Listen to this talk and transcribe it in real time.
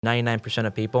99%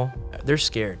 of people, they're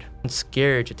scared. I'm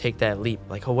scared to take that leap.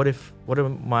 Like, oh, what if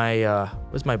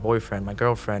what's my boyfriend, my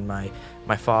girlfriend, my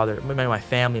father, my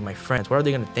family, my friends, what are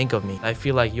they gonna think of me? I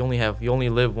feel like you only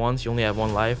live once, you only have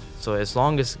one life. So as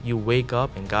long as you wake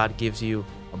up and God gives you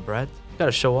a breath, you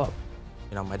gotta show up.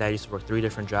 You know, my dad used to work 3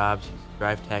 different jobs. He used to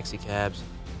drive taxi cabs.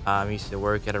 He used to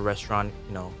work at a restaurant,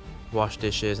 wash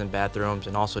dishes and bathrooms,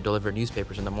 and also deliver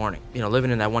newspapers in the morning.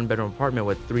 Living in that 1-bedroom apartment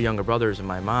with 3 younger brothers and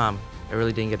my mom, I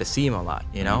really didn't get to see him a lot,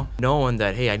 Knowing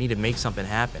that, hey, I need to make something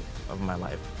happen of my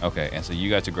life. Okay, and so you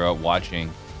got to grow up watching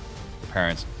your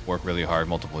parents work really hard,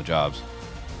 multiple jobs.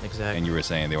 Exactly. And you were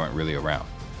saying they weren't really around.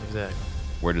 Exactly.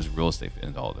 Where does real estate fit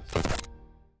into all this?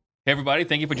 Hey everybody,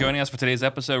 thank you for joining us for today's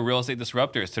episode of Real Estate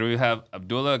Disruptors. Today we have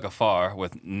Abdullah Ghaffar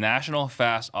with National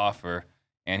Fast Offer,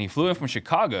 and he flew in from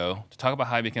Chicago to talk about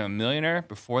how he became a millionaire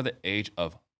before the age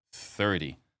of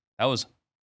 30. That was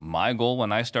my goal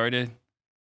when I started.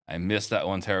 I missed that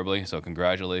one terribly, so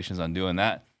congratulations on doing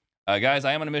that. Guys,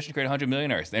 I am on a mission to create 100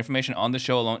 millionaires. The information on this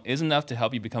show alone is enough to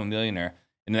help you become a millionaire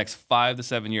in the next 5 to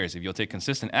 7 years. If you'll take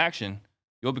consistent action,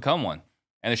 you'll become one.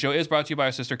 And the show is brought to you by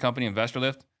our sister company,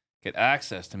 InvestorLift. Get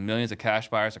access to millions of cash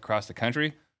buyers across the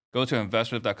country. Go to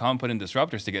investorlift.com, put in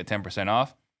disruptors to get 10%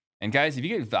 off. And guys, if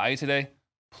you get value today,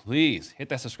 please hit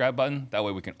that subscribe button. That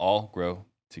way we can all grow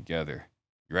together.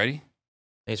 You ready?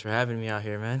 Thanks for having me out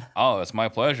here, man. Oh, it's my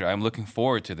pleasure. I'm looking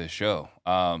forward to this show.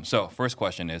 So first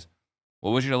question is,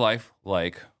 what was your life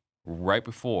like right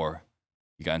before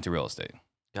you got into real estate?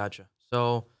 Gotcha.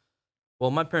 So,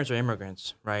 well, my parents are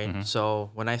immigrants, right? Mm-hmm.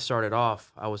 So when I started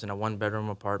off, I was in a 1-bedroom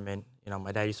apartment.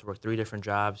 My dad used to work 3 different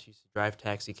jobs. He used to drive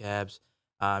taxi cabs.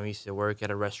 He used to work at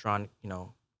a restaurant,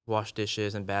 wash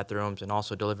dishes and bathrooms, and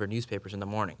also deliver newspapers in the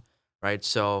morning, right?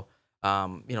 So,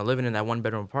 living in that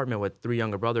 1-bedroom apartment with 3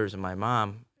 younger brothers and my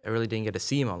mom, I really didn't get to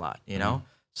see him a lot, Mm-hmm.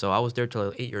 So I was there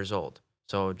till 8 years old.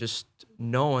 So just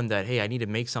knowing that, hey, I need to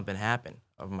make something happen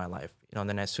of my life, and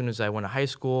then as soon as I went to high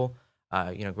school,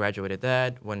 graduated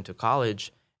that, went to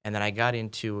college, and then I got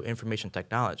into information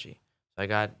technology. So I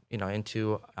got,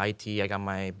 into IT. I got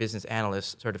my business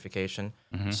analyst certification.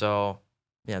 Mm-hmm. So,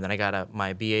 then I got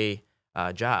my BA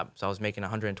job. So I was making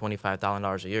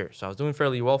 $125,000 a year. So I was doing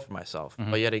fairly well for myself.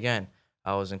 Mm-hmm. But yet again,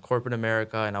 I was in corporate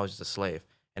America and I was just a slave.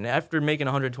 And after making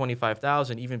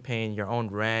 $125,000, even paying your own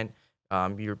rent,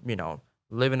 you're,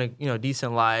 living a,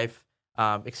 decent life,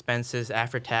 expenses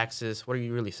after taxes, what are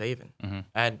you really saving?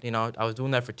 Mm-hmm. I was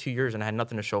doing that for 2 years and I had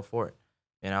nothing to show for it,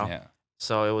 Yeah.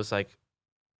 So it was like,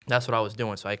 that's what I was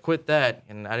doing. So I quit that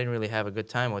and I didn't really have a good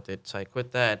time with it. So I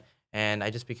quit that and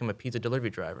I just became a pizza delivery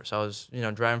driver. So I was,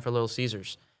 driving for Little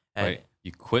Caesars. Wait,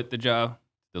 you quit the job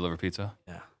to deliver pizza?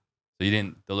 Yeah. So you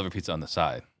didn't deliver pizza on the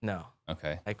side? No.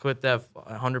 Okay. I quit that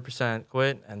 100%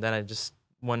 quit. And then I just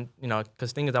went,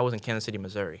 because thing is I was in Kansas City,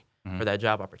 Missouri for that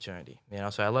job opportunity.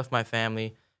 So I left my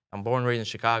family. I'm born and raised in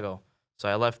Chicago. So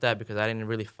I left that because I didn't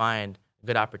really find a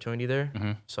good opportunity there.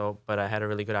 Mm-hmm. So, but I had a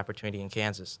really good opportunity in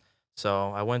Kansas.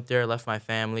 So I went there, left my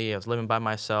family. I was living by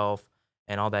myself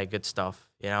and all that good stuff.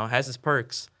 It has its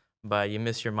perks, but you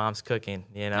miss your mom's cooking,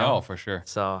 Oh, for sure.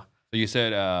 So you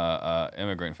said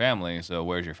immigrant family. So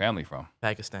where's your family from?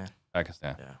 Pakistan.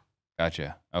 Pakistan. Yeah.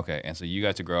 Gotcha. Okay. And so you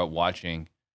got to grow up watching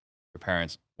your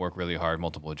parents work really hard,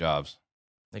 multiple jobs.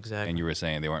 Exactly. And you were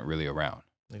saying they weren't really around.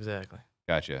 Exactly.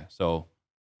 Gotcha. So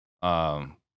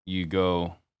you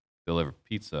go deliver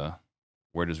pizza.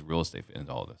 Where does real estate fit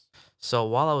into all this? So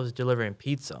while I was delivering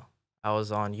pizza, I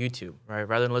was on YouTube, right?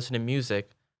 Rather than listening to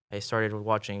music, I started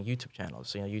watching YouTube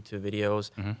channels, YouTube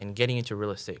videos, and getting into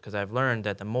real estate because I've learned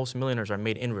that the most millionaires are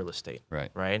made in real estate,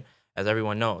 right? As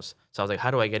everyone knows. So I was like,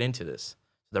 how do I get into this?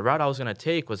 The route I was going to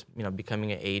take was,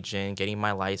 becoming an agent, getting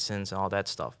my license and all that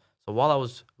stuff. So while I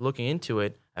was looking into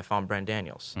it, I found Brent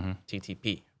Daniels,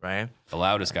 TTP, right? The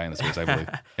loudest guy in the space, I believe.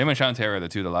 Him and Shantae are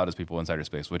the loudest people inside the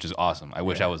space, which is awesome. I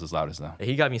wish I was as loud as them.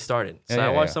 He got me started. So I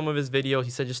watched some of his videos.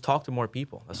 He said, just talk to more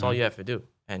people. That's all you have to do.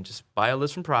 And just buy a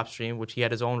list from PropStream, which he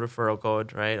had his own referral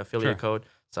code, right? Affiliate code.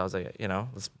 So I was like,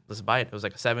 let's buy it. It was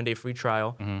like a 7-day free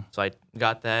trial. So I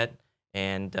got that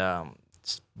and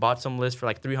bought some lists for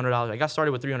like $300. I got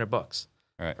started with $300.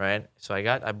 Right. So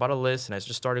I bought a list and I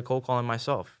just started cold calling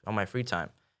myself on my free time.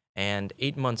 And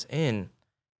 8 months in,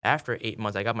 after 8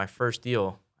 months, I got my first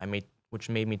deal which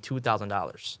made me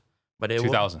 $2,000. But it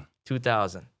 $2,000.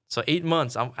 $2,000. So 8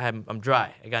 months, I'm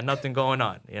dry. I got nothing going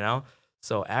on,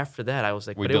 So after that, I was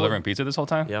like, were you delivering pizza this whole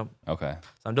time? Yep. Okay.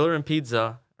 So I'm delivering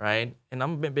pizza, right? And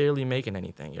I'm barely making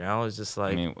anything, It's just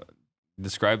like,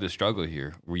 describe the struggle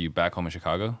here. Were you back home in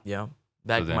Chicago? Yeah.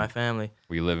 Back with my family.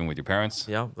 Were you living with your parents?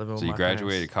 Yeah, living with my parents. So you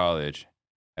graduated college,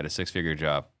 had a 6-figure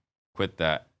job, quit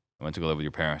that, and went to go live with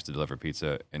your parents to deliver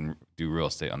pizza and do real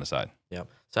estate on the side. Yep.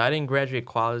 So I didn't graduate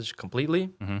college completely.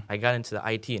 Mm-hmm. I got into the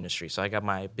IT industry. So I got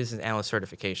my business analyst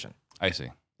certification. I see.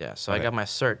 Yeah. So I Okay. got my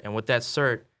cert. And with that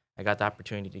cert, I got the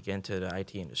opportunity to get into the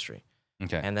IT industry.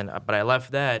 Okay. And then, but I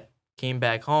left that, came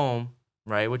back home,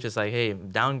 right? Which is like, hey,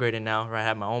 I'm downgraded now, right? I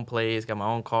have my own place, got my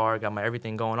own car, got my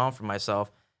everything going on for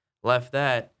myself. Left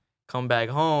that, come back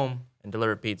home and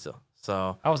deliver pizza.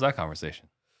 So How was that conversation?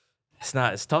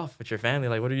 it's tough with your family.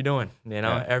 Like, what are you doing? You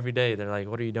know, Yeah. every day they're like,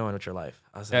 what are you doing with your life?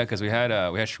 I was Yeah, like, because we had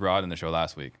Sherrod in the show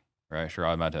last week, right?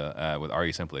 Sherrod met with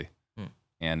RE Simply,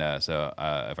 and so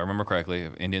if I remember correctly,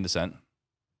 of Indian descent,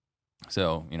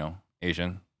 so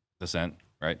Asian descent,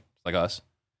 right? Like us,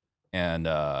 and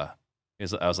I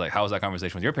was like, how was that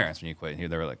conversation with your parents when you quit?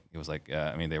 And they were like, it was like,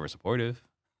 I mean, they were supportive.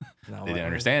 no, They didn't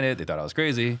understand it. They thought I was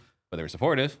crazy, but they were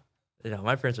supportive. You know,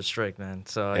 my parents are strict, man.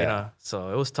 So Yeah.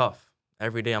 so it was tough.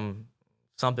 Every day I'm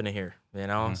something to hear,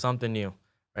 Mhm. something new,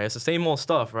 right? It's the same old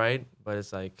stuff, right? But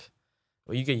it's like,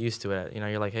 well, you get used to it.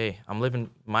 You're like, hey, I'm living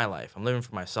my life. I'm living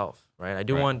for myself, right? I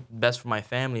do Right. want best for my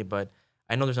family, but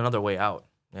I know there's another way out.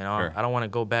 Sure. I don't want to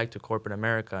go back to corporate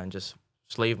America and just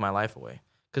slave my life away.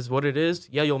 Because what it is,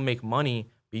 yeah, you'll make money,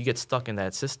 but you get stuck in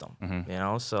that system,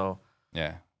 Mhm. So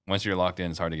Yeah. Once you're locked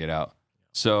in, it's hard to get out.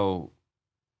 So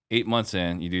 8 months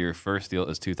in, you do your first deal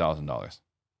is $2,000.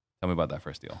 Tell me about that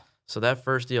first deal. So that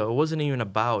first deal, it wasn't even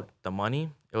about the money.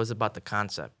 It was about the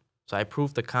concept. So I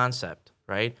proved the concept,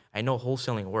 right? I know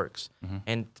wholesaling works. Mhm.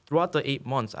 And throughout the 8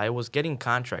 months, I was getting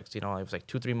contracts. It was like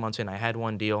 2-3 months in, I had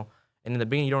one deal. And in the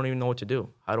beginning, you don't even know what to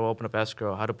do. How to open up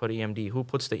escrow, how to put EMD, who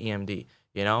puts the EMD,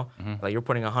 Like you're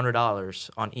putting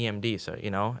 $100 on EMD, so,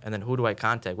 and then who do I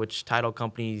contact? Which title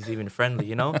company is even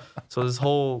friendly, So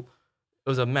it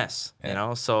was a mess,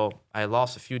 Yeah. So I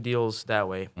lost a few deals that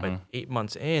way. But 8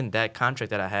 months in, that contract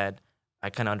that I had, I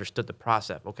kind of understood the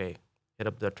process. Okay, hit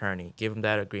up the attorney, give him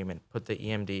that agreement, put the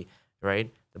EMD,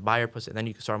 right? The buyer puts it, then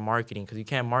you can start marketing because you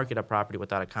can't market a property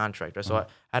without a contract, right? So I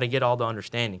had to get all the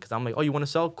understanding because I'm like, oh, you want to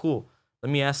sell? Cool. Let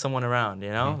me ask someone around,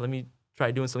 Let me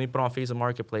try doing something, put on Facebook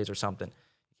Marketplace or something.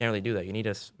 You can't really do that. You need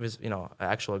an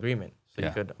actual agreement so Yeah.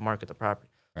 you could market the property.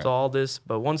 Right. So all this,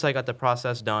 but once I got the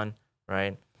process done,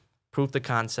 right? Proved the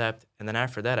concept, and then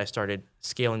after that, I started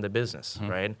scaling the business,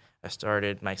 right? I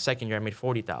started my second year, I made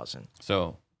 40,000.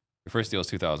 So your first deal is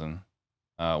 2,000.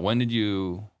 When did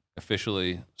you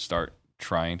officially start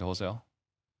trying to wholesale?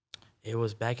 It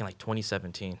was back in like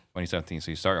 2017. 2017.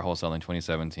 So you started wholesaling in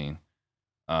 2017,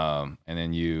 and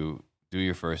then you do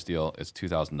your first deal. It's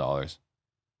 $2,000,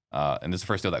 and this is the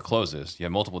first deal that closes. You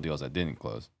have multiple deals that didn't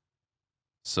close.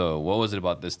 So what was it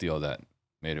about this deal that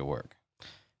made it work?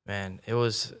 Man, it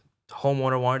was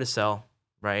homeowner wanted to sell,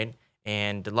 right?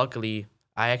 And luckily,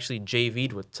 I actually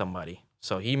JV'd with somebody.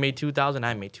 So he made 2,000,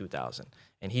 I made 2,000,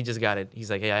 and he just got it. He's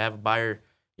like, hey, I have a buyer.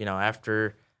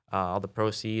 After all the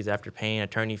proceeds, after paying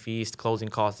attorney fees, closing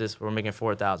costs, we're making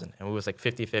 4,000, and we was like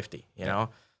 50-50.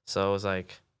 So it was like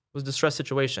it was a distress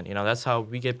situation. That's how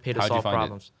we get paid to How'd you solve find it?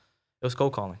 problems. It was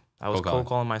cold calling. I was Cold calling. cold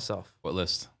calling myself. What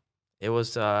list? It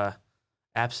was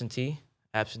absentee.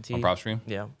 On PropStream?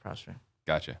 Yeah, PropStream.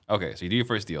 Gotcha. Okay, so you do your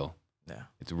first deal. Yeah.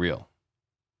 It's real.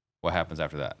 What happens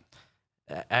after that?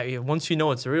 Once you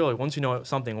know it's real, once you know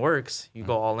something works, you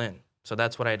go all in. So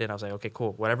that's what I did. I was like, okay,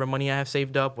 cool. Whatever money I have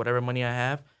saved up, whatever money I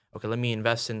have, okay, let me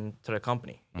invest into the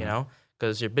company,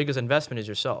 because your biggest investment is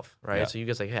yourself, right? Yeah. So you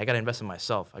guys like, hey, I got to invest in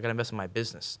myself. I got to invest in my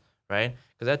business, right?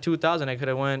 Because that 2,000, I could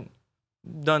have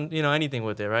done, anything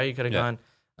with it, right? You could have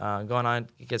gone on,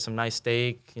 get some nice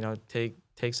steak,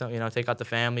 take some, take out the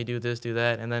family, do this, do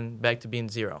that, and then back to being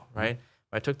zero, right?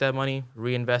 But I took that money,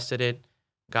 reinvested it,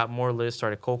 got more lists,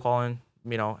 started cold calling,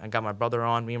 and got my brother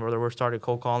on. Me and my brother were started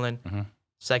cold calling.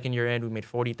 Second year in, we made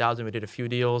 40,000. We did a few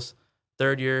deals.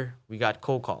 Third year, we got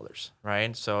cold callers,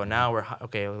 right? So now we're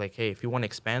okay. We're like, hey, if you want to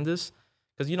expand this,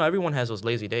 because everyone has those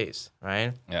lazy days,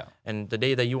 right? Yeah. And the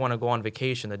day that you want to go on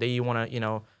vacation, the day you want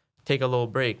to, take a little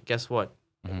break, guess what?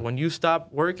 When you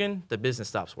stop working, the business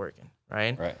stops working,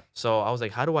 right? Right. So I was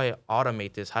like, how do I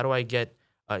automate this? How do I get,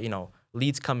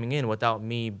 leads coming in without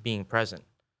me being present?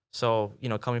 So,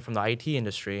 coming from the IT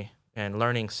industry and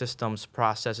learning systems,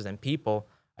 processes, and people,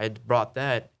 I brought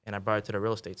that and I brought it to the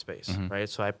real estate space, right?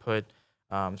 So I put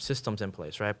systems in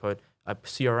place, right? I put a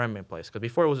CRM in place. Because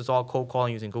before it was just all cold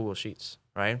calling using Google Sheets,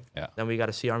 right? Yeah. Then we got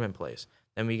a CRM in place.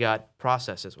 Then we got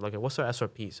processes. Like, what's our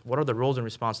SOPs? What are the roles and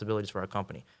responsibilities for our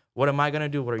company? What am I going to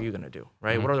do? What are you going to do,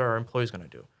 right? What are our employees going to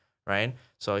do, right?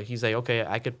 So he's like, okay,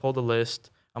 I could pull the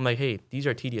list. I'm like, hey, these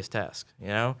are tedious tasks,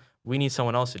 We need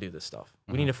someone else to do this stuff.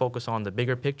 We need to focus on the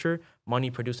bigger picture, money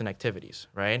producing activities,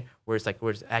 right? Where's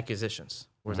acquisitions.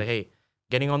 Where it's like, hey,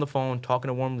 getting on the phone, talking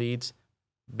to warm leads,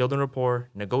 building rapport,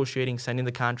 negotiating, sending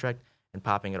the contract, and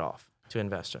popping it off to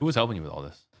investor. Who was helping you with all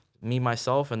this? Me,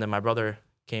 myself, and then my brother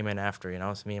came in after,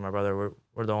 So me and my brother,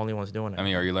 we're the only ones doing it. I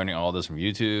mean, are you learning all this from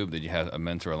YouTube? Did you have a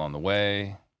mentor along the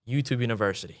way? YouTube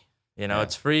University.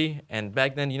 It's free. And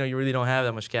back then, you really don't have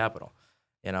that much capital.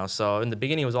 So in the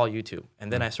beginning, it was all YouTube.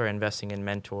 And then I started investing in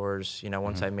mentors.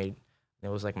 Once I made, it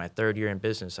was like my 3rd year in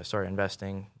business, I started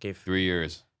investing. 3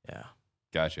 years. Yeah.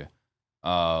 Gotcha.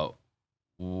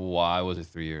 Why was it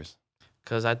 3 years?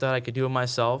 Because I thought I could do it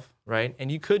myself, right?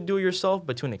 And you could do it yourself,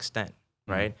 but to an extent,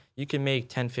 right? You can make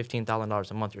 $10,000,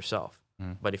 $15,000 a month yourself.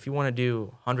 But if you want to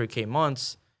do 100K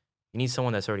months, you need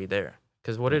someone that's already there.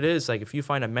 Because what it is, like if you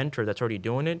find a mentor that's already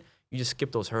doing it, you just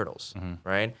skip those hurdles,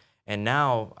 right? And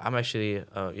now I'm actually,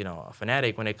 a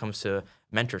fanatic when it comes to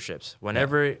mentorships.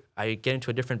 Whenever I get into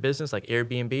a different business like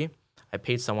Airbnb, I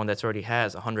paid someone that's already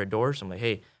has 100 doors. I'm like,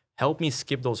 hey, help me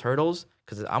skip those hurdles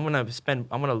because I'm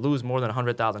gonna lose more than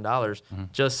 $100,000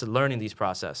 just learning these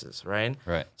processes, right?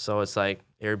 Right. So it's like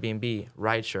Airbnb,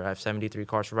 rideshare. I have 73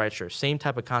 cars for rideshare. Same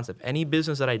type of concept. Any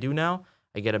business that I do now,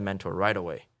 I get a mentor right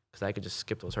away because I could just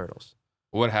skip those hurdles.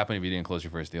 What happened if you didn't close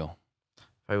your first deal?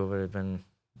 Probably would have been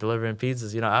delivering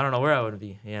pizzas. I don't know where I would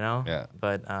be. Yeah.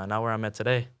 But not where I'm at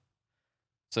today.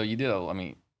 So you did.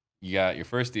 You got your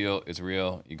first deal. It's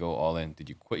real. You go all in. Did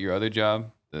you quit your other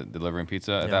job, delivering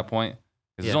pizza, at that point?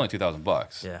 Because it's only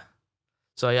 $2,000. Yeah.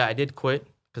 So yeah, I did quit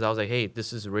because I was like, hey,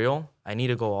 this is real. I need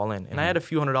to go all in. And I had a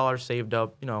few $100s saved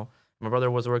up. My brother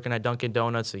was working at Dunkin'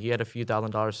 Donuts, so he had a few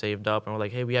 $1,000s saved up. And we're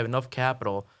like, hey, we have enough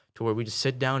capital to where we just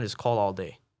sit down and just call all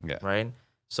day. Yeah. Right.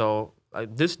 So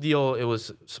this deal, it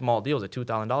was small deals at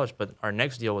 $2,000, but our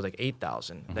next deal was like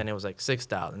 $8,000. Then it was like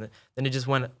 $6,000. Then it just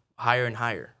went higher and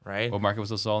higher, right? What market was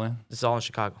this all in? This is all in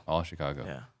Chicago. All in Chicago.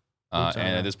 Yeah.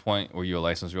 And at this point, were you a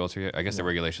licensed realtor yet? I guess the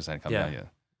regulations hadn't come out yet.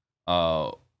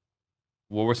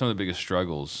 What were some of the biggest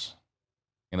struggles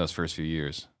in those first few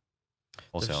years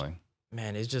wholesaling?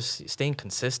 Man, it's just staying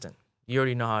consistent. You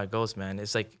already know how it goes, man.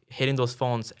 It's like hitting those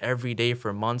phones every day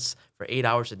for months, for 8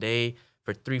 hours a day,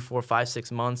 for 3, 4, 5,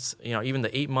 6 months. Even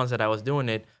the 8 months that I was doing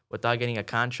it without getting a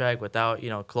contract, without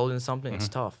closing something, it's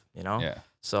tough. Yeah.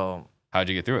 So how'd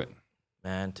you get through it?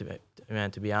 Man,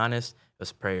 to be honest, it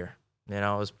was prayer. It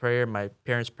was prayer. My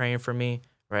parents praying for me,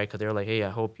 right? Because they were like, "Hey, I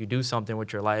hope you do something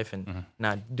with your life and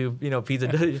not do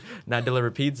pizza, not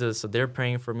deliver pizzas." So they're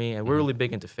praying for me, and we're really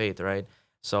big into faith, right?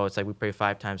 So it's like we pray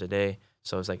 5 times a day.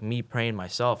 So it's like me praying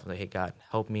myself, like, "Hey, God,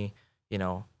 help me,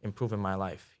 improve in my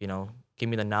life. Give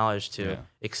me the knowledge to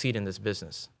exceed in this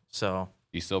business." So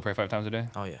you still pray 5 times a day?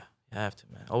 Oh yeah, I have to,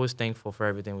 man. Always thankful for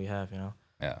everything we have, Yeah.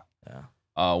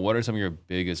 Yeah. What are some of your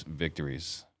biggest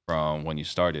victories from when you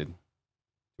started to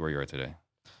where you are today?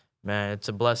 Man, it's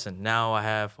a blessing. Now I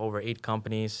have over 8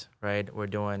 companies, right?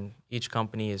 Each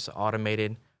company is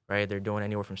automated, right? They're doing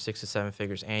anywhere from 6 to 7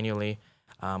 figures annually.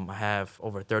 I have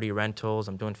over 30 rentals.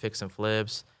 I'm doing fix and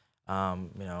flips.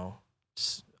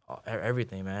 Just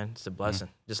everything, man. It's a blessing.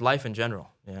 Just life in general,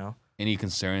 Any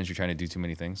concerns you're trying to do too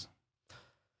many things?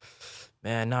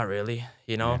 Man, not really,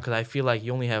 because I feel like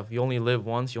you only live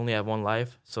once, you only have one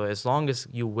life. So as long as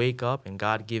you wake up and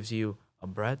God gives you a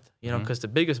breath, because the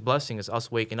biggest blessing is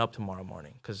us waking up tomorrow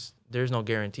morning, because there's no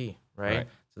guarantee, right?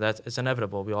 So it's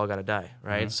inevitable. We all got to die,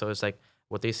 right? So it's like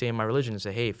what they say in my religion is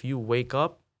that, hey, if you wake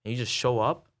up and you just show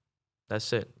up,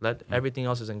 that's it. Everything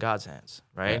else is in God's hands,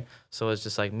 right? So it's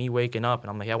just like me waking up and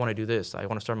I'm like, hey, I want to do this. I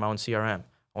want to start my own CRM.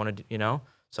 I want to,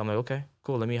 So I'm like, okay,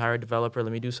 cool. Let me hire a developer.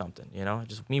 Let me do something,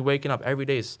 Just me waking up every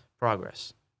day is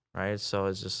progress, right? So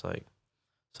it's just like,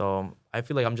 so I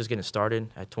feel like I'm just getting started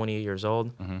at 28 years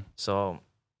old. So,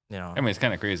 I mean, it's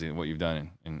kind of crazy what you've done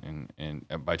in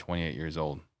by 28 years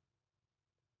old.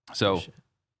 So,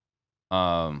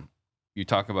 you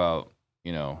talk about,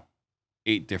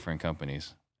 8 different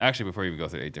companies. Actually, before you even go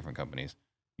through 8 different companies,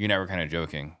 you and I were kind of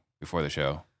joking before the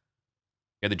show.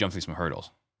 You had to jump through some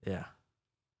hurdles. Yeah.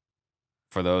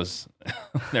 For those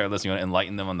that are listening, you want to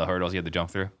enlighten them on the hurdles you had to jump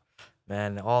through?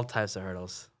 Man, all types of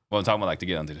hurdles. Well, I'm talking about to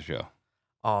get onto the show.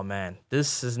 Oh, man.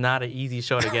 This is not an easy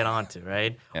show to get onto,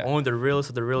 right? Only the realest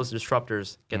of the realest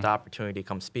disruptors get the opportunity to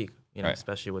come speak,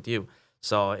 especially with you.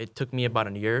 So it took me about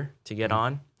a year to get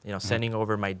on, sending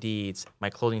over my deeds,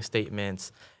 my closing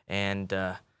statements, and,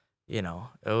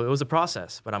 it was a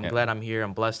process. But I'm glad I'm here.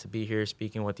 I'm blessed to be here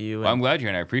speaking with you. Well, I'm glad you're here,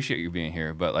 and I appreciate you being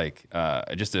here. But,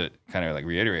 just to kind of,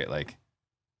 reiterate,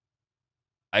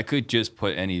 I could just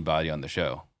put anybody on the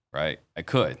show, right? I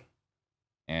could.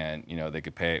 And, they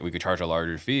could we could charge a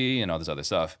larger fee and all this other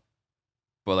stuff.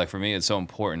 But for me, it's so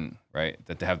important, right?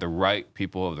 That to have the right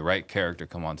people of the right character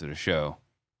come onto the show.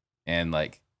 And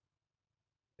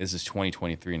this is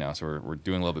 2023 now. So we're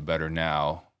doing a little bit better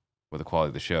now with the quality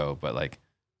of the show. But like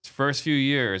first few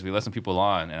years, we let some people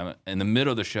on, and I'm in the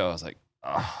middle of the show. I was like,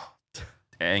 oh,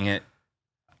 dang it!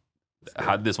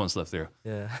 How did this one slip through?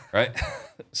 Yeah. Right.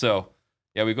 So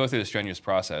yeah, we go through the strenuous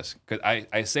process because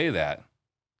I say that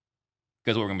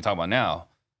because what we're gonna be talking about now.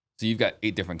 So you've got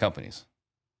 8 different companies,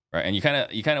 right? And you kind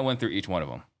of went through each one of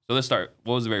them. So let's start.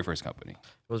 What was the very first company?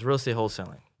 It was real estate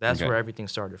wholesaling. That's Okay. where everything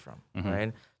started from, Mhm.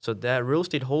 right? So that real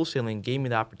estate wholesaling gave me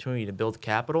the opportunity to build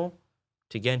capital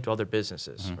to get into other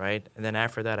businesses, Mhm. right? And then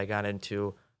after that, I got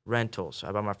into rentals.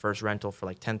 I bought my first rental for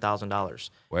like $10,000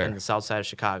 Where? in the south side of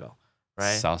Chicago,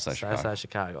 right? South side South Chicago. side of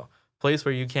Chicago. Place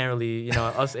where you can't really,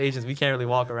 us Asians, we can't really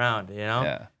walk around,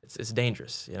 Yeah. It's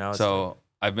dangerous, It's So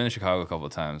I've been to Chicago a couple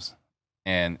of times,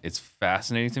 and it's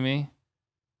fascinating to me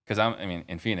because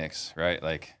in Phoenix, right?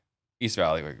 Like East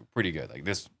Valley, like pretty good. Like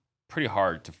this, pretty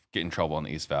hard to get in trouble in the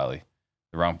East Valley,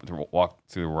 to walk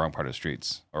through the wrong part of the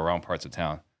streets or wrong parts of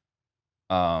town.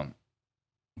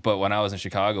 But when I was in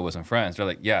Chicago with some friends, they're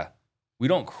like, "Yeah, we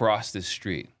don't cross this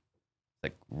street."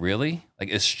 Like, really? Like,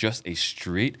 it's just a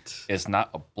street. It's not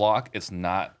a block. It's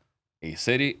not a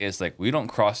city. It's like, we don't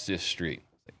cross this street.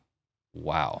 Like,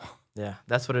 wow. yeah,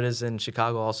 that's what it is in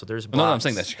Chicago. Also, there's blocks. No, I'm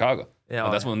saying that's Chicago. Yeah,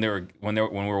 That's when we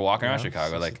were walking around Yeah,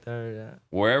 Chicago. Like, yeah.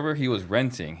 wherever he was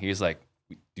renting, he's like,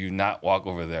 "Do not walk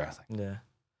over there." I was like, Yeah,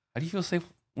 "How do you feel safe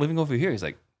living over here?" He's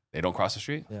like, "They don't cross the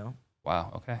street."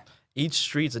 Wow. Okay. Each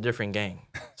street's a different gang.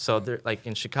 So they're like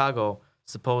in Chicago,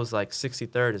 suppose like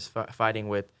 63rd is fighting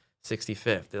with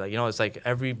 65th. They're like, it's like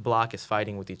every block is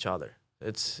fighting with each other.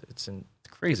 It's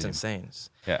Crazy. It's insane.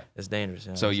 It's dangerous.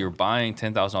 So you're buying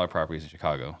 $10,000 properties in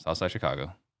Chicago, Southside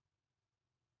Chicago.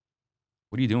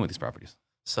 What are you doing with these properties?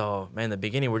 So, man, in the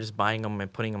beginning, we're just buying them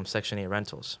and putting them Section 8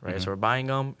 rentals, right? Mhm. So we're buying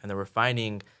them, and then we're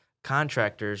finding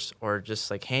contractors or just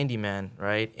like handyman,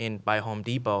 right, by Home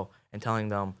Depot and telling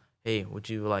them, hey, would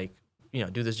you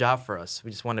do this job for us? We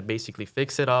just want to basically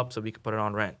fix it up so we could put it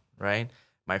on rent, right?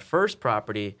 My first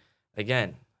property,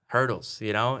 again, hurdles,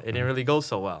 it didn't really go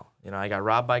so well. I got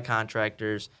robbed by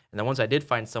contractors, and then once I did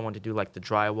find someone to do like the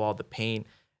drywall, the paint,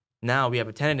 now we have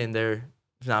a tenant in there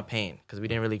who's not paying because we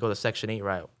didn't really go to Section 8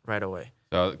 right away.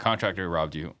 So the contractor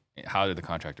robbed you. How did the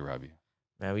contractor rob you?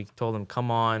 Man, we told him,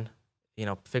 come on,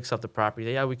 fix up the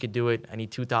property. Yeah, we could do it. I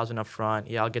need $2,000 up front.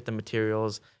 Yeah, I'll get the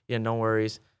materials. Yeah, no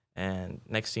worries. And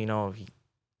next thing you know, he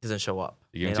doesn't show up.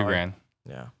 You gave him $2,000.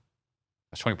 Yeah.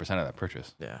 That's 20% of that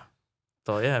purchase. Yeah.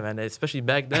 So yeah, man, especially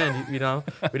back then, we didn't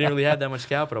really have that much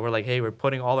capital. We're like, hey, we're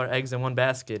putting all our eggs in one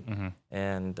basket. Mm-hmm.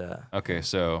 And okay,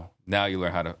 so now you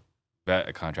learn how to vet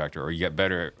a contractor, or you get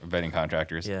better at vetting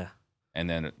contractors. yeah. And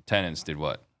then tenants did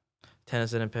what?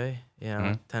 Tenants didn't pay,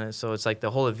 Mhm. tenants. So it's like the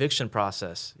whole eviction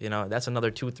process, that's another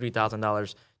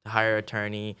 $2,000-$3,000 to hire an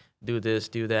attorney, do this,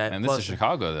 do that. And this is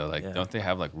Chicago, though. Like, Yeah. don't they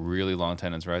have like really long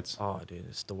tenants' rights? Oh, dude,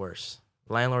 it's the worst.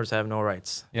 Landlords have no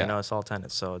rights. Yeah. It's all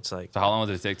tenants. So it's like, So how long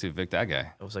did it take to evict that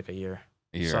guy? it was like a year.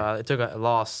 A year. So it took a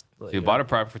loss. So you bought a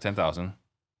property for $10,000,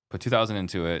 put $2,000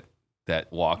 into it,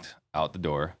 that walked out the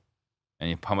door,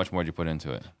 and how much more did you put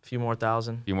into it? a few more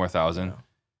thousand. A few more thousand. Yeah.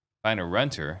 Find a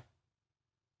renter,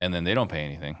 and then they don't pay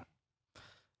anything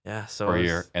Yeah. So for a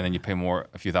year, and then you pay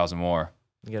a few thousand more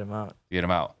you get them out. to get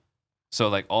them out. So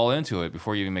like all into it,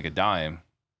 before you even make a dime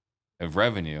of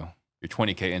revenue, you're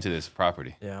 20K into this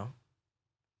property. Yeah.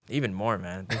 Even more,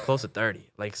 man. I think close to 30.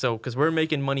 Because we're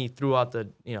making money throughout the,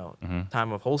 Mhm.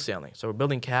 time of wholesaling. So we're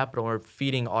building capital. We're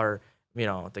feeding our,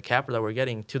 the capital that we're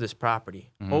getting to this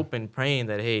property, Mhm. hoping, praying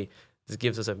that, hey, this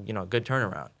gives us a, good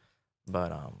turnaround.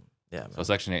 But, yeah, man. So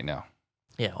Section 8 now.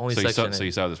 Yeah, only So Section 8.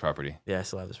 you still have this property. Yeah, I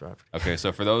still have this property. Okay,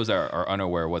 so for those that are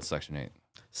unaware, what's Section 8?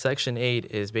 Section 8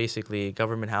 is basically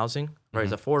government housing,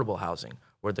 right? It's affordable housing,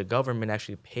 where the government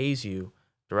actually pays you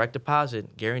direct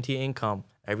deposit, guaranteed income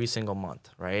every single month,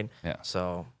 right? Yeah.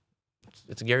 So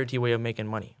it's a guaranteed way of making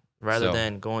money rather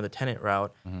than going the tenant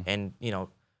route and,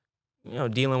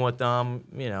 dealing with them,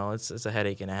 it's a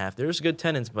headache and a half. There's good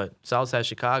tenants, but Southside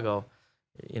Chicago,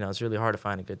 it's really hard to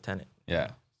find a good tenant.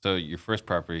 Yeah. So your first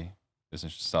property is in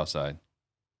Southside.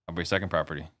 How about your second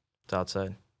property?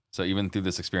 Southside. So even through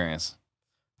this experience.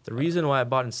 The reason why I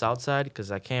bought in Southside,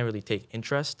 because I can't really take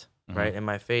interest, right? In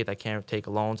my faith, I can't take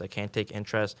loans. I can't take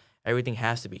interest. Everything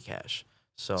has to be cash.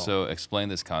 So explain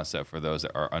this concept for those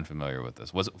that are unfamiliar with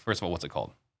this. First of all, what's it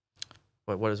called?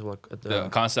 What is The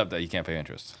concept that you can't pay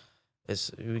interest.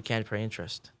 is we can't pay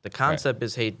interest. The concept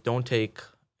is, hey, don't take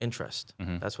interest.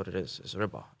 That's what it is. It's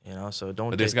riba, So don't.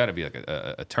 But there's got to be like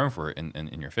a term for it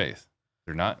in your faith.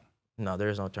 They're not. No, there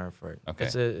is no term for it. Okay.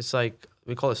 It's like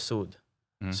we call it sood.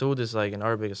 Mhm. Sood is like in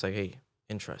Arabic. It's like, hey,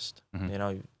 interest.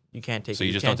 Mhm. You can't take. So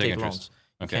you just can't don't take take interest? loans.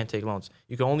 You Okay. can't take loans.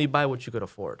 You can only buy what you could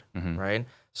afford, Mhm. right?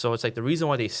 So it's like the reason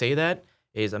why they say that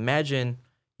is imagine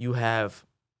you have,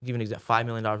 give an example, $5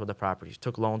 million worth of properties. You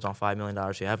took loans on $5 million.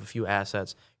 You have a few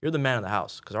assets. You're the man of the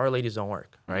house because our ladies don't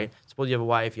work, right? Suppose you have a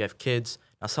wife, you have kids.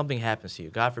 Now something happens to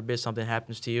you. God forbid something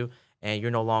happens to you and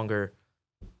you're no longer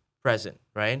present,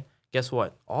 right? Guess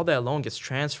what? All that loan gets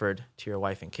transferred to your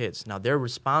wife and kids. Now they're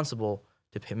responsible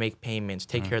to make payments,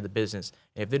 take care of the business.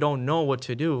 And if they don't know what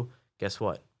to do, guess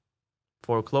what?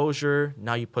 Foreclosure,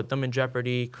 now you put them in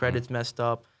jeopardy, credit's messed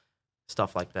up,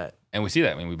 stuff like that. And we see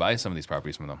that. I mean, we buy some of these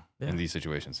properties from them Yeah. in these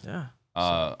situations. Yeah.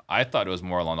 I thought it was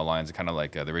more along the lines of kind of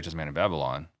like The Richest Man in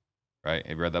Babylon, right?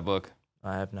 Have you read that book?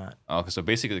 I have not. Okay, so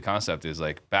basically the concept is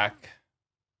like back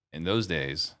in those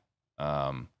days,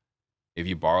 if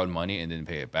you borrowed money and didn't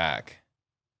pay it back,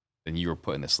 then you were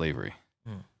put into slavery,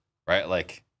 right?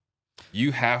 Like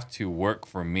you have to work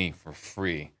for me for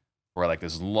free for like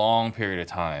this long period of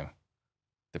time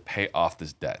to pay off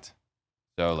this debt.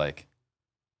 So like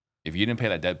if you didn't pay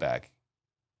that debt back,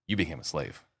 you became a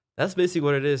slave. That's basically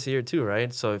what it is here too,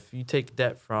 right? So if you take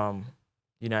debt from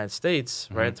the United States,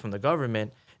 right, from the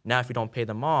government, now if you don't pay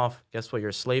them off, guess what? You're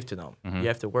a slave to them. You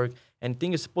have to work. And the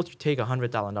thing is, suppose you take a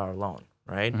 $100,000 loan,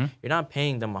 right? You're not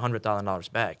paying them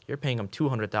 $100,000 back. You're paying them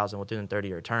 $200,000 within a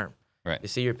 30-year term. Right. You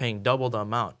see, you're paying double the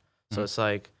amount. So it's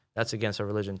like that's against our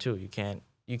religion too. You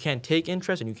can't take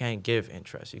interest and you can't give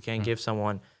interest. You can't give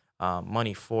someone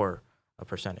money for a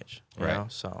percentage. You know?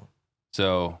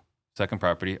 So second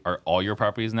property, are all your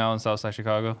properties now in Southside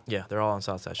Chicago? Yeah, they're all in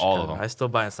Southside Chicago. All of them? I still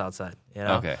buy in Southside, you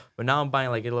know? Okay. But now I'm buying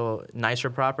like a little nicer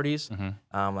properties,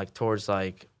 like towards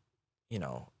like, you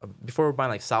know, before we're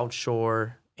buying like South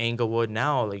Shore, Englewood.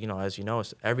 Now, like, you know, as you know,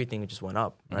 everything just went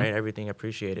up, right? Everything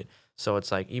appreciated. So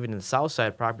it's like even in the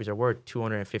Southside, properties are worth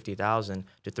 $250,000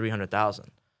 to $300,000.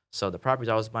 So the properties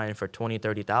I was buying for $20,000,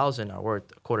 $30,000 are worth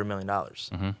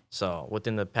 $250,000. So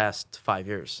within the past 5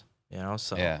 years, you know,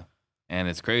 so. Yeah. And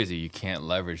it's crazy. You can't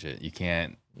leverage it. You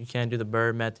can't do the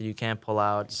Bird method. You can't pull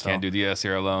out. So. can't do the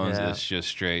SCR loans. Yeah. It's just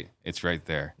straight. It's right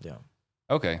there. Yeah.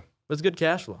 Okay. But it's good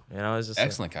cash flow. You know, it's just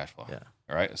Excellent cash flow. Yeah.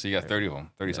 All right. So you got 30 of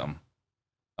them, 30 something.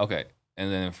 Okay. And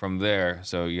then from there,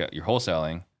 so you got your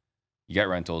wholesaling, you got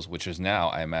rentals, which is now,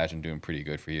 I imagine, doing pretty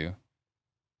good for you.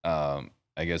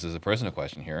 I guess there's a personal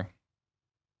question here.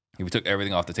 If we took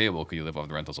everything off the table, could you live off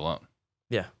the rentals alone?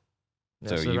 Yeah.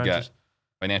 So you've got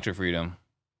financial freedom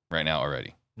right now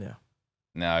already. Yeah.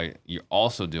 Now you're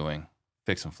also doing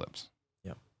fix and flips.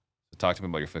 Yep. So talk to me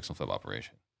about your fix and flip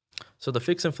operation. So the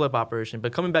fix and flip operation,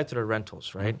 but coming back to the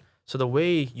rentals, right? So the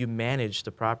way you manage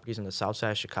the properties in the South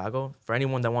Side of Chicago, for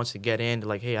anyone that wants to get in,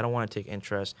 like, hey, I don't want to take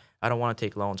interest, I don't want to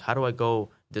take loans, how do I go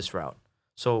this route?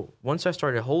 So once I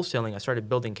started wholesaling, I started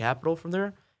building capital from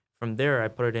there. From there, I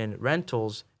put it in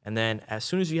rentals, and then as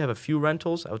soon as you have a few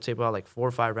rentals, I would say about like 4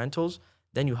 or 5 rentals,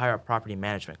 then you hire a property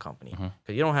management company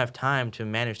because you don't have time to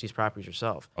manage these properties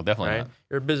yourself. Oh, definitely right? not.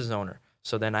 You're a business owner.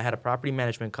 So then I had a property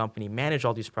management company manage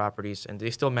all these properties, and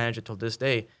they still manage it till this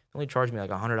day. They only charge me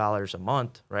like $100 a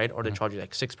month, right? Or they charge you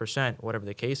like 6%, whatever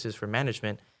the case is for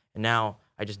management. And now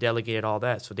I just delegated all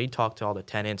that. So they talk to all the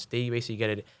tenants. They basically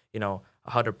get it, you know,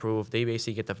 HUD approved. They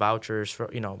basically get the vouchers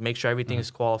for, you know, make sure everything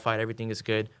is qualified, everything is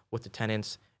good with the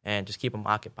tenants, and just keep them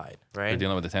occupied, right? They're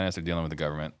dealing with the tenants, they're dealing with the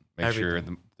government. Make sure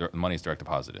the money's direct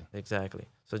deposited. Exactly.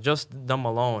 So just them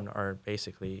alone are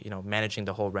basically, you know, managing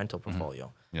the whole rental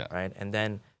portfolio, right? And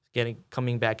then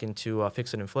coming back into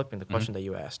fixing and flipping, the question that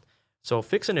you asked. So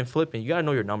fixing and flipping, you got to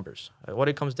know your numbers. What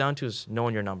it comes down to is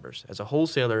knowing your numbers. As a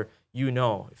wholesaler, you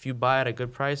know, if you buy at a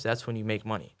good price, that's when you make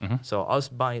money. So us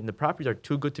buying, the properties are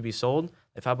too good to be sold.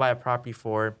 If I buy a property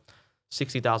for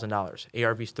 $60,000,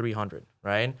 ARV is $300,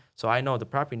 right? So I know the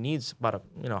property needs about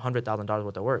 $100,000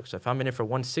 worth of work. So if I'm in it for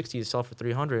 $160 to sell for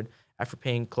 $300, after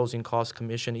paying closing costs,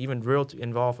 commission, even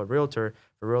involve a realtor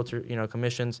for realtor, you know,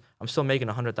 commissions, I'm still making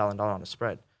 $100,000 on the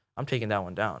spread. I'm taking that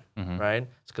one down, right?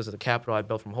 It's because of the capital I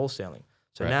built from wholesaling.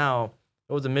 So now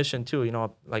it was a mission too, you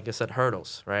know, like I said,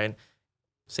 hurdles, right?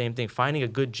 Same thing. Finding a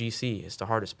good GC is the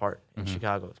hardest part in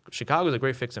Chicago. Chicago is a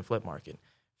great fix and flip market.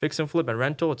 Fix and flip and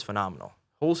rental, it's phenomenal.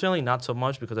 Wholesaling, not so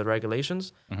much because of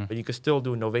regulations, but you could still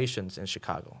do novations in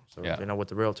Chicago. So, you know, with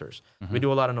the realtors. We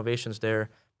do a lot of novations there,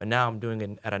 but now I'm doing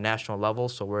it at a national level.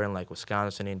 So we're in like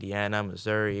Wisconsin, Indiana,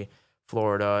 Missouri,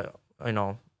 Florida, you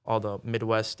know, all the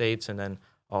Midwest states, and then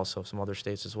also some other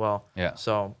states as well. Yeah.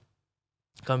 So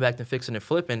coming back to fixing and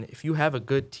flipping, if you have a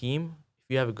good team,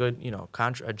 if you have a good, you know, a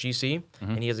GC,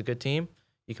 and he has a good team,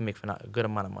 you can make a good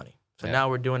amount of money. So now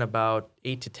we're doing about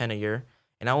 8 to 10 a year.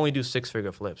 And I only do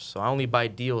 6-figure flips. So I only buy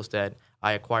deals that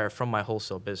I acquire from my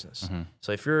wholesale business.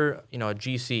 So if you're, a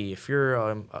GC, if you're,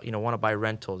 want to buy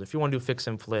rentals, if you want to do fix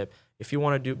and flip, if you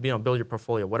want to do, build your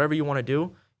portfolio, whatever you want to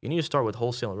do, you need to start with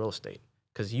wholesale real estate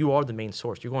because you are the main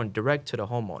source. You're going direct to the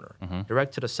homeowner,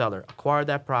 direct to the seller, acquire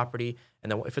that property,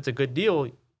 and then if it's a good deal,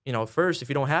 first, if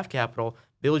you don't have capital,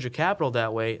 build your capital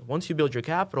that way. Once you build your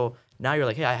capital, now you're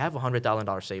like, hey, I have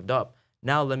 $100,000 saved up.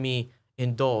 Now let me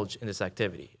indulge in this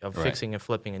activity of fixing and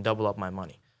flipping and double up my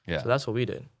money. Yeah. So that's what we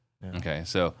did. Yeah. Okay.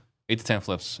 So 8 to 10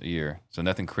 flips a year. So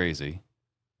nothing crazy.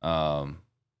 And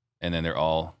then they're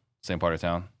all same part of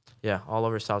town? Yeah, all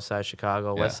over South Side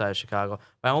Chicago, West Side Chicago.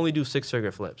 But I only do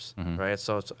 6-figure flips, right?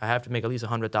 So I have to make at least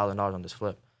 $100,000 on this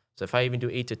flip. So if I even do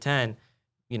 8 to 10,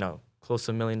 close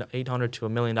to $800 to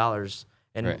 $1 million.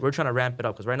 And we're trying to ramp it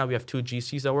up because right now we have 2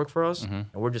 GCs that work for us, and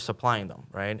we're just supplying them,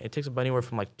 right? It takes about anywhere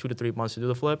from like 2 to 3 months to do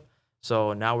the flip.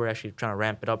 So now we're actually trying to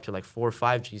ramp it up to like 4 or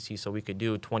 5 GCs so we could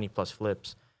do 20 plus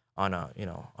flips on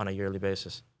a yearly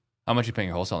basis. How much are you paying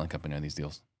your wholesaling company on these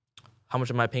deals? How much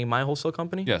am I paying my wholesale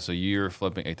company? Yeah, so you're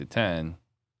flipping 8 to 10.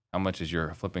 How much is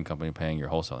your flipping company paying your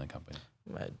wholesaling company?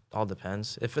 It all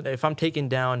depends. If I'm taking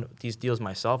down these deals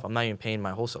myself, I'm not even paying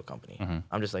my wholesale company.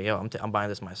 I'm just like, yo, I'm buying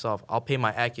this myself. I'll pay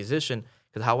my acquisition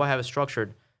because how I have it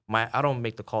structured, I don't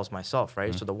make the calls myself,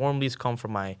 right? So the warm leads come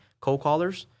from my cold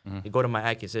callers. They go to my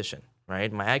acquisition,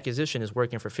 right? My acquisition is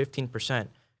working for 15%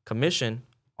 commission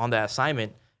on that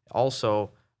assignment.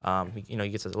 Also, he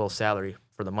gets a little salary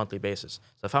for the monthly basis.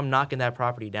 So if I'm knocking that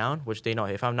property down, which they know,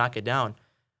 if I'm knock it down,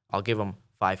 I'll give them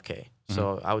 $5K.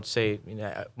 So I would say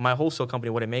my wholesale company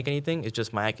wouldn't make anything. It's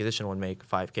just my acquisition would make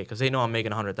 $5K because they know I'm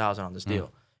making $100,000 on this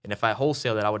deal. And if I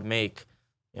wholesale it, I would make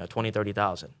 $20,000,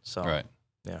 $30,000. So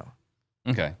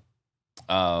Okay.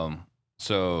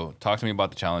 So talk to me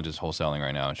about the challenges wholesaling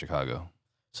right now in Chicago.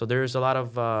 So there's a lot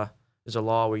of there's a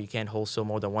law where you can't wholesale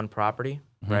more than one property,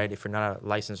 right? If you're not a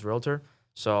licensed realtor.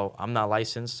 So I'm not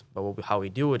licensed, but how we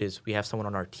do it is we have someone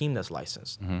on our team that's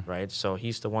licensed, right? So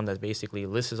he's the one that basically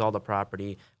lists all the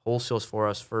property, wholesales for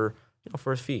us for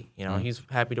a fee. He's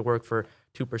happy to work for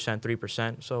 2%,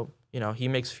 3%. So he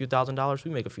makes a few $1,000s,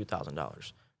 we make a few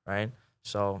 $1,000s, right?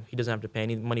 So he doesn't have to pay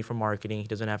any money for marketing. He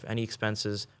doesn't have any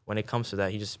expenses when it comes to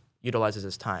that. He just utilizes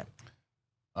his time.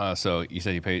 So you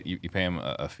said you pay him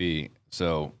a fee.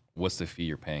 So what's the fee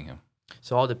you're paying him?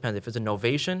 So it all depends. If it's a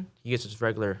novation, he gets his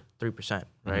regular 3%,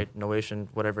 right? Novation,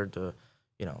 whatever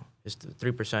is the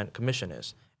 3% commission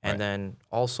is. And then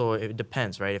also it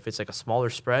depends, right? If it's like a smaller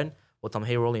spread, we'll tell him,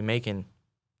 hey, we're only making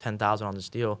 $10,000 on this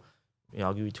deal.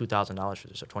 I'll give you $2,000 for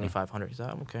this or $2,500. He's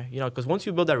like, okay, because once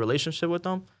you build that relationship with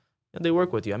them, they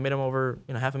work with you. I made him over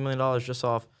 $500,000 just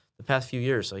off the past few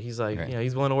years. So he's like,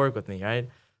 he's willing to work with me, right?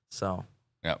 So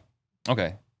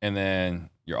okay. And then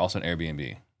you're also an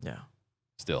Airbnb. Yeah.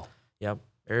 Still. Yep.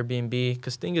 Airbnb.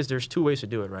 Because thing is, there's 2 ways to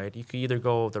do it, right? You could either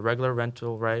go the regular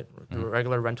rental, right? The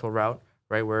regular rental route,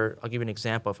 right? Where I'll give you an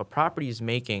example. If a property is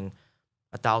making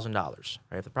 $1,000,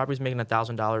 right? If the property is making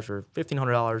 $1,000 or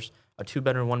 $1,500, a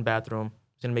 2-bedroom, 1-bathroom,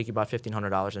 it's gonna make you about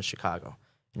 $1,500 in Chicago.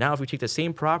 Now, if we take the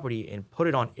same property and put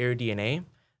it on AirDNA,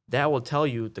 that will tell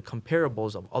you the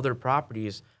comparables of other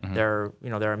properties that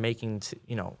are making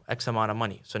X amount of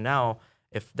money. So now,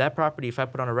 if that property, if I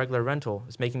put on a regular rental,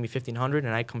 is making me $1,500, and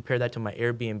I compare that to my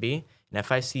Airbnb, and if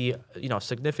I see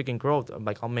significant growth,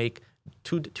 like I'll make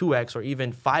 2x or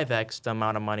even 5x the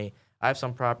amount of money. I have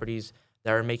some properties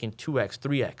that are making 2x,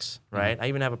 3x, right? I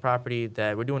even have a property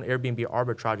that we're doing Airbnb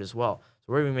arbitrage as well.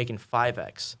 So we're even making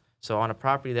 5x. So on a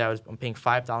property that I'm paying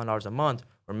 $5,000 a month,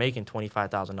 we're making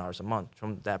 $25,000 a month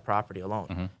from that property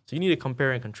alone. So you need to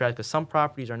compare and contrast because some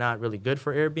properties are not really good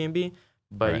for Airbnb,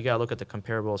 but you got to look at the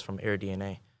comparables from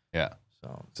AirDNA. Yeah.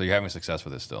 So you're having success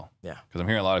with this still? Yeah. Because I'm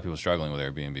hearing a lot of people struggling with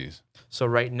Airbnbs. So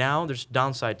right now, there's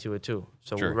downside to it too.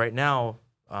 So right now,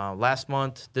 last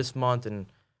month, this month, and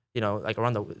like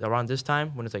around this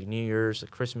time when it's like New Year's,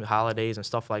 Christmas, holidays, and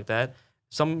stuff like that,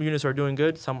 some units are doing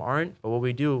good, some aren't. But what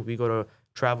we do, we go to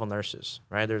travel nurses,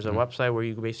 right? There's a website where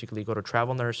you basically go to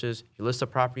travel nurses, you list a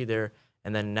property there,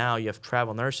 and then now you have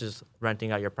travel nurses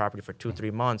renting out your property for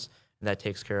 2-3 months, and that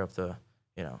takes care of the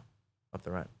of the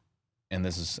rent. And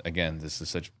this is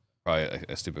such probably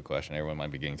a stupid question. Everyone might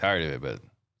be getting tired of it, but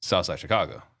Southside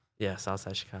Chicago. Yeah,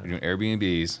 Southside Chicago. You're doing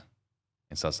Airbnbs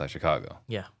in Southside Chicago.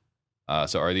 Yeah.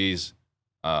 So are these,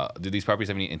 do these properties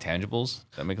have any intangibles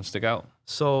that make them stick out?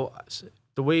 So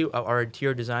the way our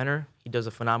interior designer, he does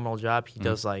a phenomenal job. He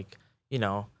does like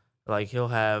he'll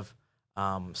have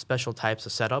special types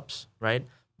of setups, right?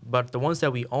 But the ones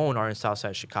that we own are in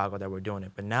Southside Chicago that we're doing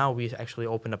it. But now we actually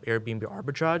opened up Airbnb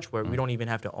arbitrage where we don't even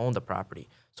have to own the property.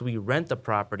 So we rent the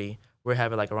property. We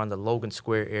have it like around the Logan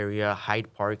Square area,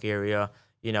 Hyde Park area,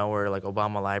 you know, where like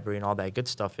Obama Library and all that good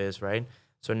stuff is, right?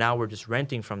 So now we're just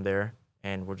renting from there,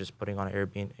 and we're just putting on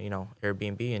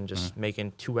Airbnb and just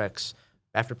making 2x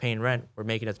after paying rent. We're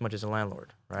making as much as a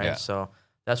landlord, right? Yeah. So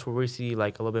that's where we see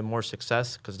like a little bit more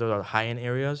success because those are high end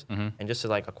areas, and just to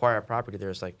like acquire a property,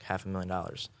 there's like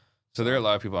 $500,000. So there are a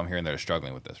lot of people I'm hearing that are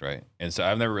struggling with this, right? And so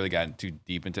I've never really gotten too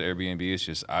deep into Airbnb. It's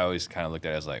just I always kind of looked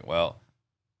at it as like, well,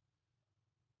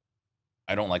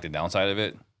 I don't like the downside of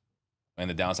it. And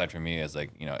the downside for me is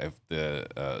like, you know, if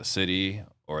the city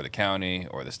or the county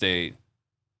or the state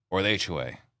or the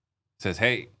HOA says,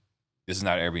 hey, this is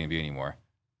not Airbnb anymore,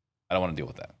 I don't want to deal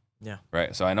with that. Yeah.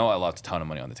 Right. So I know I lost a ton of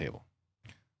money on the table.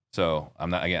 So I'm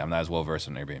not as well versed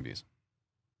in Airbnbs.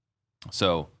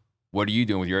 So what are you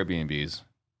doing with your Airbnbs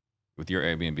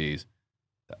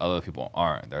that other people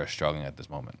aren't, that are struggling at this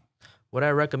moment? What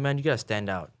I recommend, you got to stand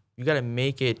out. You got to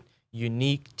make it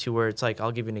unique to where it's like,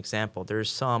 I'll give you an example.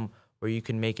 There's some where you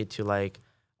can make it to like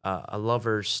a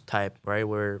lover's type, right?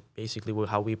 Where basically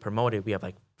how we promote it, we have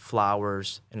like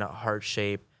flowers in a heart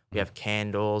shape. We have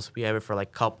candles. We have it for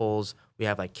like couples. We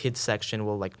have like kids section.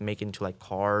 We'll like make it into like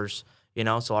cars, you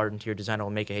know? So our interior designer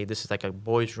will make it, hey, this is like a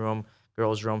boys room,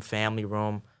 girls room, family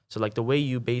room. So like the way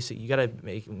you you got to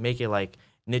make it like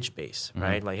niche based,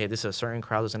 right? Like, hey, this is a certain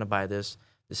crowd that's going to buy this.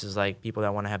 This is like people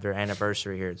that want to have their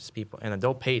anniversary here. This people, and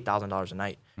they'll pay $1,000 a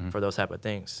night for those type of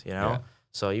things, you know? Yeah.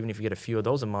 So even if you get a few of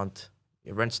those a month,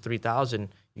 it rents $3,000.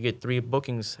 You get 3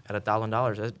 bookings at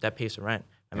 $1,000. That pays the rent.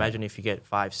 Imagine if you get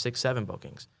 5, 6, 7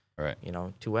 bookings. Right. You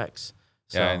know, 2x.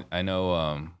 So, Yeah, I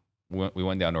know. We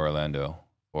went down to Orlando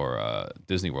for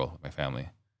Disney World with my family.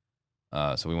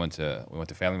 So we went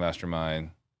to Family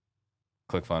Mastermind,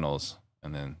 ClickFunnels,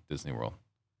 and then Disney World.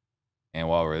 And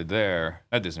while we were there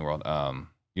at Disney World,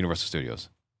 Universal Studios.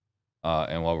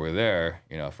 And while we were there,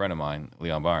 you know, a friend of mine,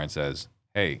 Leon Barnes, says,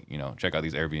 hey, you know, check out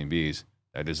these Airbnbs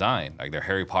that are designed, like they're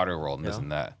Harry Potter world and this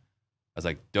and that. I was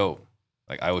like, dope.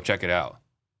 Like, I will check it out.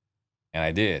 And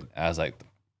I did. I was like, the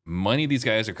money these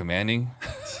guys are commanding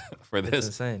for this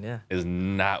insane, is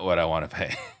not what I want to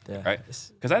pay. Yeah. Right?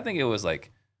 Because I think it was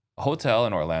like a hotel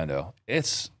in Orlando.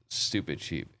 It's stupid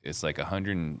cheap. It's like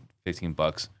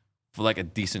 $115 for like a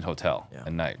decent hotel a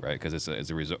night, right? Because it's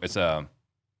a resort. It's a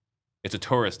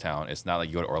tourist town. It's not like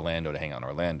you go to Orlando to hang out in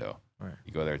Orlando. Right.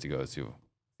 You go there to go to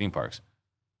theme parks.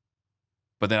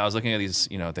 But then I was looking at these,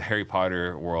 you know, the Harry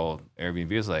Potter world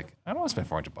Airbnb is like, I don't want to spend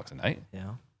 $400 a night.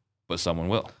 Yeah. But someone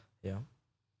will. Yeah.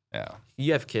 Yeah.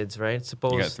 You have kids, right?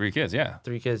 Suppose You got 3 kids, yeah.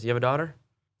 3 kids. You have a daughter?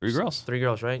 3 girls. 3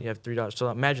 girls, right? You have 3 daughters. So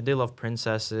imagine they love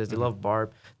princesses. They love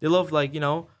Barb. They love, like, you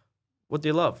know, what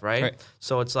they love, right?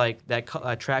 So it's like that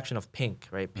attraction of pink,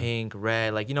 right? Pink,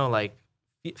 red, like, you know, like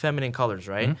feminine colors,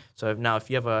 right? So if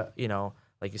you have a, you know,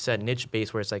 like you said, niche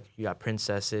base where it's like you got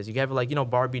princesses, you have like, you know,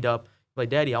 Barbied up, like,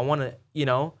 Daddy, I want to, you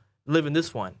know, live in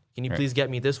this one. Can you please get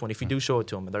me this one? If you do show it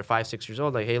to them, and they're 5, 6 years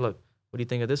old, like, hey, look, what do you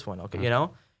think of this one? Okay, you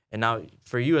know? And now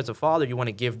for you as a father, you want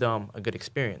to give them a good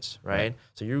experience, right?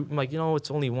 So you're like, you know, it's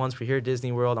only once we're here at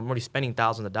Disney World. I'm already spending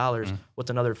thousands of dollars. What's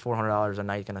another $400 a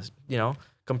night gonna, you know,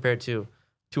 compared to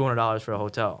 $200 for a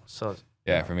hotel? So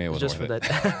yeah, for me it wasn't just worth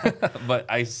for it. that. But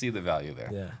I see the value there.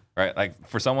 Yeah. Right? Like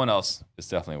for someone else, it's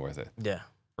definitely worth it. Yeah.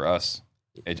 For us,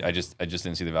 I just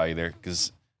didn't see the value there.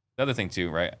 Because the other thing too,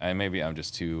 right? Maybe I'm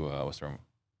just too what's the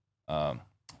term?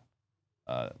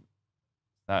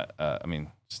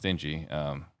 Stingy.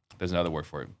 There's another word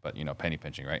for it, but you know, penny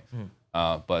pinching, right?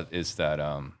 But it's that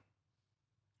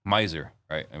miser,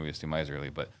 right? I mean, it's too miserly,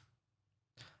 but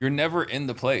you're never in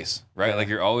the place, right? Yeah. Like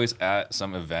you're always at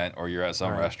some event or you're at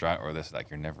some restaurant or this, like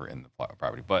you're never in the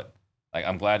property. But like,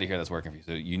 I'm glad to hear that's working for you.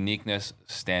 So uniqueness,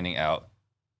 standing out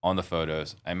on the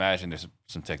photos. I imagine there's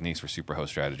some techniques for superhost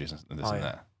strategies and this and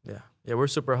that. Yeah, we're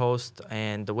Superhost,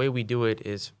 and the way we do it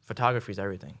is photography is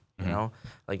everything. You know,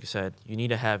 like you said, you need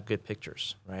to have good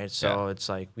pictures, right? So it's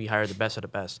like we hire the best of the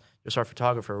best. Just our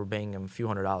photographer, we're paying him a few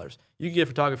 $100s. You can get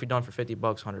photography done for $50,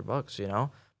 $100, you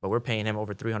know, but we're paying him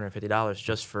over $350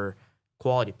 just for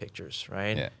quality pictures,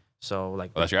 right? Yeah. So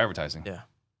like, Well, that's your advertising. Yeah,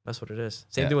 that's what it is.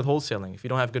 Same thing with wholesaling. If you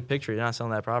don't have good picture, you're not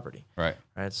selling that property. Right.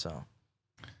 Right. So.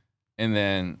 And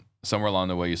then somewhere along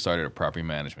the way, you started a property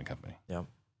management company. Yeah.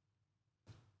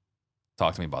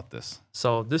 Talk to me about this.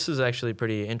 So this is actually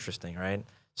pretty interesting, right?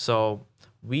 So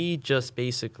we just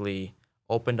basically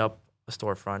opened up a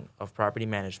storefront of property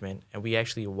management, and we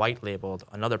actually white labeled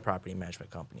another property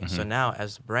management company. So now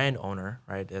as a brand owner,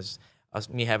 right, as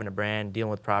me having a brand, dealing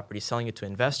with property, selling it to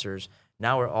investors,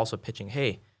 now we're also pitching,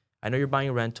 hey, I know you're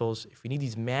buying rentals. If you need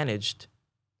these managed,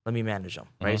 let me manage them,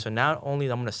 right? So not only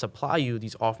I'm going to supply you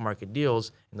these off-market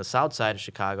deals in the south side of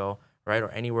Chicago, right, or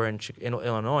anywhere in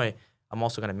Illinois, I'm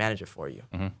also going to manage it for you.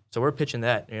 Mm-hmm. So we're pitching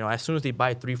that. You know, as soon as they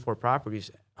buy 3-4 properties,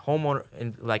 homeowner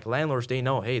and like landlords, they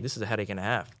know, hey, this is a headache and a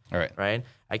half. All right. Right.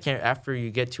 I can't, after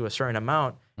you get to a certain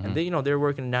amount, and they, you know, they're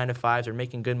working 9 to 5s, they're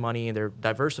making good money, and they're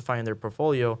diversifying their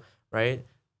portfolio, right,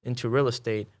 into real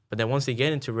estate. But then once they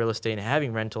get into real estate and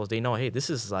having rentals, they know, hey,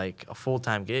 this is like a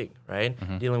full-time gig, right?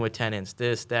 Dealing with tenants,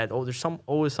 this, that. Oh, there's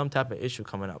always some type of issue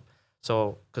coming up.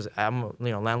 So, because I'm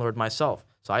a landlord myself,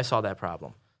 so I saw that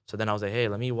problem. So then I was like, hey,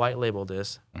 let me white label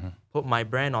this, put my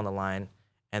brand on the line,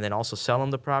 and then also sell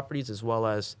them the properties as well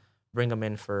as bring them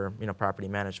in for, you know, property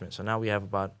management. So now we have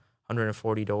about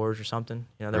 140 doors or something,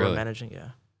 you know, that we're managing. Yeah.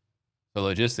 So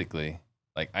logistically,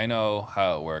 like I know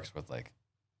how it works with like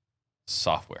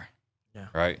software. Yeah.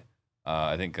 Right.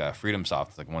 I think Freedom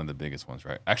Soft is like one of the biggest ones,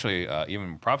 right? Actually,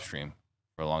 even PropStream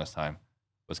for the longest time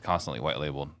was constantly white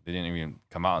labeled. They didn't even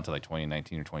come out until like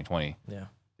 2019 or 2020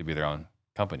 to be their own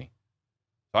company.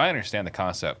 So I understand the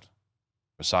concept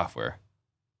for software.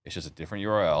 It's just a different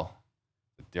URL,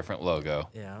 a different logo.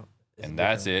 Yeah. And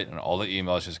that's it. And all the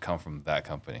emails just come from that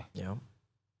company. Yeah.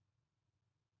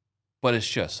 But it's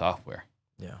just software.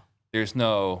 Yeah. It's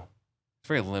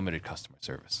very limited customer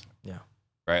service. Yeah.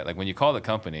 Right? Like when you call the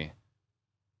company,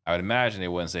 I would imagine they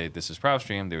wouldn't say this is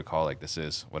PropStream. They would call like this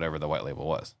is whatever the white label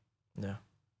was. Yeah.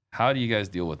 How do you guys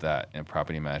deal with that in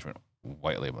property management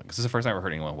white labeling? Because this is the first time I've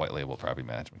heard anyone white label property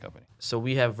management company. So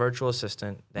we have virtual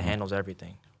assistant that handles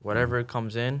everything. Whatever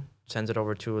comes in, sends it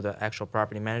over to the actual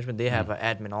property management. They have an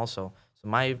admin also. So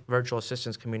my virtual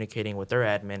assistant's communicating with their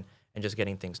admin and just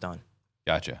getting things done.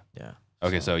 Gotcha. Yeah.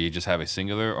 Okay, so you just have a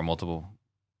singular or multiple,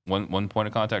 one point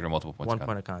of contact or multiple points One of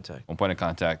contact? point of contact. 1 point of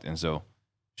contact. And so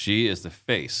she is the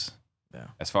face. Yeah.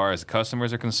 As far as the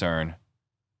customers are concerned,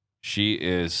 she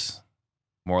is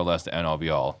more or less the end all be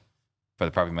all for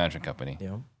the property management company.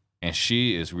 Yeah. And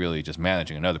she is really just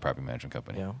managing another property management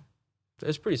company. Yeah.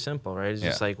 It's pretty simple, right? It's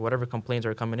just like whatever complaints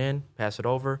are coming in, pass it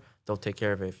over. They'll take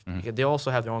care of it. They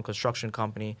also have their own construction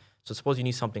company. So suppose you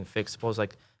need something fixed. Suppose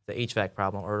like the HVAC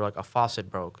problem or like a faucet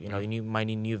broke. You know, you might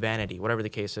need new vanity, whatever the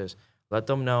case is. Let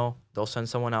them know. They'll send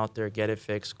someone out there, get it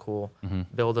fixed, cool.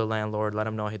 Bill the landlord, let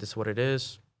them know, hey, this is what it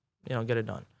is. You know, get it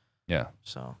done. Yeah.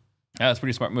 So. Yeah, that's a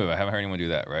pretty smart move. I haven't heard anyone do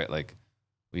that, right? Like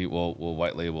we'll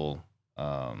white label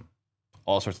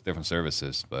all sorts of different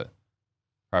services, but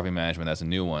property management, that's a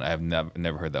new one. I have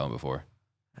never heard that one before.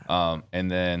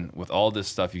 And then with all this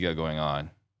stuff you got going on,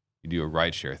 you do a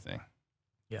rideshare thing.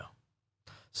 Yeah.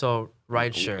 So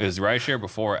rideshare. Is rideshare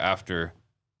before or after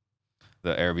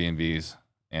the Airbnbs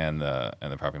and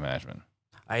the property management?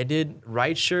 I did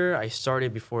rideshare. I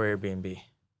started before Airbnb.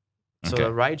 So the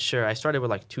rideshare, I started with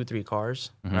like 2-3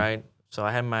 cars, right? So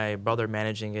I had my brother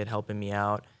managing it, helping me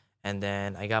out. And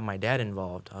then I got my dad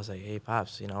involved. I was like, hey,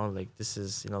 Pops, you know, like this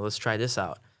is, you know, let's try this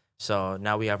out. So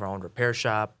now we have our own repair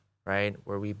shop, right,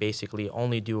 where we basically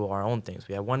only do our own things.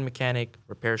 We have one mechanic,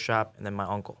 repair shop, and then my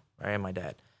uncle, right, and my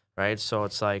dad, right? So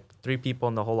it's like 3 people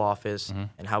in the whole office.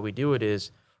 And how we do it is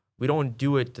we don't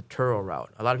do it the Turo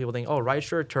route. A lot of people think, oh,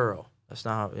 rideshare, Turo. That's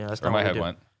not how, you know, that's not what we do.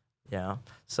 Went. Yeah.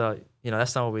 So, you know,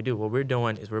 that's not what we do. What we're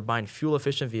doing is we're buying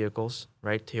fuel-efficient vehicles,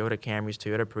 right, Toyota Camrys,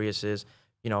 Toyota Priuses,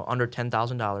 you know, under $10,000.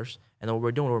 And then what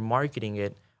we're doing, we're marketing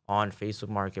it on Facebook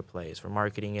Marketplace. We're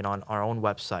marketing it on our own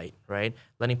website, right?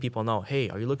 Letting people know, hey,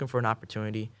 are you looking for an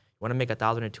opportunity? You want to make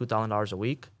 $1,000 to $2,000 a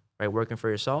week, right, working for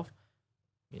yourself?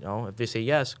 You know, if they say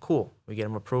yes, cool. We get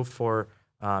them approved for,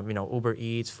 you know, Uber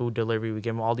Eats, food delivery. We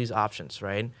give them all these options,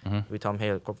 right? We tell them,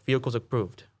 hey, vehicle's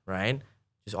approved, right?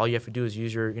 Just all you have to do is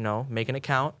use your, you know, make an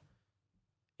account,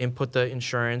 input the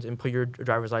insurance, input your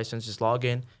driver's license, just log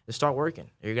in and start working.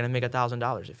 You're gonna make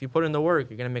 $1,000. If you put in the work,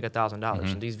 you're gonna make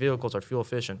 $1,000. And these vehicles are fuel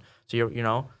efficient, so you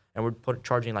know, and we're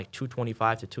charging like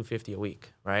 $225 to $250 a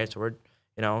week, right? So we're,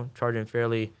 you know, charging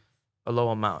fairly a low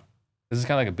amount. This is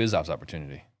kind of like a biz ops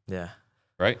opportunity. Yeah.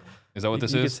 Right? Is that what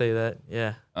this is? You could say that.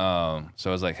 Yeah.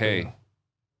 So it's like, hey,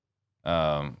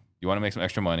 you want to make some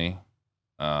extra money,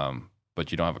 but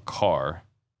you don't have a car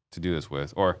to do this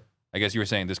with, or I guess you were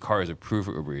saying this car is approved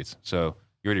for Uber Eats. So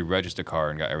you already registered a car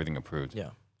and got everything approved. Yeah.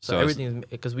 So everything,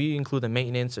 because we include the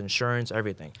maintenance, insurance,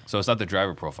 everything. So it's not the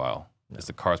driver profile. No. It's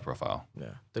the car's profile.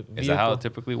 Yeah. Is that how it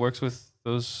typically works with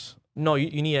those? No,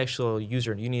 you need actual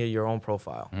user. You need your own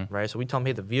profile, right? So we tell them,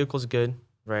 hey, the vehicle's good,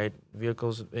 right?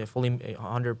 Vehicle's fully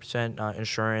 100%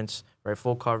 insurance, right?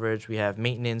 Full coverage. We have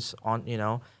maintenance on, you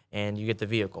know, and you get the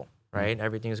vehicle, right?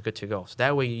 Everything is good to go. So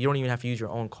that way you don't even have to use your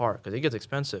own car because it gets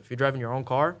expensive. If you're driving your own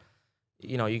car,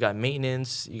 you know, you got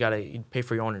maintenance, you pay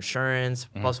for your own insurance,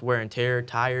 plus wear and tear,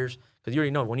 tires. Because you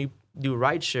already know when you do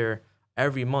rideshare,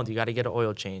 every month you got to get an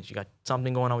oil change. You got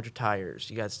something going on with your tires.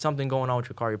 You got something going on with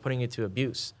your car. You're putting it to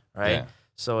abuse, right? Yeah.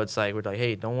 So it's like, we're like,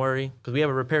 hey, don't worry, because we have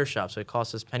a repair shop, so it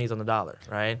costs us pennies on the dollar,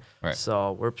 right? Right.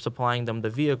 So we're supplying them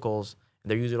the vehicles, and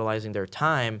they're utilizing their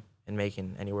time and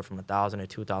making anywhere from $1,000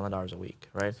 to $2,000 a week,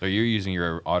 right? So you're using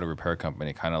your auto repair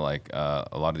company, kind of like a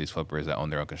lot of these flippers that own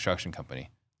their own construction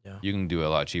company. Yeah. You can do it a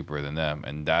lot cheaper than them,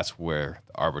 and that's where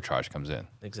the arbitrage comes in.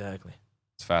 Exactly.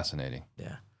 It's fascinating.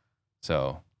 Yeah.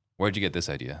 So where'd you get this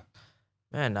idea?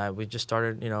 Man, we just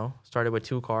started with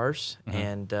 2 cars,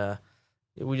 and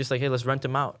we just like, hey, let's rent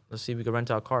them out. Let's see if we can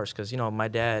rent out cars, because my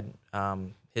dad,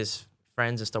 his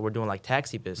friends and stuff were doing like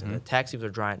taxi business. The taxis are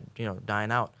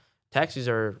dying out. Taxis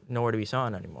are nowhere to be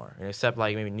found anymore, except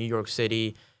like maybe New York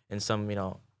City and some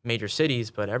major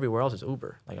cities, but everywhere else is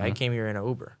Uber. Like I came here in an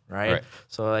Uber, right?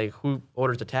 So like, who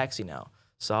orders a taxi now?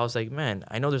 So I was like, man,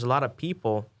 I know there's a lot of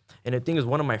people, and the thing is,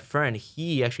 one of my friend,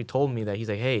 he actually told me that he's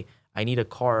like, hey, I need a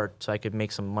car so I could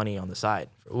make some money on the side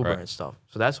for Uber and stuff.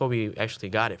 So that's what we actually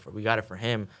got it for. We got it for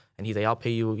him, and he's like, I'll pay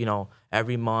you,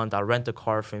 every month. I'll rent a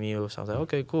car from you. So I was like,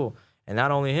 okay, cool. And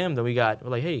not only him, then we're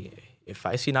like, hey, if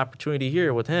I see an opportunity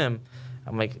here with him,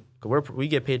 I'm like, we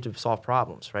get paid to solve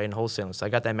problems, right, in wholesaling. So I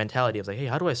got that mentality. I was like, hey,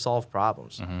 how do I solve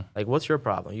problems? Like, what's your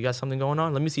problem? You got something going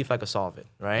on? Let me see if I can solve it,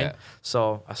 right? Yeah.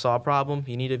 So I saw a problem.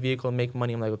 He needed a vehicle to make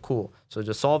money. I'm like, oh, cool. So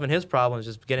just solving his problem is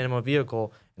just getting him a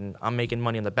vehicle, and I'm making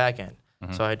money on the back end.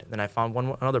 So then I found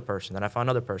another person. Then I found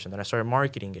another person. Then I started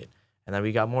marketing it. And then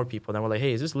we got more people. Then we're like,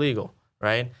 hey, is this legal,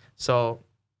 right? So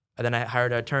and then I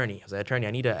hired an attorney. I was like, attorney,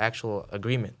 I need an actual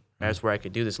agreement. That's where I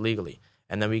could do this legally.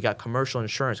 And then we got commercial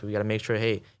insurance. We got to make sure,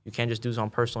 hey, you can't just do this on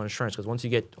personal insurance, because once you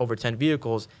get over 10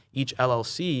 vehicles, each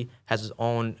LLC has its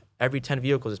own. Every 10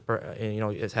 vehicles is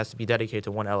it has to be dedicated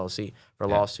to one LLC for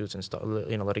lawsuits and stuff,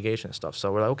 litigation and stuff.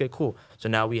 So we're like, okay, cool. So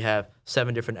now we have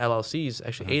 7 different LLCs,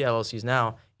 actually 8 LLCs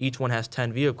now. Each one has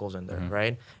 10 vehicles in there,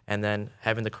 right? And then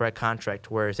having the correct contract,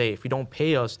 whereas, hey, if you don't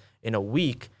pay us in a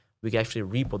week, we can actually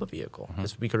repo the vehicle.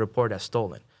 We could report as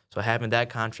stolen. So having that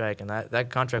contract, and that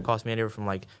contract cost me anywhere from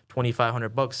like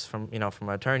 $2,500 from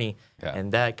an attorney,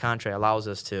 and that contract allows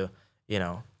us to,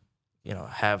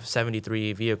 have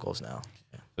 73 vehicles now.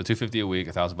 Yeah. So $250 a week,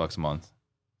 $1,000 a month,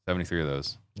 73 of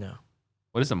those. Yeah.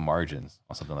 What is the margins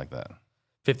on something like that?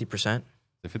 50%.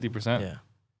 The 50%? Yeah.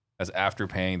 That's after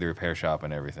paying the repair shop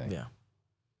and everything. Yeah.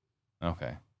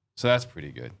 Okay. So that's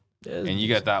pretty good. Yeah, and you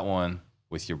got that one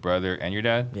with your brother and your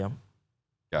dad? Yeah.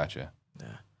 Gotcha. Yeah.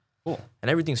 Cool. And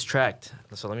everything's tracked.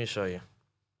 So let me show you.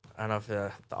 I don't know if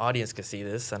the audience can see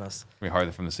this. It's pretty hard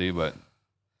for them to see, but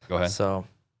go ahead. So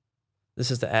this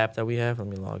is the app that we have. Let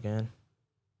me log in.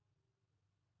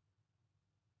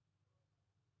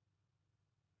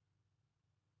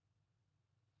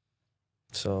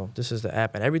 So this is the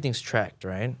app, and everything's tracked,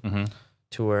 right?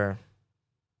 To where.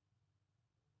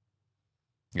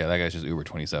 Yeah, that guy's just Uber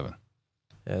 27.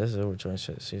 Yeah, this is Uber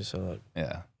 27. See, so like.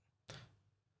 Yeah.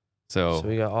 So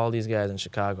we got all these guys in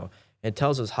Chicago. It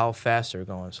tells us how fast they're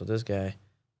going. So this guy,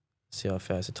 see how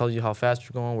fast. It tells you how fast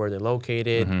they're going, where they're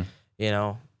located,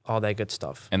 all that good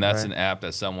stuff. And that's an app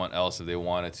that someone else, if they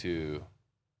wanted to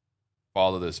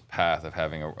follow this path of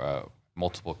having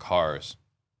multiple cars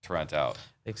to rent out.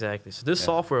 Exactly. So this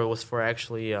software was for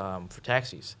actually for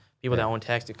taxis, people that own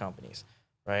taxi companies,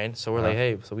 right? So we're like,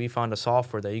 hey, so we found a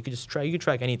software that you could just track. You could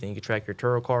track anything. You could track your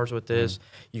Turo cars with this.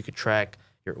 You could track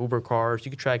your Uber cars. You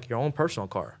could track your own personal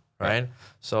car, right?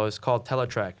 So it's called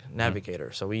Teletrack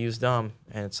Navigator. So we use them,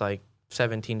 and it's like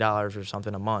 $17 or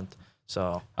something a month.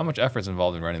 So how much effort is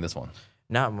involved in running this one?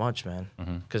 Not much, man.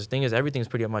 Because the thing is, everything's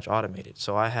pretty much automated.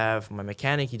 So I have my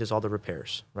mechanic. He does all the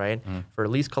repairs, right? For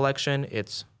lease collection,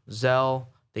 it's Zelle.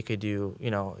 They could do,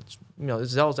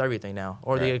 Zelle's everything now.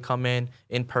 Or they could come in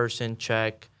person,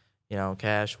 check,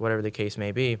 cash, whatever the case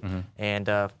may be. And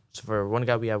so for one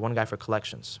guy, we have one guy for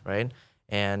collections, right?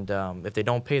 And if they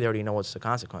don't pay, they already know what's the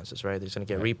consequences, right? They're just going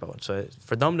to get repoed. So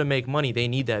for them to make money, they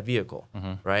need that vehicle,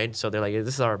 right? So they're like,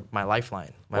 this is my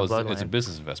lifeline, my bloodline. It's a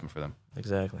business investment for them.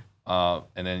 Exactly.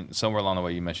 And then somewhere along the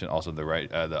way, you mentioned also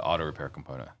the auto repair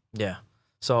component. Yeah.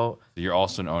 So you're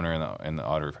also an owner in the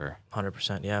auto repair.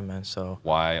 100%, yeah, man. So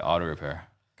why auto repair?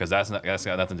 Because that's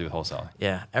got nothing to do with wholesaling.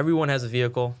 Yeah, everyone has a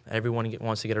vehicle. Everyone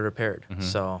wants to get it repaired.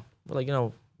 So we're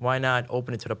like, why not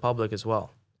open it to the public as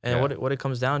well? And what it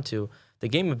comes down to, the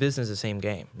game of business is the same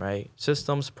game, right?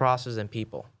 Systems, process, and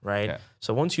people, right? Yeah.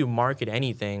 So once you market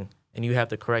anything and you have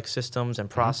the correct systems and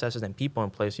processes and people in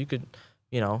place, you could,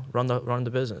 run the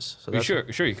business. So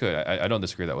sure you could. I don't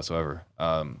disagree with that whatsoever.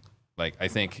 I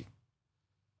think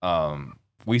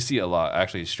we see a lot.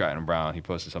 Actually, Stratton Brown, he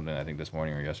posted something I think this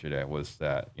morning or yesterday, was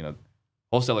that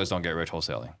wholesalers don't get rich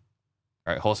wholesaling,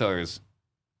 right? Wholesalers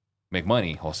make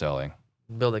money wholesaling,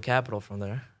 build a capital from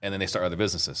there, and then they start other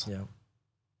businesses. Yeah.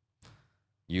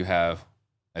 You have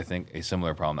I think, a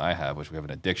similar problem that I have, which we have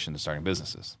an addiction to starting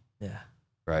businesses. Yeah.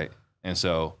 Right. And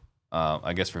so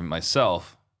I guess for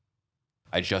myself,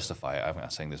 I justify it. I'm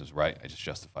not saying this is right. I just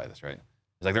justify this, right?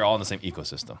 It's like they're all in the same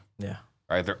ecosystem. Yeah.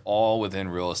 Right. They're all within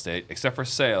real estate, except for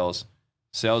sales.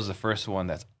 Sales is the first one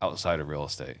that's outside of real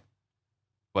estate.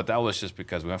 But that was just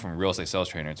because we went from real estate sales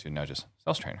trainer to now just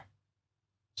sales trainer.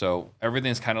 So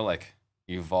everything's kind of like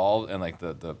evolved, and like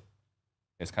the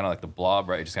it's kind of like the blob,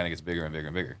 right? It just kind of gets bigger and bigger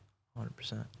and bigger.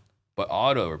 100%. But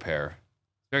auto repair,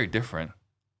 very different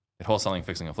than wholesaling,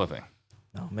 fixing, and flipping.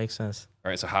 No, makes sense. All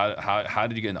right. So how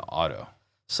did you get into auto?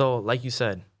 So like you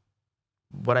said,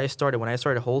 when I started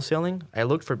wholesaling, I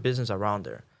looked for business around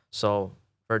there. So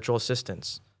virtual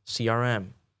assistants, CRM,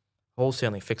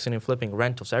 wholesaling, fixing and flipping,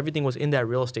 rentals. So everything was in that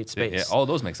real estate space. Yeah, all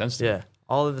those make sense to me. Yeah,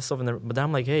 all of this stuff in there. But then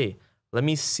I'm like, hey, let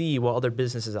me see what other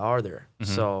businesses are there.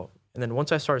 So, and then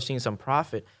once I started seeing some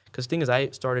profit, because the thing is, I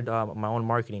started my own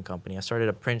marketing company. I started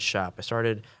a print shop. I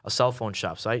started a cell phone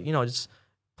shop. So I, just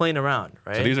playing around,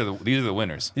 right? So these are the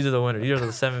winners. These are the winners. These are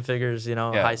the 7 figures, Yeah,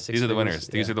 high 6 these are the figures. winners.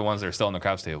 These are the ones that are still on the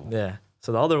craps table. Yeah.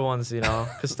 So the other ones,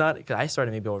 because I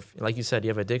started maybe over, like you said, you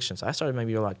have addictions. I started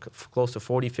maybe like close to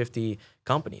 40, 50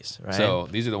 companies, right? So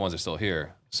these are the ones that are still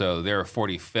here. So there are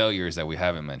 40 failures that we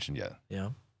haven't mentioned yet. Yeah.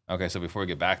 Okay, so before we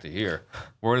get back to here,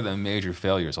 what are the major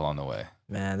failures along the way?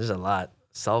 Man, there's a lot.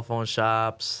 Cell phone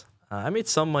shops. I made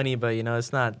some money, but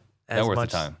it's not as Not worth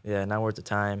much. the time. Yeah, not worth the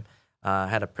time. I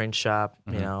had a print shop.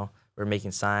 We're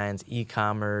making signs,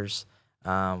 e-commerce.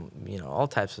 All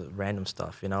types of random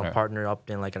stuff. Right. Partner up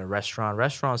in like in a restaurant.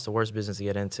 Restaurant's the worst business to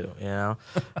get into.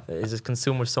 It just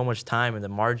consumes so much time, and the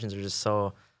margins are just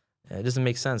so. It doesn't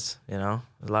make sense. There's a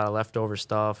lot of leftover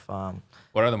stuff.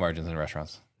 What are the margins in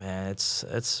restaurants? Man,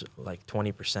 it's like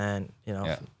 20%.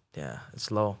 Yeah. It's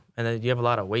low, and then you have a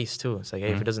lot of waste too. It's like,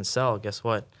 hey, if it doesn't sell, guess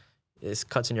what? It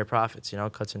cuts in your profits.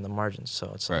 Cuts in the margins.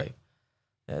 So it's Right.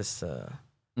 like, it's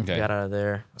Okay. got out of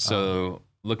there. So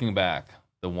looking back,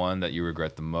 the one that you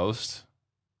regret the most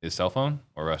is cell phone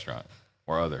or restaurant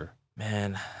or other?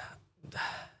 Man,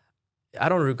 I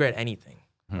don't regret anything,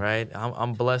 right?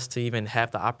 I'm blessed to even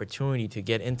have the opportunity to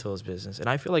get into this business. And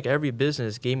I feel like every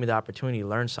business gave me the opportunity to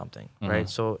learn something, right?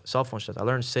 So cell phone stuff, I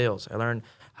learned sales. I learned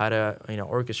how to,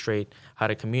 orchestrate, how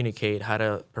to communicate, how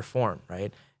to perform,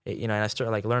 right? And I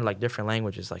started learn different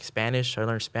languages, like Spanish. I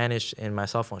learned Spanish in my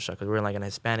cell phone shop because we're in like a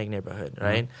Hispanic neighborhood,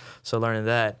 right? So learning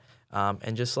that,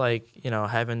 and just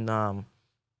having,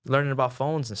 learning about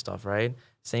phones and stuff, right?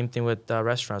 Same thing with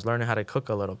restaurants, learning how to cook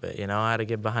a little bit, how to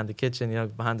get behind the kitchen,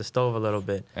 behind the stove a little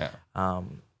bit. Yeah.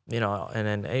 And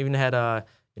then I even had a,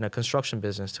 construction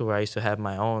business too, where I used to have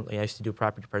my own, I used to do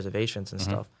property preservations and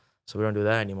stuff. So we don't do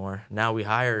that anymore. Now we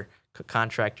hire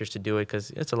contractors to do it because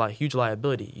it's huge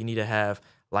liability. You need to have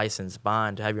license,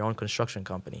 bond, to have your own construction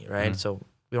company, right? So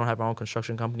we don't have our own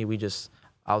construction company. We just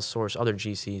outsource other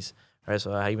GCs, right?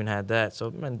 So I even had that.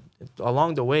 So man,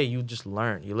 along the way, you just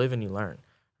learn. You live and you learn,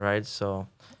 right? So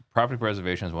property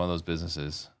preservation is one of those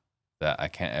businesses that I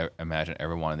can't imagine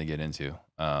ever wanting to get into.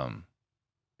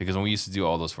 Because when we used to do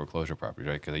all those foreclosure properties,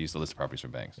 right? Because I used to list properties for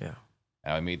banks. yeah,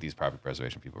 And I would meet these property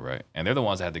preservation people, right? And they're the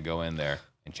ones that had to go in there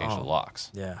and change the locks.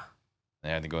 yeah, They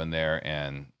had to go in there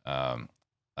and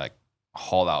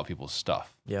haul out people's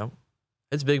stuff. yeah.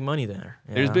 It's big money there.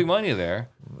 There's big money there.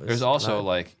 There's It's also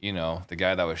lot. the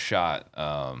guy that was shot,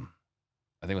 I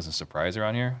think it was in Surprise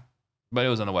around here, but it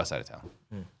was on the west side of town.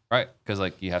 Right?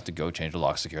 Because you have to go change the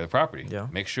lock, secure the property. Yeah.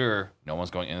 Make sure no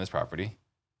one's going in this property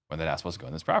when they're not supposed to go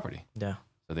in this property. Yeah.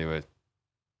 So they would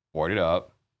board it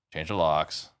up, change the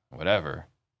locks, whatever.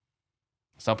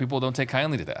 Some people don't take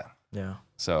kindly to that. Yeah.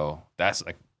 So that's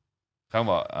talking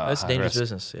about That's high dangerous risk.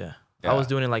 business. Yeah. Yeah. I was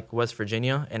doing it West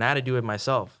Virginia, and I had to do it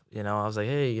myself. I was like,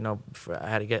 hey, I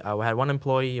had one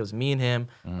employee. It was me and him.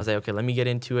 I was like, okay, let me get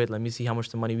into it. Let me see how much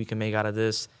the money we can make out of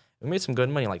this. We made some good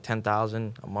money, like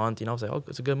 $10,000 a month. I was like, oh,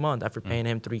 it's a good month after paying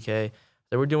him $3K.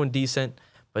 So we're doing decent,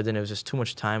 but then it was just too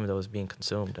much time that was being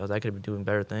consumed. I could have been doing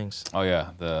better things. Oh yeah,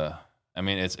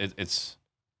 it's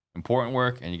important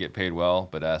work and you get paid well,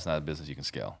 but that's not a business you can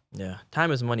scale. Yeah,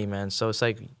 time is money, man. So it's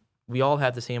like we all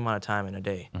have the same amount of time in a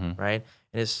day, right?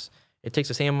 And it takes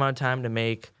the same amount of time to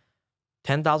make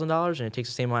 $10,000, and it takes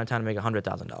the same amount of time to make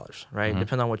 $100,000, right?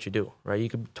 Depending on what you do, right? You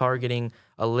could be targeting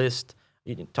a list,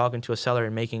 talking to a seller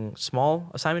and making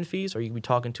small assignment fees, or you could be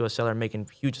talking to a seller and making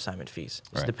huge assignment fees.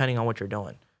 It's Right. depending on what you're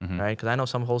doing, right? Because I know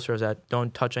some wholesalers that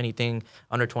don't touch anything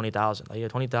under 20,000.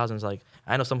 20,000 is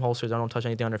I know some wholesalers that don't touch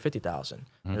anything under 50,000.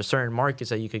 There's certain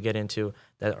markets that you could get into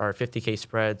that are 50K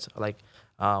spreads, like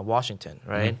Washington,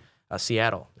 right?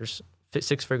 Seattle. There's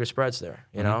 6-figure spreads there,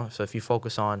 you know? So if you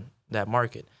focus on that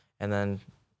market, and then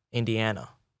Indiana,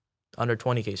 under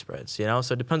 20K spreads, you know?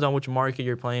 So it depends on which market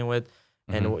you're playing with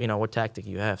and, you know, what tactic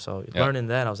you have. So learning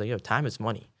that, I was like, yo, time is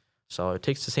money. So it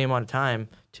takes the same amount of time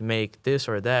to make this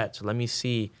or that. So let me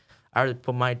see. I already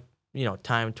put my, you know,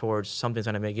 time towards something's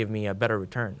going to give me a better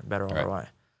return, a better ROI.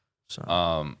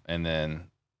 So, and then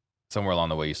somewhere along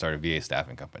the way, you started a VA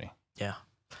staffing company. Yeah.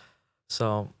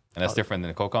 So. And that's different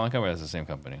than a cold calling company, or that's the same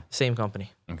company? Same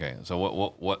company. Okay. So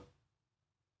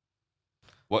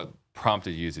what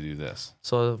prompted you to do this?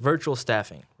 So virtual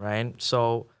staffing, right?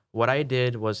 So what I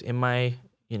did was in my,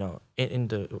 you know, in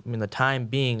the time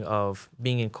being of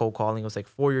being in cold calling, it was like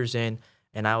 4 years in,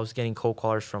 and I was getting cold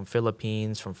callers from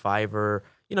Philippines, from Fiverr,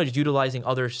 you know, just utilizing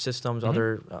other systems,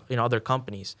 other, you know, other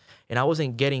companies. And I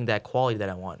wasn't getting that quality that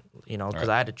I want, you know, because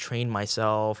I had to train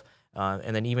myself.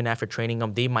 And then even after training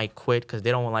them, they might quit because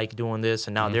they don't like doing this.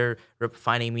 And now they're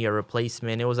finding me a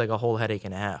replacement. It was like a whole headache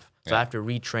and a half. So I have to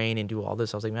retrain and do all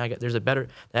this. I was like, man, there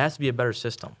has to be a better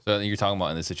system. So you're talking about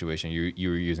in this situation, you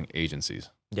were using agencies.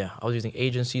 Yeah, I was using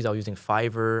agencies. I was using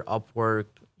Fiverr, Upwork,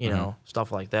 you know,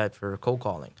 stuff like that for cold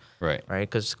calling. Right. Right.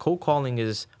 Because cold calling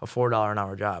is a $4 an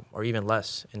hour job, or even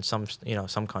less in some, you know,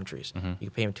 some countries. You can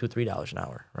pay them $2, $3 an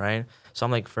hour. Right. So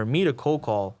I'm like, for me to cold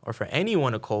call, or for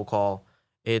anyone to cold call,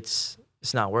 it's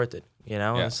not worth it. You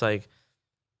know, it's like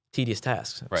tedious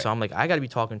tasks. So I'm like, I got to be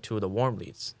talking to the warm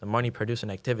leads, the money producing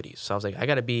activities. So I was like, I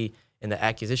got to be in the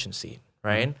acquisition seat.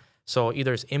 Right. So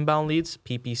either it's inbound leads,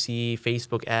 PPC,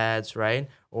 Facebook ads, right?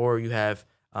 Or you have,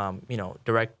 you know,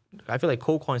 direct. I feel like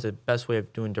cold calling is the best way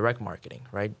of doing direct marketing,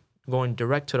 right? Going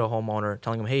direct to the homeowner,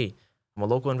 telling them, hey, I'm a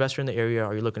local investor in the area.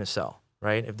 Are you looking to sell,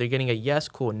 right? If they're getting a yes,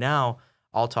 cool. Now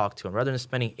I'll talk to them. Rather than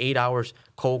spending 8 hours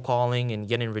cold calling and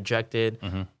getting rejected,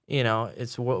 you know,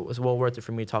 it's well worth it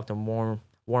for me to talk to more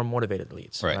motivated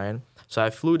leads, right? So I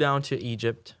flew down to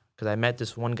Egypt because I met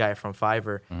this one guy from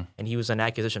Fiverr, and he was an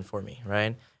acquisition for me,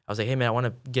 right? I was like, hey, man, I want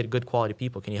to get good quality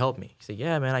people. Can you help me? He said,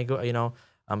 yeah, man, I go, you know,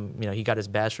 he got his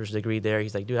bachelor's degree there.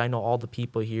 He's like, dude, I know all the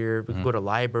people here. We can go to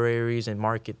libraries and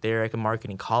market there. I can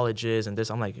market in colleges and this.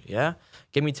 I'm like, yeah,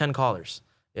 give me 10 callers,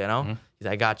 you know? He's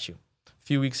like, I got you. A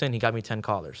few weeks in, he got me 10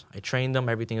 callers. I trained them.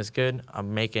 Everything is good.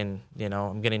 I'm making, you know,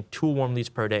 I'm getting 2 warm leads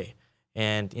per day.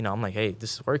 And, you know, I'm like, hey,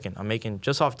 this is working. I'm making,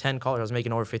 just off 10 callers, I was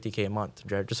making over 50K a month,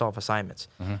 just off assignments.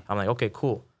 I'm like, okay,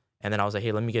 cool. And then I was like,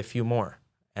 hey, let me get a few more.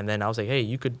 And then I was like, hey,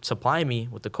 you could supply me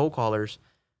with the cold callers,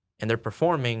 and they're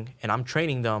performing, and I'm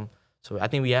training them. So I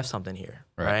think we have something here,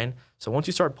 right? So once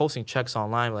you start posting checks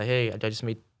online, like, hey, I just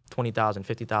made $20,000,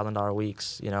 $50,000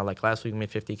 weeks. You know, like last week we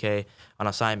made 50K on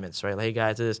assignments, right? Like, hey,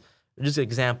 guys, this is just an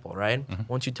example, right?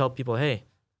 Once you tell people, hey,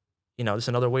 you know, this is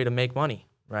another way to make money,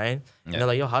 right? And they're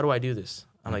like, yo, how do I do this?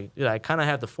 I'm like, dude, I kind of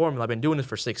have the formula. I've been doing this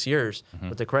for 6 years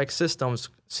with the correct systems,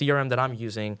 CRM that I'm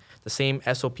using, the same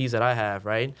SOPs that I have,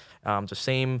 right? The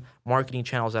same marketing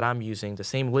channels that I'm using, the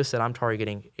same list that I'm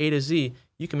targeting, A to Z.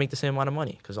 You can make the same amount of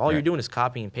money because all you're doing is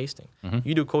copying and pasting.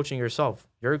 You do coaching yourself.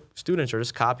 Your students are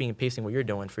just copying and pasting what you're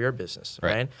doing for your business,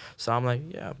 right? So I'm like,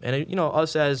 yeah. And, you know,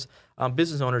 us as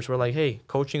business owners, we're like, hey,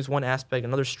 coaching is one aspect,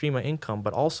 another stream of income,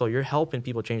 but also you're helping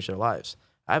people change their lives.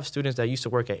 I have students that used to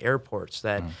work at airports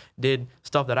that did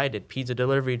stuff that I did, pizza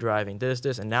delivery, driving,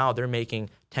 this, and now they're making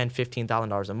 $10,000,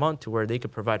 $15,000 a month to where they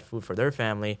could provide food for their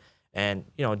family and,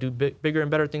 you know, do bigger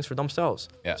and better things for themselves.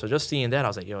 So just seeing that, I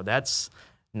was like, yo, that's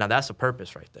a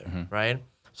purpose right there, right?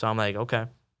 So I'm like, okay,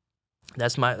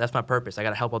 that's my purpose. I got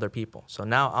to help other people. So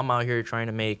now I'm out here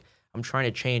I'm trying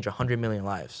to change 100 million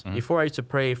lives. Before I used to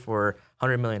pray for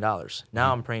 $100 million.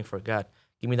 Now I'm praying for God,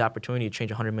 give me the opportunity to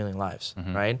change 100 million lives,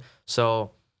 right?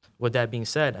 So with that being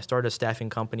said, I started a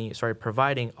staffing company, started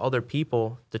providing other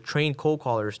people the trained cold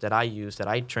callers that I use, that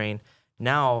I train.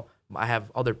 Now I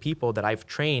have other people that I've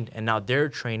trained, and now they're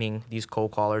training these cold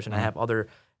callers, and I have other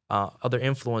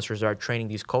influencers that are training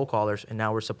these cold callers, and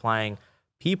now we're supplying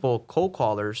people cold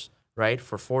callers, right,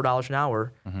 for $4 an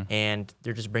hour, and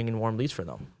they're just bringing warm leads for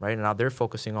them, right? And now they're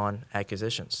focusing on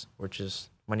acquisitions, which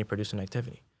is money producing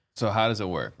activity. So how does it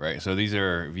work, right? So these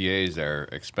are VAs that are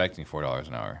expecting $4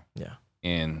 an hour.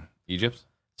 In Egypt?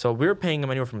 So we're paying them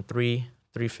anywhere from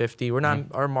 $3.50. We're not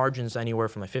our margins anywhere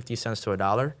from like 50 cents to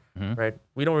 $1, right?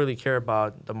 We don't really care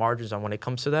about the margins on when it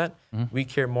comes to that. We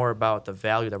care more about the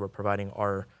value that we're providing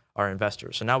our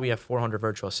investors. So now we have 400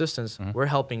 virtual assistants. We're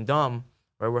helping them,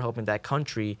 right? We're helping that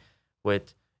country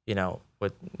with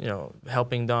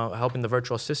helping the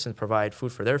virtual assistants provide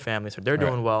food for their families, so they're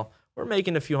doing well. We're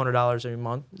making a few $100s every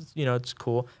month. You know, it's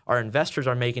cool. Our investors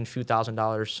are making a few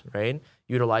 $1,000s, right?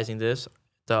 Utilizing this.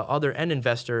 The other end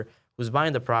investor who's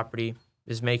buying the property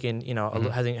is making, you know,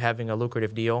 having a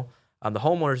lucrative deal. The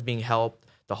homeowner's being helped.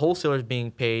 The wholesaler's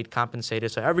being paid, compensated.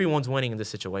 So everyone's winning in this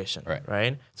situation,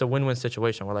 right? It's a win-win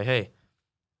situation. We're like, hey,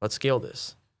 let's scale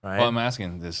this, right? Well, I'm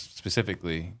asking this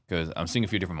specifically because I'm seeing a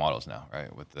few different models now,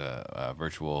 right? With the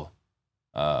virtual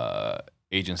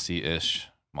agency-ish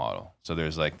model. So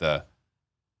there's like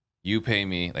you pay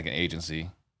me like an agency,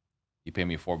 you pay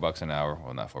me $4 an hour.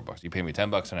 Well, not $4. You pay me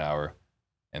 $10 an hour,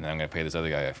 and then I'm gonna pay this other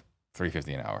guy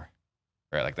 $3.50 an hour,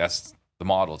 right? Like that's the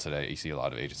model today. You see a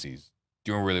lot of agencies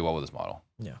doing really well with this model.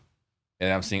 Yeah.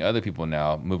 And I'm seeing other people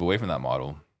now move away from that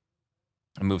model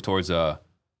and move towards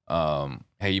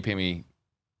hey, you pay me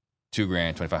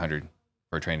 $2,000, $2,500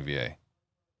 for a trained VA,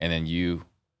 and then you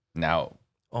now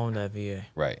Own that VA.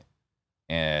 right,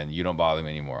 and you don't bother me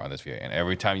anymore on this VA. And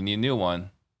every time you need a new one,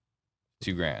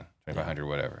 $2,000, $2,500,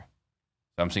 whatever.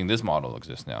 So I'm seeing this model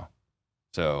exist now.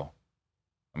 So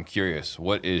I'm curious,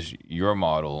 what is your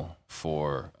model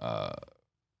for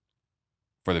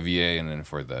the VA and then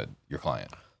for your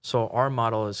client? So our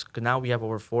model is now we have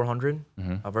over 400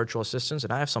 virtual assistants,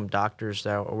 and I have some doctors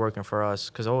that are working for us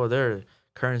because their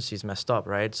currency's messed up,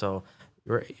 right? So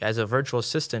as a virtual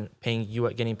assistant,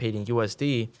 getting paid in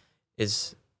USD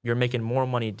you're making more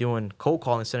money doing cold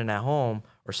calling, sitting at home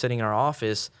or sitting in our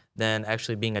office than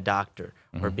actually being a doctor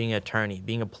or being an attorney,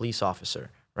 being a police officer,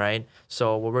 right?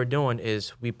 So what we're doing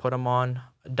is we put them on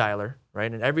a dialer,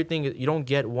 right? And everything, you don't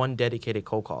get one dedicated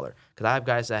cold caller because I have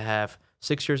guys that have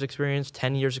 6 years experience,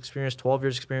 10 years experience, 12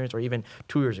 years experience, or even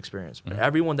 2 years experience. But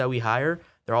everyone that we hire,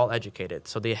 they're all educated.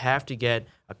 So they have to get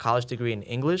a college degree in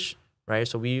English, right?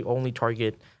 So we only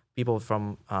target people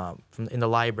from in the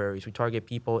libraries. We target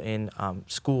people in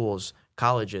schools,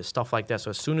 colleges, stuff like that. So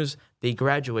as soon as they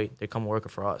graduate, they come working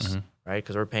for us, right?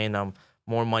 Because we're paying them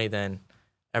more money than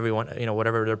everyone,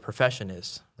 whatever their profession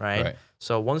is, right?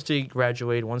 So once they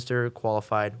graduate, once they're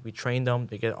qualified, we train them,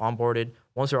 they get onboarded.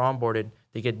 Once they're onboarded,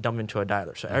 they get dumped into a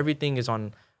dialer. So everything is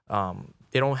on,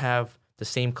 they don't have the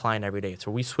same client every day.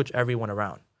 So we switch everyone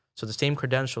around. So the same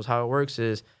credentials, how it works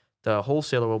is the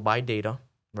wholesaler will buy data,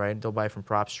 right? They'll buy it from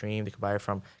PropStream, they could buy it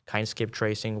from Kindskip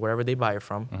Tracing, wherever they buy it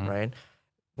from, right?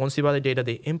 Once they buy the data,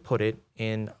 they input it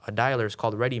in a dialer. It's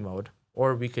called ready mode,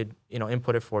 or we could,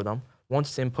 input it for them.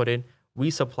 Once it's inputted, we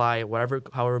supply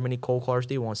however many cold callers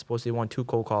they want. Suppose they want 2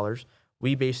 cold callers.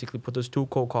 We basically put those 2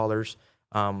 cold callers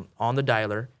on the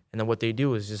dialer, and then what they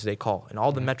do is just they call, and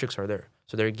all the metrics are there.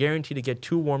 So they're guaranteed to get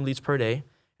 2 warm leads per day.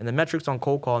 And the metrics on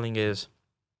cold calling is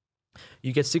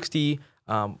you get 60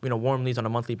 warm leads on a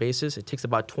monthly basis. It takes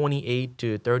about 28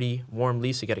 to 30 warm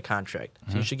leads to get a contract.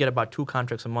 So you should get about 2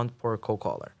 contracts a month per cold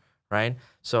caller, right?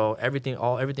 So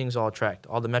everything's all tracked.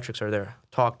 All the metrics are there.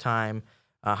 Talk time,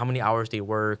 how many hours they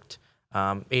worked,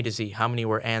 A to Z, how many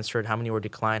were answered, how many were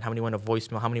declined, how many went to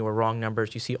voicemail, how many were wrong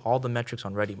numbers. You see all the metrics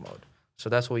on ready mode. So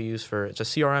that's what we use it's a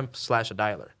CRM / a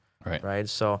dialer, right?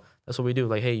 So that's what we do.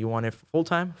 Like, hey, you want it full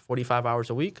time, 45 hours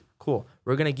a week? Cool.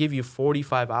 We're going to give you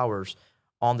 45 hours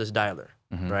on this dialer,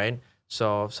 right?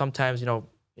 So sometimes,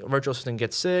 virtual assistant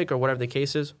gets sick or whatever the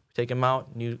case is, take him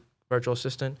out, new virtual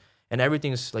assistant, and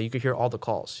everything's like you could hear all the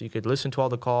calls. You could listen to all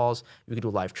the calls. You could do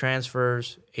live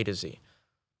transfers, A to Z.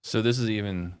 So this is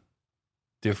even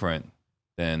different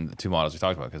than the 2 models we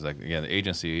talked about because, like, again, the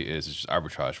agency is just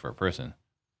arbitrage for a person.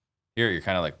 Here, you're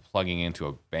kind of like plugging into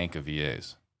a bank of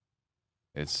VAs.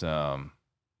 It's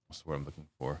what's the word I'm looking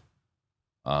for?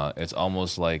 It's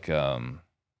almost like they're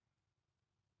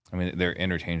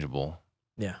interchangeable.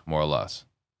 Yeah, more or less.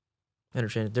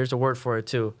 Interchangeable. There's a word for it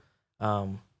too. I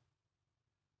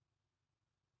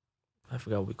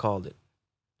forgot what we called it.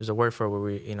 There's a word for it where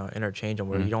we interchange them,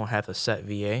 where you don't have a set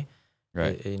VA.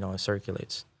 Right. It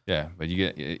circulates. Yeah, but you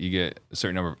get a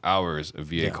certain number of hours of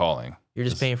VA calling. You're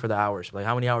just paying for the hours. Like,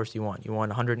 how many hours do you want? You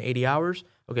want 180 hours?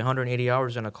 Okay, 180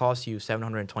 hours is going to cost you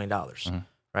 $720,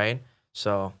 right?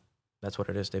 So that's what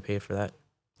it is. They pay for that.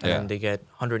 And then they get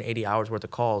 180 hours worth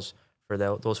of calls for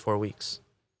those 4 weeks.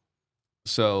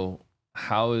 So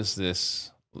how is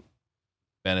this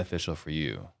beneficial for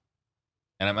you?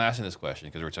 And I'm asking this question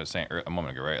because we were saying a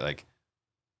moment ago, right? Like,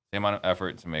 same amount of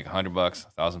effort to make $100,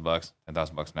 $1,000,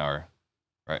 $10,000 an hour,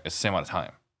 right? It's the same amount of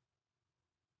time.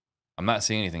 I'm not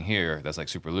seeing anything here that's like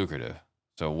super lucrative.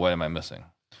 So what am I missing?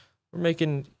 We're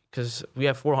making, because we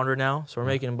have 400 now, so we're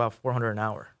making about 400 an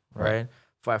hour, right?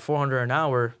 For 400 an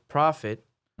hour profit,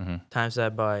 times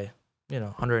that by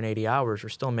 180 hours, we're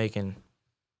still making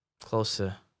close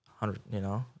to 100,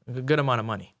 a good amount of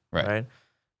money, right?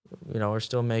 We're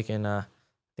still making. I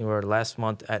think we're last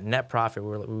month at net profit,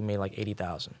 we made like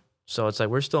 80,000. So it's like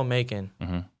we're still making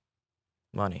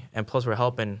money, and plus we're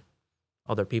helping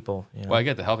other people. Well, I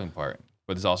get the helping part,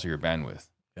 but there's also your bandwidth.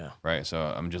 Yeah. Right. So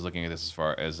I'm just looking at this as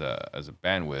far as a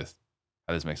bandwidth.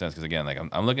 How this makes sense? Because again, like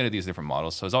I'm looking at these different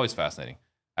models, so it's always fascinating.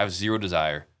 I have zero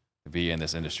desire to be in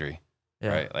this industry,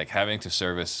 Yeah. right? Like having to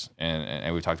service,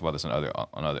 and we talked about this on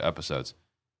other episodes,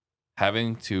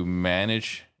 having to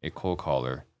manage a cold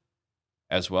caller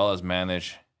as well as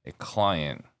manage a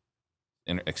client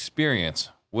and experience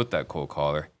with that cold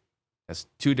caller as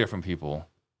two different people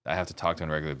that I have to talk to on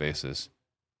a regular basis to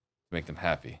make them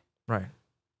happy. Right.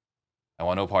 I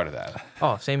want no part of that.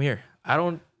 Oh, same here. I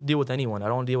don't deal with anyone. I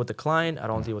don't deal with the client. I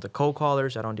don't deal with the cold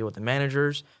callers. I don't deal with the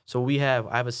managers. So I have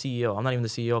a CEO. I'm not even the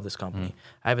CEO of this company.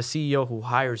 I have a CEO who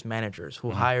hires managers, who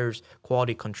hires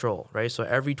quality control, right? So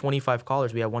every 25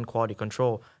 callers, we have one quality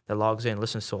control that logs in,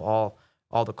 listens to all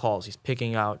the calls. He's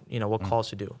picking out, what calls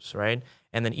to do, so, right?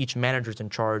 And then each manager is in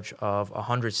charge of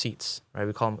 100 seats, right?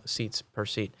 We call them seats per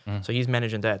seat. So he's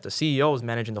managing that. The CEO is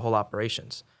managing the whole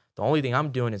operations. The only thing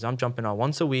I'm doing is I'm jumping on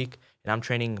once a week and I'm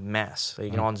training mass. So,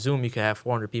 on Zoom, you can have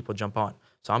 400 people jump on.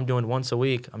 So I'm doing once a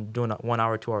week. I'm doing a 1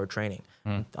 hour, 2 hour training.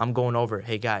 I'm going over,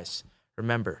 hey guys,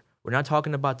 remember, we're not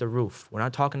talking about the roof. We're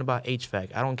not talking about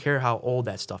HVAC. I don't care how old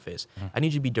that stuff is. I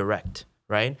need you to be direct,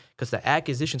 right? Because the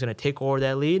acquisition is going to take over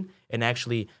that lead and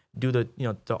actually do the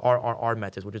RRR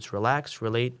methods, which is relax,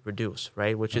 relate, reduce,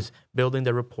 right? Which is building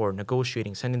the rapport,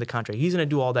 negotiating, sending the contract. He's going to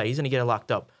do all that. He's going to get it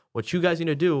locked up. What you guys need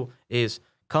to do is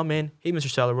come in, hey, Mr.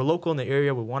 Seller, we're local in the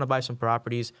area. We want to buy some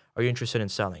properties. Are you interested in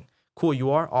selling? Cool, you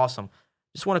are? Awesome.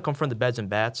 Just want to confirm the beds and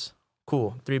baths.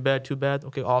 Cool. 3 bed, 2 bed?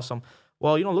 Okay, awesome.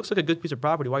 Well, looks like a good piece of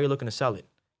property. Why are you looking to sell it?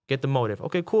 Get the motive.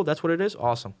 Okay, cool. That's what it is?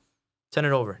 Awesome. Send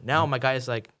it over. Now my guy is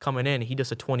like coming in. He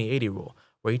does a 20-80 rule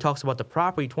where he talks about the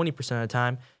property 20% of the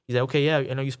time. He's like, okay, yeah,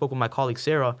 I know you spoke with my colleague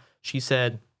Sarah. She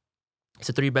said it's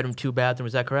a 3-bedroom, 2-bathroom.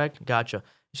 Is that correct? Gotcha.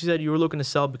 She said you were looking to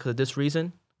sell because of this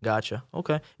reason. Gotcha.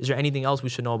 Okay. Is there anything else we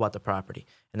should know about the property?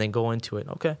 And then go into it.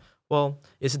 Okay. Well,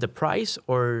 is it the price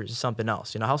or is it something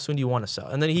else? How soon do you want to sell?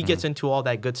 And then he gets into all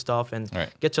that good stuff and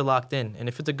gets you locked in. And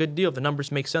if it's a good deal, if the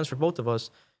numbers make sense for both of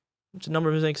us, the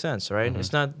numbers make sense, right?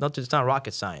 It's not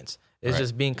rocket science. It's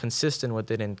just being consistent with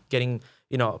it and getting,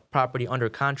 property under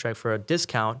contract for a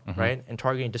discount, right? And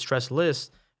targeting distressed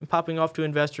lists and popping off to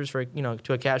investors for,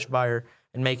 to a cash buyer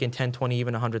and making 10, 20,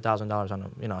 even $100,000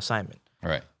 on a, assignment.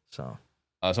 Right. So.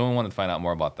 Someone wanted to find out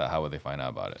more about that. How would they find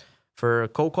out about it? For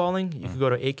cold calling, you can go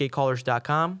to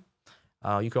akcallers.com.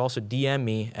 You could also DM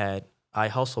me at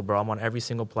iHustleBro. I'm on every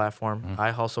single platform.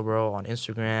 iHustleBro on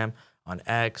Instagram, on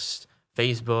X,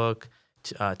 Facebook,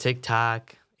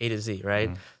 TikTok, A to Z,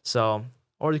 right? So,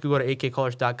 or you could go to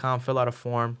akcallers.com, fill out a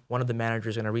form. One of the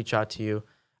managers is going to reach out to you.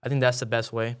 I think that's the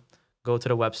best way. Go to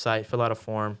the website, fill out a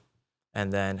form,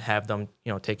 and then have them,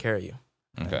 take care of you.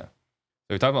 Okay.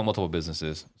 So we talked about multiple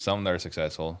businesses, some that are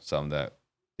successful, some that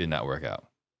did not work out.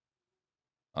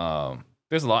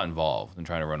 There's a lot involved in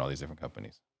trying to run all these different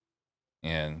companies.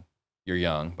 And you're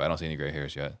young, but I don't see any gray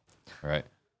hairs yet, right?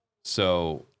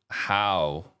 So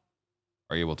how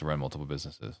are you able to run multiple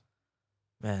businesses?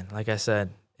 Man, like I said,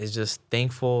 it's just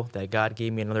thankful that God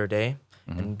gave me another day.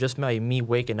 And just by me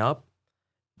waking up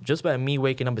is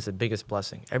the biggest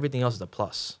blessing. Everything else is a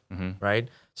plus, right?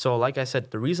 So like I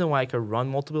said, the reason why I could run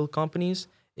multiple companies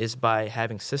is by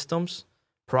having systems,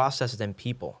 processes, and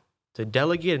people. To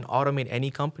delegate and automate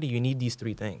any company, you need these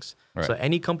 3 things. Right. So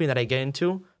any company that I get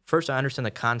into, first I understand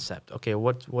the concept. Okay,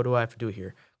 what do I have to do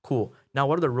here? Cool. Now,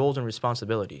 what are the roles and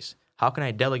responsibilities? How can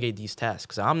I delegate these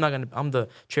tasks? Because I'm the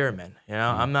chairman,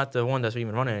 I'm not the one that's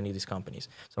even running any of these companies.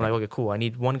 So I'm like, okay, cool. I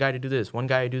need one guy to do this, one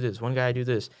guy to do this, one guy to do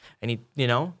this. I need,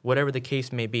 whatever the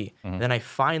case may be. Then I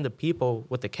find the people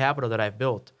with the capital that I've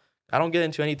built. I don't get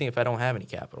into anything if I don't have any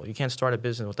capital. You can't start a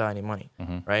business without any money,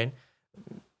 right?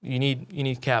 You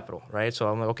need capital, right? So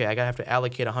I'm like, okay, I gotta have to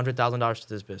allocate $100,000 to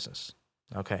this business.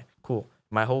 Okay, cool.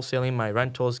 My wholesaling, my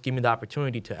rentals give me the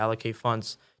opportunity to allocate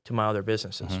funds to my other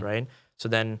businesses, right? So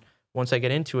then once I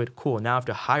get into it, cool. Now I have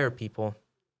to hire people,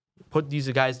 put these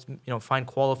guys, find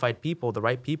qualified people, the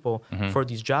right people for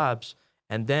these jobs,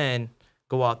 and then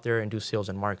go out there and do sales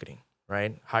and marketing,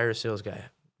 right? Hire a sales guy.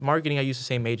 Marketing, I use the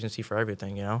same agency for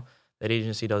everything, That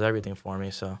agency does everything for me,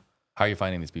 so. How are you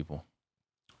finding these people?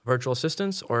 Virtual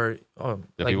assistants or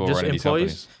like just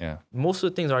employees? Yeah. Most of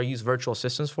the things I use virtual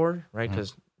assistants for, right?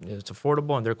 Because it's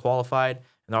affordable and they're qualified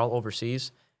and they're all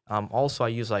overseas. Also, I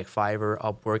use like Fiverr,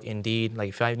 Upwork, Indeed. Like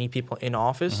if I need people in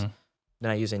office, then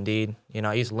I use Indeed.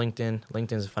 I use LinkedIn.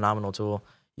 LinkedIn is a phenomenal tool.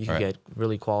 You can get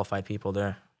really qualified people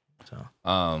there. So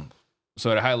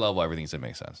at a high level, everything needs to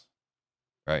make sense,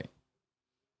 right?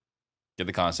 Get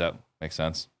the concept, makes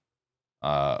sense.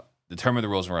 Determine the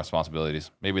roles and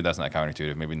responsibilities. Maybe that's not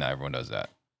counterintuitive. Maybe not everyone does that.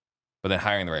 But then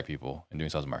hiring the right people and doing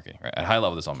sales and marketing, right? At a high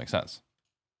level, this all makes sense.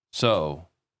 So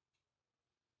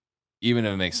even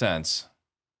if it makes sense,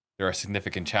 there are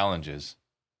significant challenges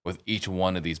with each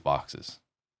one of these boxes.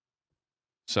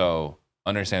 So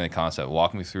understand the concept.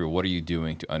 Walk me through, what are you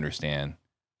doing to understand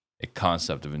a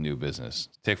concept of a new business?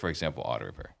 Take, for example, auto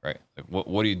repair, right? Like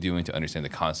what are you doing to understand the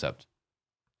concept?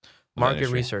 Market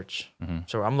research.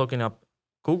 So I'm looking up.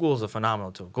 Google is a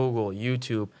phenomenal tool. Google,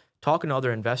 YouTube, talking to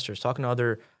other investors, talking to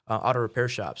other auto repair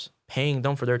shops, paying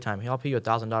them for their time. Hey, I'll pay you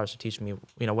 $1,000 to teach me,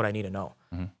 what I need to know.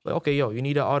 Like, okay, you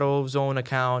need an AutoZone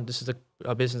account. This is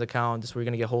a business account. This is where you're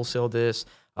gonna get wholesale. This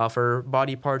for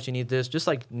body parts, you need this. Just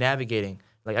like navigating,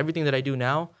 like everything that I do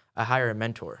now, I hire a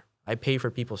mentor. I pay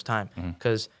for people's time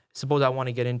because suppose I want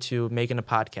to get into making a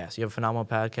podcast. You have a phenomenal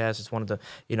podcast. It's one of the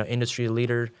industry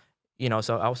leader.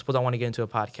 So I suppose I want to get into a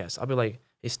podcast. I'll be like,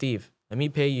 hey Steve, let me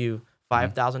pay you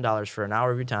 $5,000 for an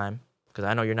hour of your time because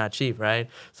I know you're not cheap, right?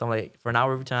 So I'm like, for an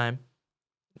hour of your time,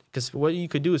 because what you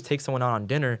could do is take someone out on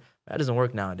dinner. That doesn't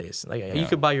work nowadays. Like you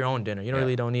could buy your own dinner. You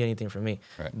really don't need anything from me.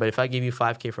 Right. But if I give you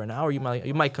 $5K for an hour, you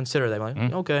might consider that. I'm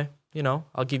like, okay,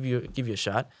 I'll give you a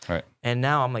shot. Right. And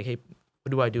now I'm like, hey, what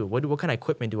do I do? What kind of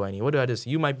equipment do I need? What do I do? So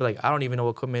you might be like, I don't even know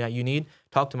what equipment you need.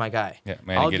 Talk to my guy. Yeah,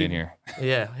 Manny, get in here.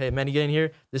 Yeah, hey, Manny, get in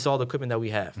here. This is all the equipment that we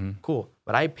have. Cool.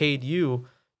 But I paid you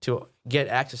to get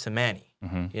access to Manny,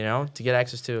 to get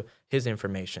access to his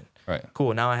information. Right.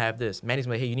 Cool. Now I have this. Manny's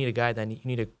like, hey, you need a guy, then you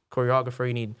need a choreographer,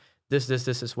 you need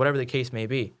this, whatever the case may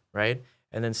be, right?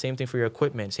 And then same thing for your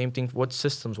equipment. Same thing. What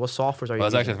systems, what softwares are you using?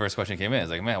 That's actually the first question that came in.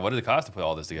 It's like, man, what does it cost to put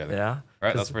all this together? Yeah.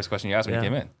 Right? That's the first question you asked when you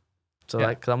came in. So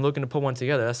because I'm looking to put one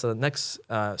together, that's the next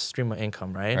stream of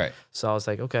income, right? So I was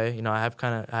like, okay, I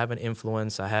have an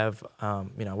influence. I have,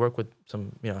 work with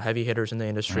some, heavy hitters in the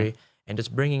industry, and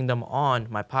just bringing them on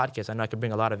my podcast, I know I could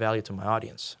bring a lot of value to my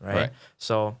audience, right?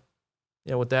 So,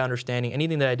 with that understanding,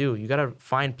 anything that I do, you gotta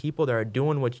find people that are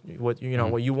doing what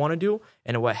you want to do,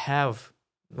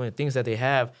 and things that they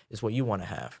have is what you want to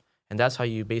have, and that's how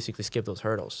you basically skip those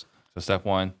hurdles. So step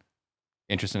one,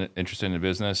 interested in the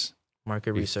business.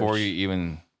 Market research. Before you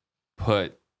even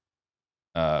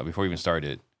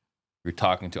started, you're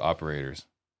talking to operators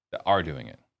that are doing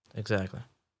it. Exactly.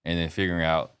 And then figuring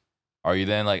out, are you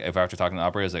then like, if after talking to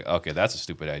operators, like, okay, that's a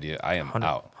stupid idea, I am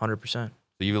out. 100%. So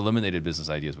you've eliminated business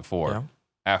ideas before,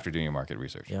 after doing your market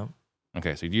research. Yeah.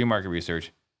 Okay, so you do your market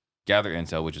research, gather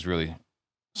intel, which is really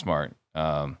smart.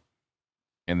 And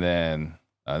then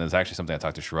there's actually something I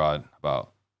talked to Sherrod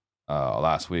about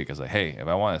last week. I was like, hey, if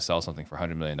I want to sell something for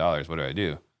 $100 million, what do I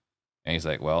do? And he's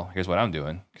like, well, here's what I'm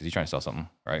doing, because he's trying to sell something,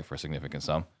 right, for a significant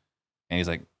sum. And he's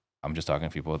like, I'm just talking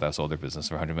to people that sold their business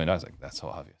for $100 million. I was like, that's so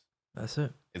obvious. That's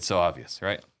it. It's so obvious,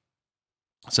 right?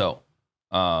 So,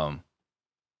 so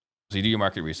you do your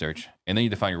market research, and then you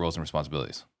define your roles and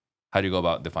responsibilities. How do you go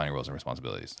about defining roles and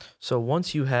responsibilities? So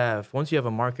once you have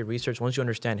a market research, once you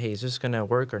understand, hey, is this going to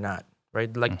work or not,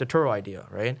 right? Like the Turo idea,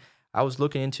 right? I was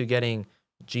looking into getting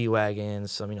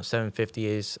G-Wagons, some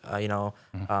 750s,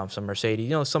 some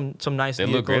Mercedes, some nice They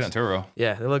vehicles. look great on Turo.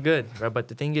 Yeah, they look good, right? But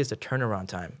the thing is the turnaround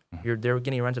time. They're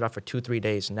getting rented out for 2-3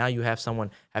 days. Now you have someone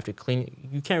have to clean.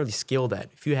 You can't really scale that.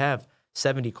 If you have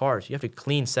 70 cars, you have to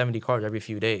clean 70 cars every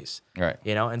few days. Right.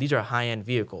 And these are high-end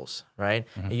vehicles, right?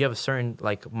 And you have a certain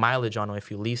mileage on them if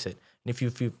you lease it. And if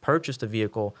you purchase the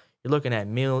vehicle, you're looking at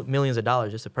millions of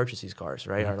dollars just to purchase these cars,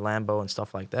 right? Or Lambo and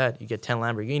stuff like that. You get 10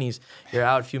 Lamborghinis, you're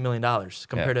out a few $1 million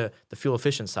compared to the fuel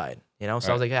efficient side, So I was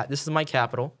like, yeah, this is my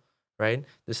capital, right?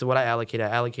 This is what I allocated. I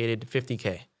allocated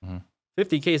 50K.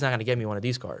 50K is not going to get me one of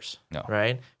these cars,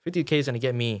 right? 50K is going to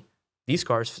get me these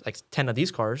cars, like 10 of these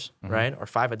cars, right? Or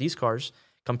 5 of these cars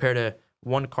compared to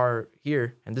one car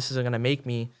here. And this is going to make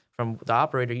me, from the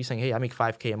operator, he's saying, hey, I make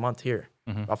 5K a month here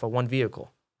off of one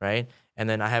vehicle, right? And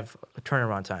then I have a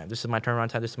turnaround time. This is my turnaround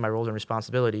time. This is my roles and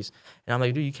responsibilities. And I'm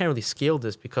like, dude, you can't really scale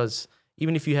this, because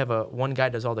even if you have one guy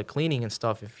does all the cleaning and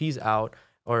stuff, if he's out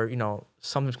or,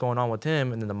 something's going on with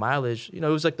him, and then the mileage, it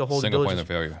was like the whole single point of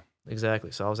failure.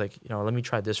 Exactly. So I was like, let me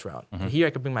try this route. And here I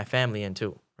could bring my family in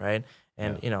too, right?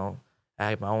 And, I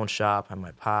have my own shop, I have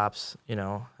my pops, I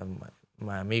have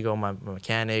my amigo, my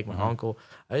mechanic, my uncle.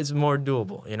 It's more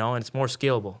doable, and it's more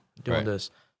scalable doing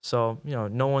this. So,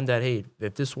 knowing that, hey,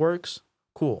 if this works,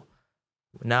 cool.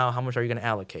 Now, how much are you going to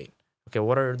allocate? Okay,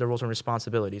 what are the roles and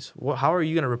responsibilities? How are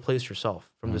you going to replace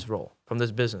yourself from this role, from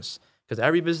this business? Because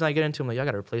every business I get into, I'm like, I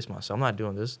got to replace myself. I'm not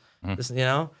doing this. This,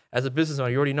 as a business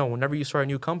owner, you already know, whenever you start a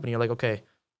new company, you're like, okay,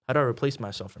 how do I replace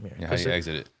myself from here? Yeah, how do you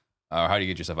exit it? Or how do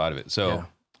you get yourself out of it? So,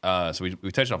 so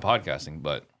we touched on podcasting,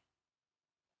 but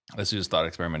let's do this thought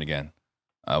experiment again.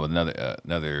 With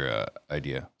another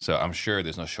idea. So I'm sure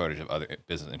there's no shortage of other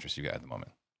business interests you got at the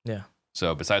moment. Yeah.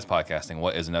 So besides podcasting,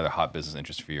 what is another hot business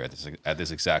interest for you at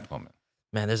this exact moment?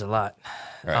 Man, there's a lot.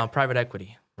 Right. Private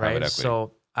equity, right? Private equity.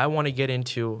 So I want to get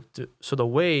into. So the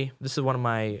way this is one of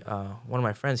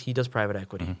my friends. He does private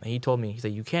equity, and he told me, he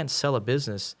said, you can't sell a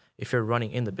business if you're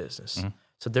running in the business.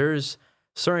 So there's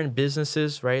certain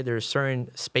businesses, right? There's certain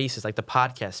spaces like the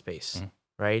podcast space,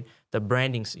 right? The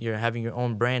branding, you're having your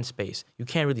own brand space. You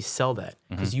can't really sell that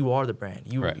because you are the brand.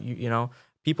 You know,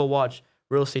 people watch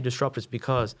Real Estate Disruptors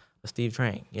because of Steve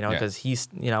Trang, you know, because he's,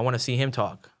 you know, I want to see him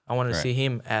talk. I want to see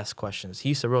him ask questions.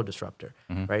 He's the real disruptor,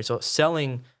 right? So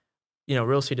selling, you know,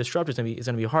 Real Estate Disruptors is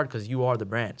gonna be hard because you are the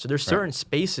brand. So there's certain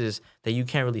spaces that you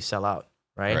can't really sell out,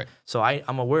 right? So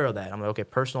I'm aware of that. I'm like, okay,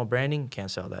 personal branding, can't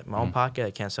sell that. My own pocket,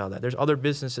 I can't sell that. There's other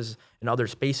businesses and other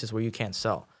spaces where you can't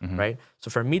sell, right?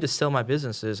 So for me to sell my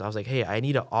businesses, I was like, hey, I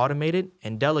need to automate it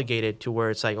and delegate it to where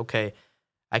it's like, okay,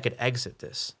 I could exit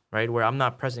this, right? Where I'm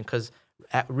not present, because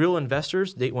real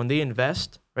investors, when they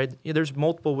invest, right? There's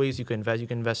multiple ways you can invest. You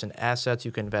can invest in assets.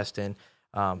 You can invest in,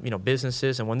 you know,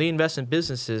 businesses. And when they invest in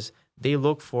businesses, they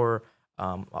look for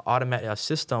a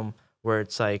system where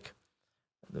it's like,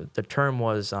 the term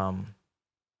was a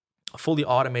fully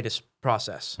automated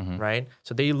process, right?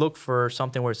 So they look for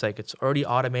something where it's like it's already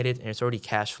automated and it's already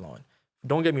cash flowing.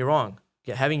 Don't get me wrong.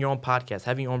 Having your own podcast,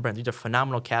 having your own brand, these are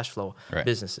phenomenal cash flow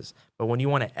businesses. But when you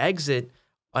want to exit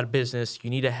a business, you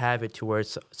need to have it to where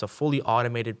it's a fully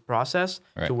automated process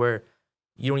to where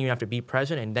you don't even have to be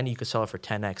present, and then you can sell it for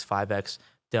 10x, 5x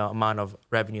the amount of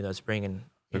revenue that's bringing.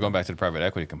 We're going back to the private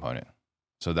equity component.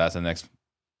 So that's the next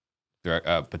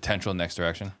potential next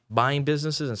direction. Buying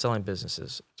businesses and selling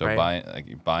businesses. So buying.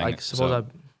 Like suppose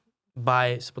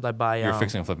I buy. You're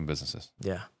fixing and flipping businesses.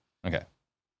 Yeah. Okay.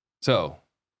 So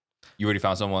you already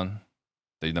found someone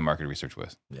that you did market research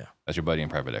with. Yeah. That's your buddy in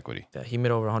private equity. Yeah. He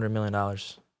made over $100 million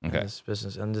in this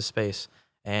business, in this space,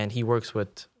 and he works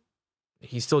with.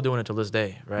 He's still doing it to this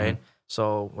day, right?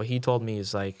 So what he told me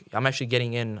is like, I'm actually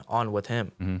getting in on with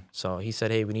him. So he said,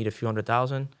 hey, we need a few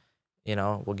 $100,000. You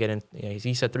know, we'll get in. You know,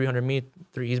 he said 300 me.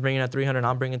 He's bringing in 300.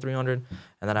 I'm bringing 300,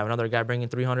 and then I have another guy bringing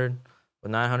 300.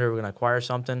 With 900, we're gonna acquire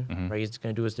something. Right? He's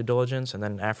gonna do his due diligence, and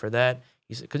then after that,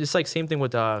 because it's like same thing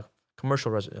with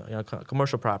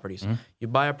commercial properties. You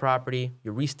buy a property,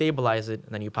 you restabilize it,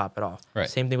 and then you pop it off.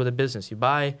 Same thing with a business. You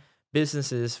buy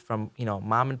businesses from, you know,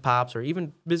 mom and pops, or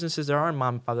even businesses that aren't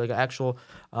mom and pop, like an actual,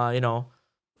 you know,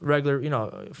 regular, you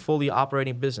know, fully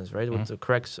operating business, right, with the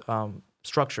correct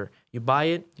structure. You buy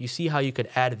it, you see how you could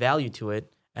add value to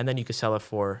it, and then you could sell it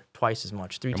for twice as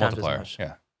much, three times as much.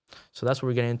 Yeah. So that's what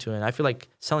we're getting into, and I feel like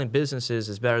selling businesses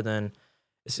is better than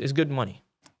it's good money.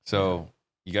 So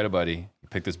you got a buddy, you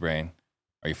pick this brain.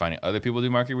 Are you finding other people to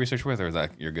do market research with, or is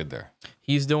that you're good there?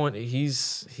 He's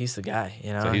the guy,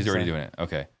 you know. So he's already doing it.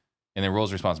 Okay. And then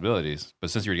roles, responsibilities.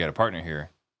 But since you already got a partner here,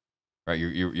 right?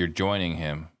 You're joining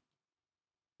him.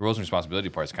 The roles and responsibility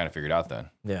part's kind of figured out then.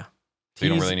 Yeah. So you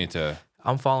don't really need to.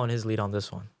 I'm following his lead on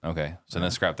this one. Okay. So then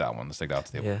scrap that one. Let's take that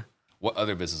off the table. Yeah. What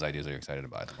other business ideas are you excited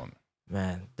about at the moment?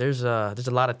 Man, there's a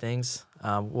lot of things.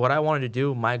 What I wanted to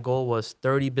do, my goal was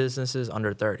 30 businesses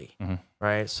under 30,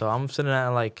 right? So I'm sitting at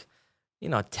like, you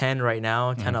know, 10 right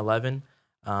now, 10, 11.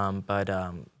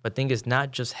 But thing is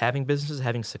not just having businesses,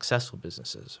 having successful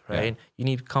businesses, right? You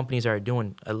need companies that are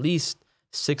doing at least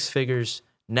 6 figures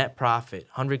net profit,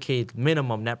 100K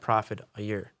minimum net profit a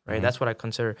year, right? That's what I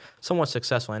consider somewhat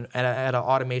successful, and at an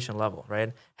automation level,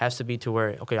 right? Has to be to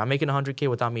where, okay, I'm making 100K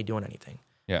without me doing anything.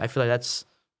 I feel like that's,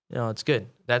 you know, it's good.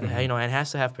 That you know, it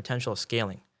has to have potential of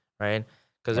scaling, right?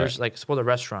 Because there's like, suppose a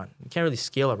restaurant, you can't really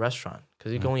scale a restaurant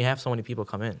because you can only have so many people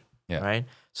come in. Right.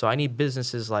 So I need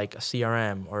businesses like a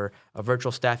CRM or a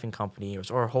virtual staffing company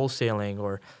or wholesaling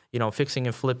or, you know, fixing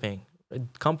and flipping,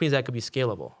 companies that could be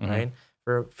scalable, right?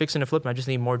 For fixing and flipping, I just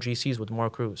need more GCs with more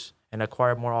crews and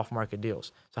acquire more off-market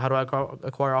deals. So how do I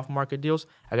acquire off-market deals?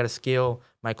 I got to scale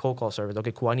my cold call service.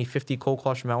 Okay, cool. I need 50 cold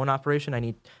calls from my own operation. I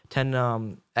need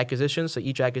 10 acquisitions. So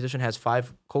each acquisition has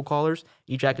 5 cold callers.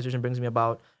 Each acquisition brings me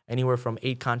about anywhere from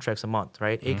 8 contracts a month,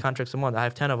 right? 8 contracts a month. I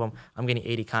have 10 of them. I'm getting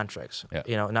 80 contracts.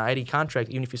 You know, now 80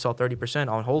 contracts, even if you sell 30%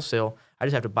 on wholesale, I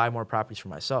just have to buy more properties for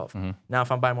myself. Now,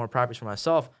 if I'm buying more properties for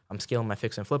myself, I'm scaling my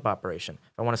fix and flip operation.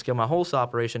 If I want to scale my wholesale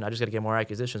operation, I just got to get more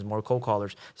acquisitions, more cold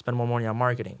callers, spend more money on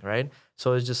marketing, right?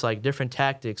 So it's just like different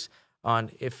tactics on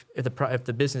if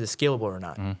the business is scalable or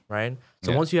not, right?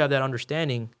 So once you have that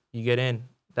understanding, you get in.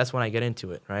 That's when I get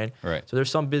into it, right? So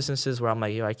there's some businesses where I'm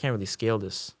like, yo, I can't really scale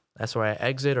this. That's where I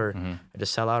exit, or I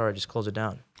just sell out, or I just close it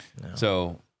down. You know?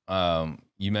 So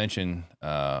you mentioned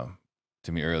to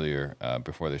me earlier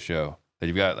before the show that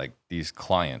you've got like these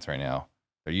clients right now.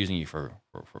 They're using you for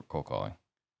cold calling.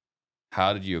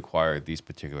 How did you acquire these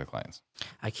particular clients?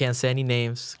 I can't say any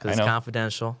names because it's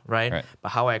confidential, right? But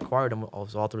how I acquired them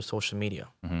was all through social media,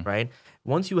 right?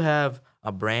 Once you have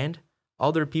a brand,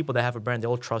 other people that have a brand,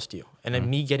 they'll trust you. And then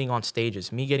me getting on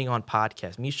stages, me getting on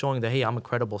podcasts, me showing that, hey, I'm a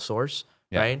credible source,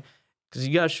 right? Because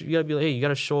you gotta be like, hey, you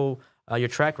gotta show your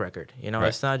track record. You know,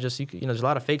 it's not just there's a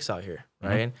lot of fakes out here,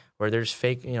 right? Where there's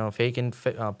fake,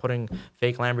 putting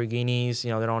fake Lamborghinis, they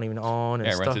don't even own.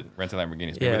 And stuff. Rented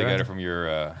Lamborghinis. Maybe they got it from your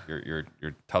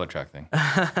teletrack thing.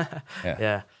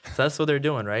 Yeah. So that's what they're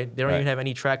doing, right? They don't even have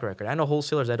any track record. I know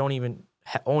wholesalers that don't even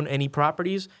own any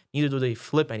properties, neither do they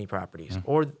flip any properties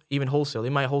or even wholesale. They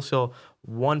might wholesale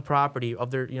one property of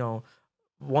their,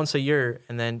 once a year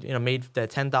and then, made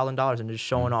that $10,000 and just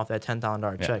showing off that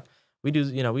 $10,000 check. We do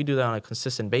that on a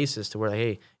consistent basis to where, like,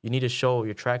 hey, you need to show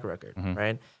your track record,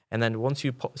 right? And then once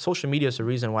social media is the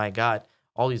reason why I got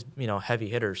all these, heavy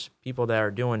hitters, people that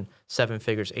are doing 7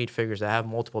 figures, 8 figures, that have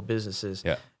multiple businesses.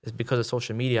 It's because of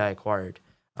social media I acquired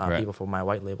people for my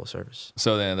white label service.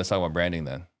 So then let's talk about branding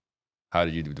then. How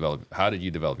did you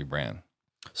develop your brand?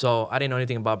 So I didn't know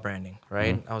anything about branding,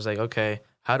 right? I was like, okay,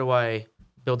 how do I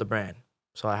build a brand?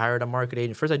 So I hired a market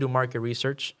agent. First I do market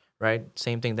research, right?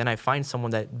 Same thing. Then I find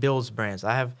someone that builds brands.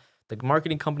 I have the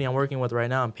marketing company I'm working with right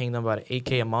now. I'm paying them about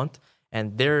 $8K a month,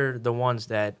 and they're the ones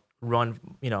that run,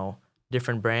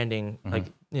 different branding, like,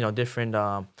 different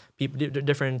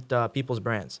people's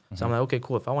brands. So I'm like, okay,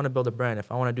 cool. If I want to build a brand,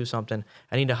 if I want to do something,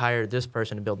 I need to hire this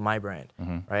person to build my brand,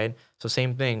 right? So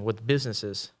same thing with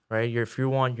businesses, right? If you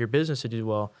want your business to do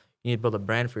well, you need to build a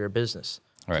brand for your business.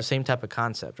 Right. It's the same type of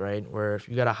concept, right? Where if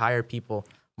you got to hire people.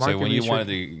 So when you wanted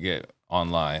to get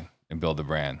online and build a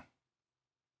brand,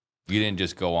 you didn't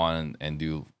just go on and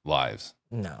do lives.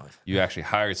 No. You actually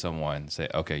hired someone to say,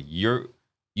 okay,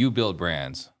 you build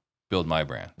brands, build my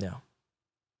brand. Yeah.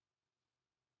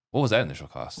 What was that initial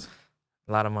cost?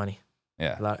 A lot of money.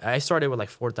 Yeah. I started with like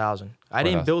 4,000. I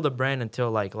didn't build a brand until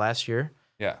like last year.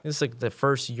 Yeah. It's like the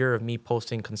first year of me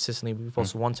posting consistently. We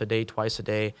post once a day, twice a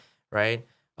day, right?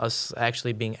 Us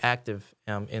actually being active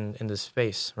in this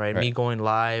space, right? Me going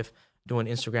live, doing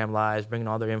Instagram lives, bringing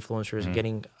all their influencers,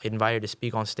 getting invited to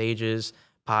speak on stages,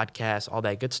 podcasts, all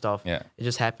that good stuff. Yeah. It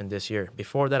just happened this year.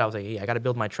 Before that, I was like, hey, I got to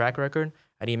build my track record.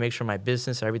 I need to make sure my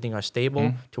business and everything are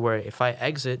stable to where if I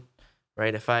exit,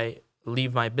 right, if I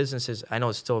leave my businesses, I know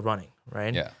it's still running,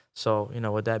 right? Yeah. So,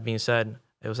 with that being said,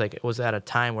 it was at a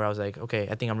time where I was like, okay,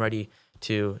 I think I'm ready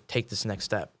to take this next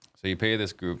step. So you pay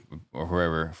this group or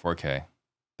whoever $4K,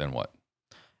 then what?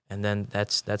 And then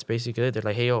that's basically it. They're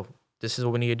like, hey, yo, this is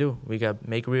what we need to do. We got to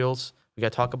make reels. We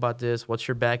got to talk about this. What's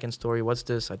your back end story? What's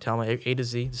this? I tell them A to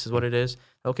Z. This is what it is.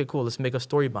 Okay, cool. Let's make a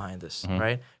story behind this,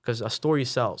 right? Because a story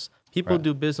sells. People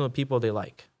do business with people they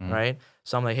like, right?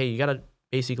 So I'm like, hey, you got to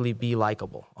basically be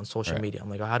likable on social media. I'm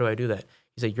like, oh, how do I do that?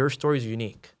 He's like, your story is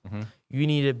unique. You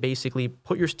need to basically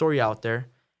put your story out there,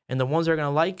 and the ones that are going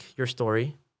to like your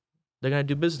story, they're going to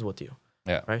do business with you.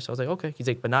 Yeah. Right. So I was like, okay. He's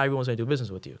like, but not everyone's going to do business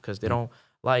with you because they don't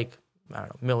like, I don't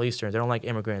know, Middle Easterns. They don't like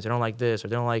immigrants. They don't like this, or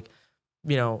they don't like,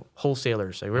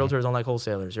 wholesalers. Like realtors don't like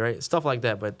wholesalers, right? Stuff like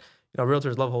that. But,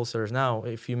 realtors love wholesalers now.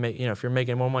 If you make, if you're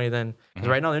making more money than, because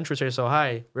right now the interest rates are so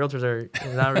high, realtors are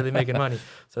not really making money.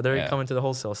 So they're coming to the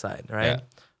wholesale side, right? Yeah.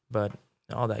 But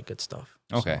all that good stuff.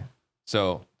 Okay.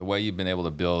 So the way you've been able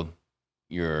to build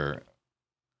your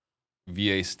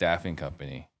VA staffing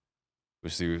company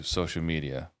was through social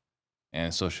media.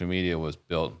 And social media was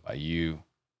built by you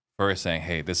first saying,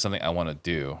 hey, this is something I want to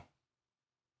do.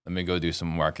 Let me go do some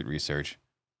market research,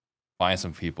 find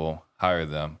some people, hire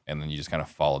them, and then you just kind of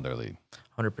follow their lead.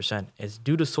 100%. It's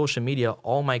due to social media,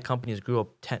 all my companies grew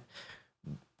up 10x,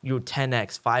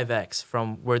 5x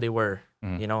from where they were.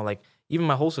 Like even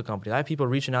my wholesale company, I have people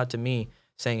reaching out to me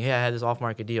saying, hey, I had this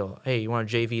off-market deal. Hey, you want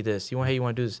to JV this? Hey, you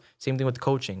want to do this? Same thing with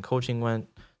coaching. Coaching went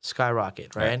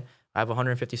skyrocket, right? I have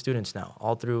 150 students now,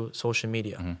 all through social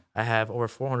media. I have over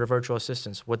 400 virtual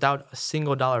assistants without a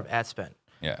single dollar of ad spend.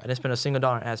 Yeah. I didn't spend a single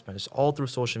dollar in ad spend. It's all through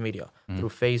social media, through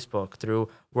Facebook, through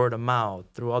word of mouth,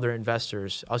 through other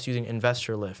investors, us using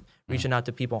Investor Lift, reaching out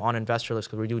to people on Investor Lift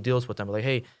because we do deals with them. We're like,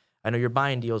 hey, I know you're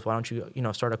buying deals. Why don't you,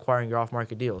 start acquiring your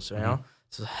off-market deals,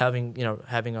 So having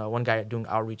one guy doing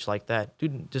outreach like that,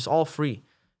 dude, just all free.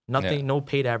 Nothing, no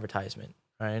paid advertisement.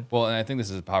 Right. Well, and I think this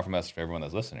is a powerful message for everyone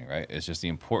that's listening, right? It's just the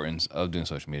importance of doing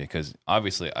social media because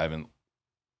obviously I've been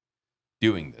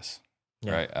doing this,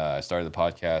 right? I started the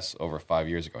podcast over 5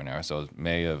 years ago now, so it was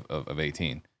May of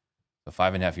 18. So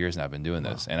 5.5 years now I've been doing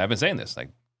this. And I've been saying this, like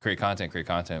create content,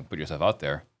 put yourself out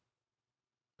there,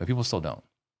 but people still don't.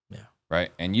 Yeah.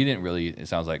 Right? And you didn't really, it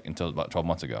sounds like, until about 12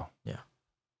 months ago. Yeah.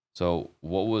 So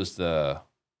what was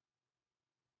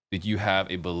did you have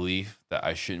a belief that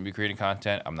I shouldn't be creating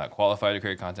content? I'm not qualified to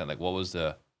create content. Like what was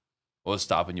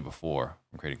stopping you before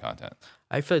from creating content?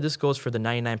 I feel like this goes for the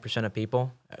 99% of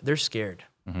people. They're scared.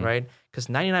 right? Because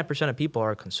 99% of people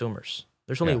are consumers.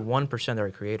 There's only Yeah. 1% that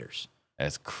are creators.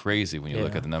 It's crazy when you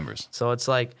look Yeah. at the numbers. So it's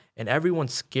like, and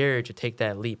everyone's scared to take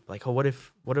that leap. Like, oh, what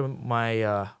if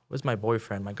what's my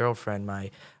boyfriend, my girlfriend, my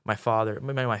father,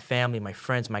 my family, my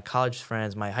friends, my college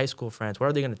friends, my high school friends, what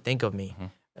are they gonna think of me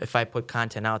if I put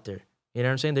content out there? You know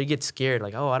what I'm saying? They get scared,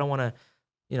 like, oh, I don't want to,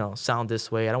 sound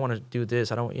this way. I don't want to do this.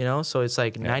 I don't, So it's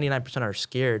like 99% are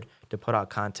scared to put out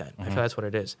content. I feel that's what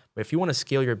it is. But if you want to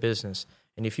scale your business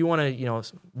and if you want to,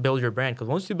 build your brand, because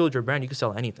once you build your brand, you can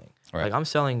sell anything. Right. Like I'm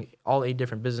selling all 8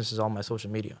 different businesses on my social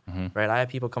media, right? I have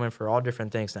people coming for all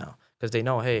different things now because they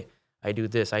know, hey, I do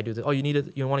this, I do this. Oh,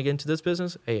 you want to get into this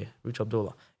business? Hey, reach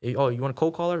Abdullah. Hey, oh, you want a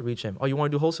cold caller? Reach him. Oh, you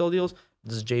want to do wholesale deals?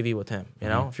 This is JV with him.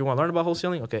 If you want to learn about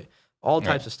wholesaling, okay. All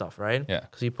types of stuff, right? Yeah.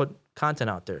 Because you put content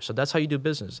out there. So that's how you do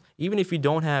business. Even if you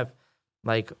don't have,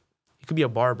 like, you could be a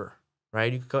barber,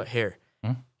 right? You could cut hair.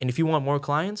 And if you want more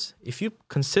clients, if you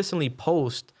consistently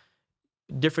post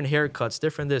different haircuts,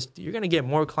 different this, you're going to get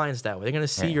more clients that way. They're going to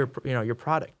see your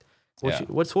product.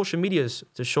 What social media is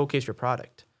to showcase your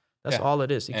product. That's all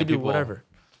it is. You can do whatever.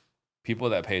 People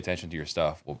that pay attention to your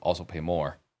stuff will also pay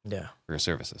more for your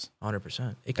services.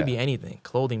 100%. It could be anything.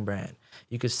 Clothing brand.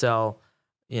 You could sell,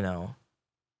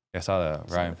 I saw that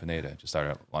Ryan Pineda just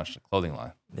launched a clothing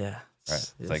line. Yeah.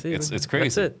 Right. It's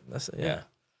crazy. That's it. Yeah.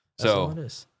 That's all it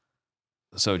is.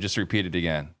 So just to repeat it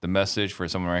again, the message for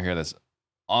someone right here that's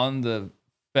on the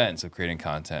fence of creating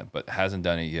content but hasn't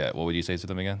done it yet, what would you say to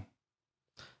them again?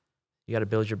 You got to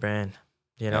build your brand.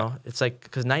 It's like,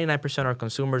 because 99% are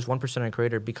consumers, 1% are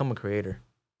creator. Become a creator.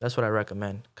 That's what I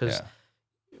recommend. Because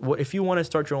if you want to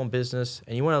start your own business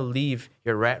and you want to leave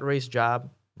your rat race job,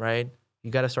 right? You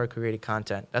got to start creating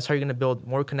content. That's how you're going to build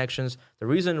more connections. The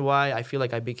reason why I feel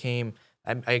like I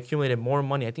accumulated more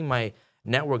money, I think my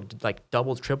network like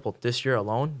doubled, tripled this year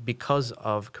alone because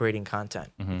of creating content.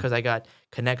 Because I got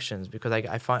connections, because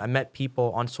I met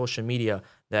people on social media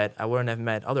that I wouldn't have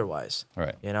met otherwise.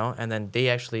 Right. And then they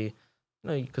actually,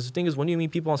 because the thing is, when you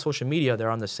meet people on social media,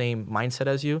 they're on the same mindset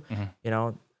as you.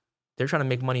 They're trying to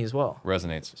make money as well.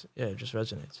 Resonates. Yeah, it just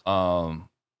resonates.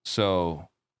 So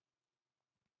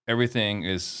everything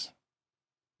is,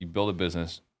 you build a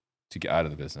business to get out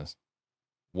of the business.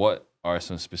 What are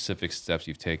some specific steps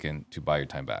you've taken to buy your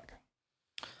time back?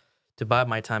 To buy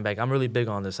my time back, I'm really big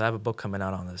on this. I have a book coming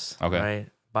out on this. Okay. Right?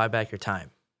 Buy back your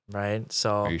time. Right?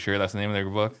 So. Are you sure that's the name of your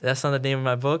book? That's not the name of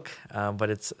my book, but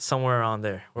it's somewhere around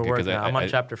there. We're working on it. I'm on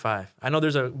chapter 5. I know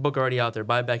there's a book already out there,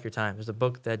 Buy Back Your Time. There's a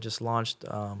book that just launched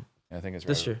I think it's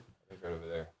this year. It's right over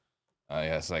there.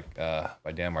 It's like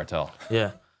by Dan Martell.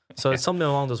 Yeah. So it's something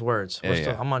along those words.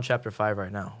 Yeah. I'm on chapter 5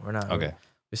 right now. We're not. Okay.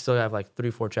 We still have like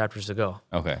 3-4 chapters to go.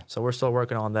 Okay. So we're still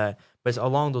working on that. But it's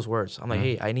along those words. I'm like,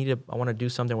 hey, I want to do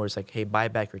something where it's like, hey, buy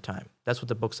back your time. That's what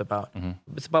the book's about.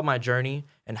 It's about my journey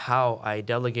and how I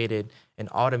delegated and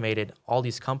automated all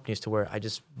these companies to where I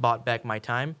just bought back my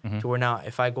time to where now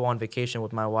if I go on vacation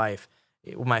with my wife,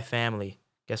 with my family,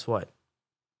 guess what?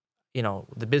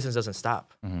 The business doesn't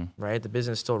stop, right? The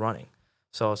business is still running.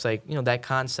 So it's like, that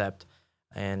concept.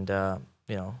 And,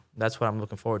 that's what I'm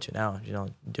looking forward to now,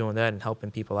 doing that and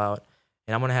helping people out.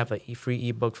 And I'm going to have a free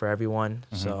ebook for everyone.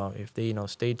 So if they,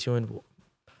 stay tuned.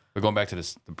 But going back to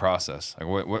the process, like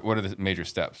what are the major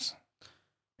steps?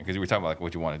 Because we're talking about like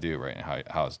what you want to do, right? And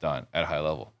how it's done at a high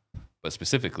level. But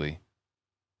specifically,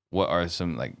 what are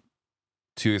some like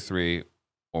 2 or 3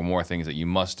 or more things that you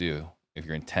must do if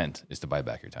your intent is to buy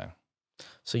back your time?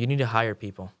 So you need to hire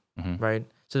people, right?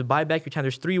 So to buy back your time,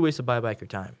 there's 3 ways to buy back your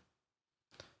time.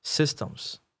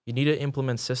 Systems. You need to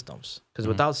implement systems, because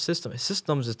without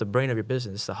systems is the brain of your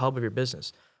business. It's the hub of your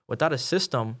business. Without a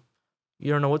system,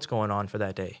 you don't know what's going on for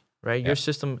that day, right? Your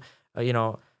system,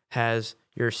 has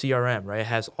your CRM, right? It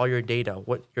has all your data,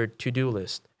 what your to-do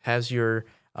list, has your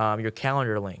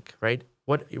calendar link, right?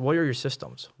 What are your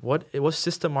systems? What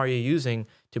system are you using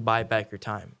to buy back your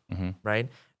time, right?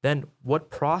 Then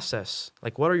what process,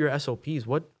 like what are your SOPs?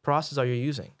 What process are you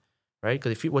using, right?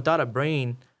 Because if you without a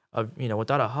brain,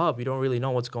 without a hub, you don't really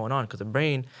know what's going on, because the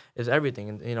brain is everything,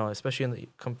 and especially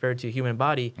compared to the human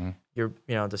body,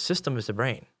 the system is the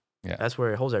brain. Yeah, that's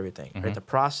where it holds everything. Right, the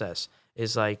process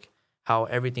is like how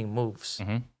everything moves.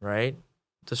 Right,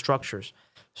 the structures.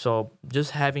 So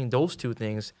just having those 2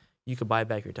 things, you could buy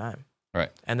back your time.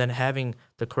 Right, and then having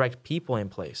the correct people in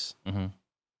place.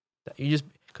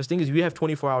 Because thing is, you have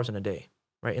 24 hours in a day.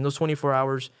 Right, in those 24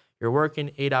 hours, you're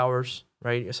working 8 hours.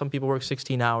 Right? Some people work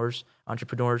 16 hours,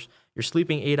 entrepreneurs. You're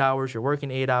sleeping 8 hours, you're working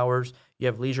 8 hours, you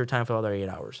have leisure time for the other 8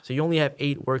 hours. So you only have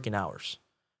 8 working hours,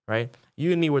 right?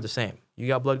 You and me were the same. You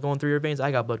got blood going through your veins,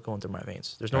 I got blood going through my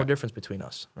veins. There's no difference between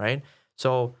us, right?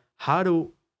 So how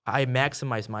do I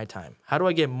maximize my time. How do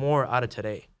I get more out of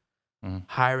today?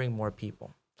 Hiring more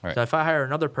people. Right. So if I hire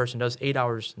another person does 8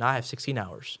 hours, now I have 16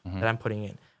 hours that I'm putting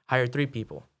in. Hire 3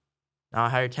 people. Now I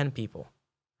hire 10 people,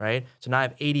 right? So now I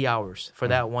have 80 hours for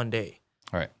that one day.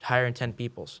 Right. Hiring 10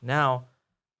 people. Now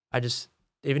I just,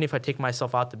 even if I take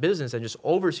myself out the business and just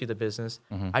oversee the business,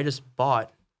 I just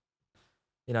bought,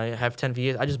 you know, I have 10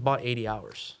 VAs. I just bought 80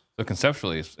 hours. So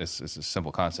conceptually, it's a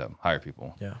simple concept. Hire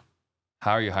people. Yeah.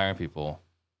 How are you hiring people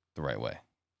the right way?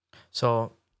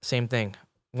 So same thing.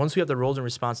 Once we have the roles and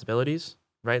responsibilities,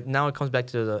 right? Now it comes back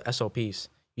to the SOPs.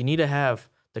 You need to have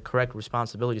the correct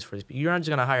responsibilities for these people. You're not just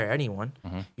going to hire anyone.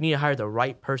 You need to hire the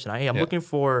right person. Hey, I'm looking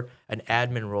for an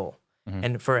admin role.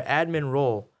 And for an admin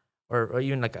role, or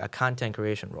even like a content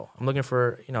creation role, I'm looking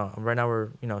for, you know, right now we're,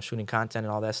 you know, shooting content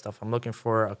and all that stuff. I'm looking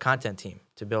for a content team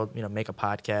to build, you know, make a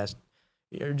podcast,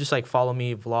 or just like follow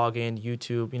me, vlogging,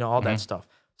 YouTube, you know, all that stuff.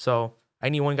 So I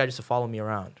need one guy just to follow me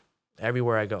around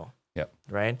everywhere I go. Yep.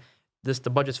 Right? The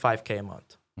budget's $5K a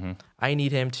month. I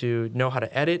need him to know how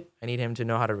to edit. I need him to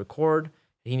know how to record.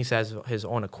 He needs to have his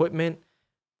own equipment.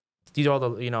 These are all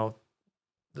the, you know,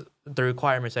 the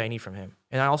requirements that I need from him.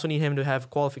 And I also need him to have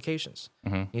qualifications.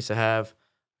 He needs to have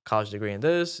a college degree in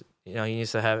this. You know, he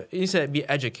needs to be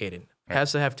educated. Right.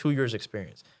 Has to have 2 years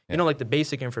experience. You know, like the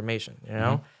basic information, you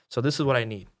know? So this is what I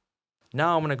need.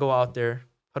 Now I'm going to go out there,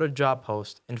 put a job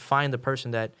post, and find the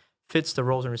person that fits the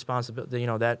roles and responsibility, you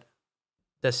know, that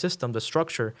system, the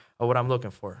structure of what I'm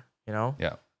looking for, you know?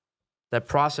 Yeah. That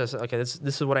process, okay, this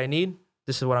is what I need.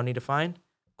 This is what I need to find.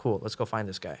 Cool, let's go find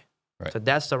this guy. Right. So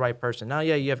that's the right person. Now,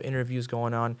 yeah, you have interviews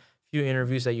going on, few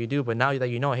interviews that you do, but now that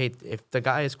you know, hey, if the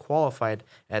guy is qualified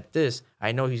at this,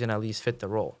 I know he's going to at least fit the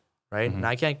role, right? And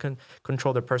I can't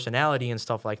control their personality and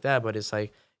stuff like that, but it's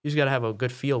like, you just got to have a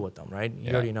good feel with them, right?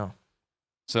 You already know.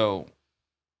 So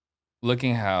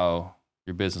looking how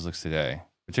your business looks today,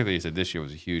 particularly you said this year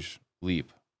was a huge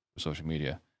leap for social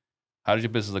media. How did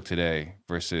your business look today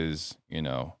versus, you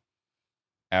know,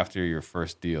 after your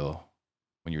first deal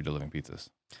when you were delivering pizzas?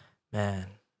 Man,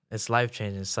 it's life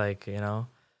changing. It's like, you know,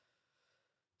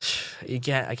 I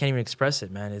can't even express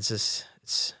it, man. It's just,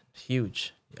 it's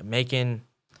huge. Making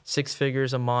 6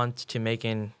 figures a month to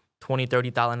making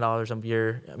 $20,000-$30,000 a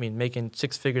year. I mean, making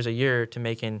 6 figures a year to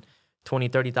making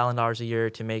 $20,000-$30,000 a year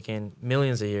to making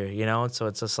millions a year, you know? So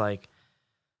it's just like,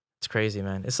 it's crazy,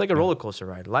 man. It's like a roller coaster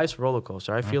ride. Life's a roller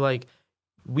coaster. I feel like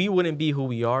we wouldn't be who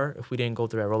we are if we didn't go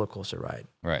through that roller coaster ride.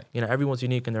 Right. You know, everyone's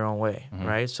unique in their own way,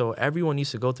 right? So everyone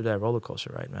needs to go through that roller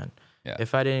coaster ride, man. Yeah.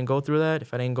 If I didn't go through that,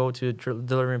 if I didn't go to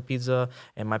delivering pizza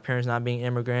and my parents not being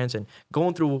immigrants and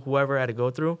going through whoever I had to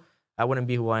go through, I wouldn't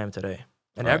be who I am today.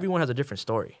 And everyone has a different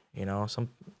story, you know. Some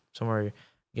are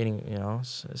getting, you know,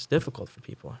 it's difficult for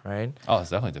people, right? Oh,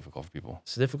 it's definitely difficult for people.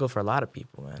 It's difficult for a lot of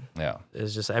people, man. Yeah.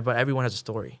 It's just, but everyone has a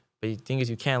story. But the thing is,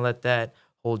 you can't let that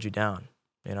hold you down.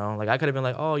 You know, like I could have been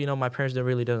like, oh, you know, my parents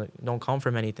don't come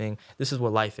from anything. This is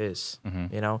what life is.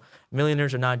 You know,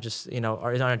 millionaires are not just, you know,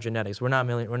 it's not our genetics. We're not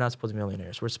supposed to be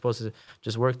millionaires. We're supposed to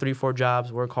just work 3-4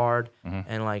 jobs, work hard,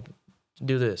 and like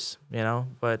do this. You know,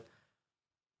 but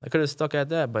I could have stuck at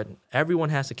that. But everyone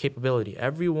has the capability.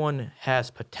 Everyone has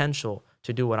potential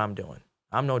to do what I'm doing.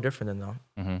 I'm no different than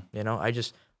them. You know, I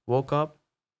just woke up,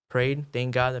 prayed,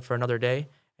 thank God for another day,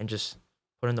 and just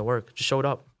put in the work. Just showed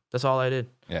up. That's all I did.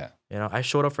 Yeah. You know, I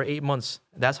showed up for 8 months.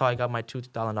 That's how I got my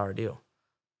 $2,000 deal,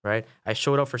 right? I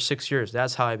showed up for 6 years.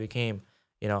 That's how I became,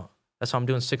 you know, that's how I'm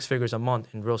doing 6 figures a month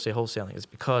in real estate wholesaling. It's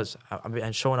because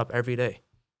I'm showing up every day.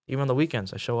 Even on the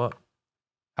weekends, I show up.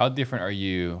 How different are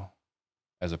you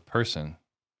as a person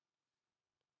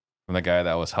from the guy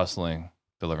that was hustling,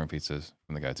 delivering pizzas,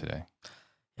 from the guy today?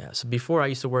 Yeah, so before I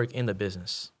used to work in the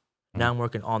business. Now I'm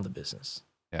working on the business.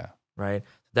 Yeah. Right?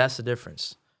 That's the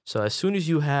difference. So as soon as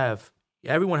you have,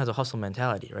 everyone has a hustle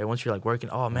mentality, right? Once you're like working,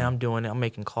 oh man, I'm doing it. I'm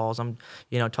making calls. I'm,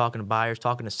 you know, talking to buyers,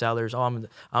 talking to sellers. Oh,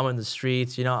 I'm in the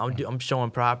streets. You know, I'm showing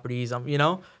properties. I'm, you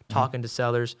know, talking to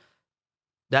sellers.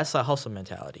 That's a hustle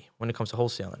mentality when it comes to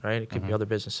wholesaling, right? It could be other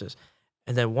businesses.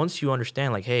 And then once you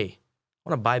understand, like, hey, I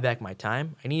want to buy back my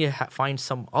time. I need to find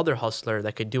some other hustler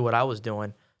that could do what I was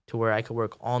doing to where I could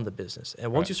work on the business.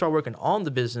 And once you start working on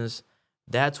the business,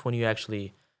 that's when you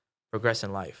actually progress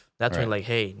in life. That's when you're like,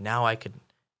 hey, now I could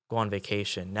go on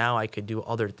vacation. Now I could do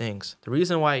other things. The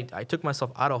reason why I took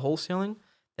myself out of wholesaling,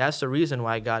 that's the reason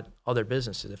why I got other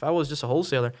businesses. If I was just a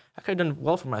wholesaler, I could have done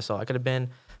well for myself. I could have been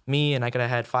me and I could have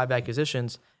had 5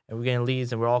 acquisitions and we're getting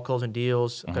leads and we're all closing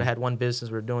deals. I could have had one business.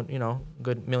 We're doing, you know,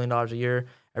 good $1 million a year.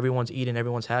 Everyone's eating.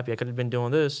 Everyone's happy. I could have been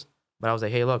doing this. But I was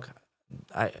like, hey, look,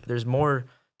 there's more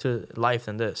to life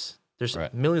than this. There's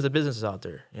millions of businesses out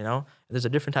there, you know? There's a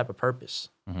different type of purpose.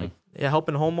 Like, yeah,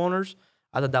 helping homeowners,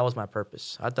 I thought that was my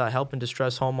purpose. I thought helping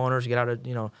distressed homeowners get out of,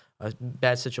 you know, a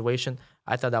bad situation,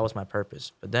 I thought that was my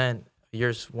purpose. But then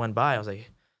years went by, I was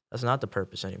like, that's not the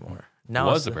purpose anymore. Now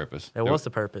it was the purpose. It was the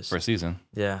purpose. For a season.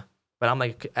 Yeah. But I'm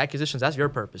like, acquisitions, that's your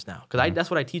purpose now. Because that's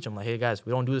what I teach them. Like, hey, guys,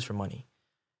 we don't do this for money.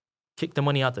 Kick the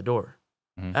money out the door.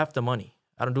 F the money.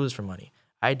 I don't do this for money.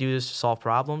 I do this to solve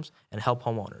problems and help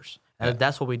homeowners. And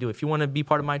that's what we do. If you want to be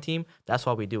part of my team, that's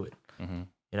why we do it.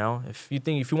 You know, if you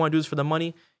want to do this for the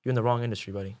money, you're in the wrong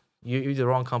industry, buddy. You're the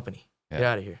wrong company. Get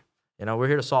out of here. You know, we're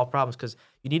here to solve problems because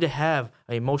you need to have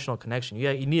an emotional connection.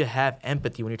 You need to have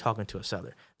empathy when you're talking to a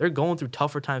seller. They're going through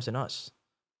tougher times than us,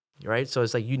 right? So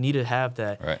it's like you need to have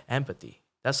that empathy.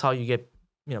 That's how you get,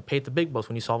 you know, paid the big bucks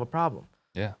when you solve a problem.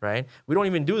 Yeah. Right? We don't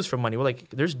even do this for money. We're like,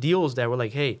 there's deals that we're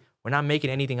like, hey, we're not making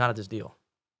anything out of this deal.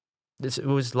 It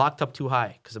was locked up too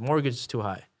high because the mortgage is too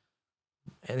high.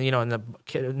 And, you know, and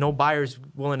no buyer's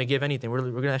willing to give anything. We're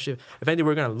going to actually, if anything,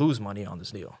 we're going to lose money on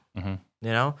this deal. You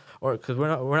know, or because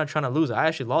we're not trying to lose it. I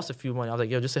actually lost a few money. I was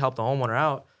like, yo, just to help the homeowner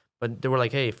out. But they were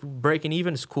like, hey, if we're breaking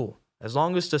even, it's cool. As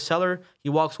long as the seller, he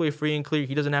walks away free and clear,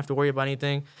 he doesn't have to worry about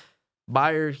anything.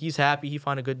 Buyer, he's happy, he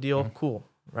found a good deal, cool,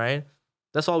 right?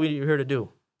 That's all we're here to do,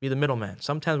 be the middleman.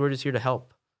 Sometimes we're just here to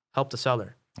help the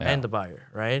seller and the buyer,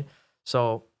 right?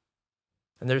 So,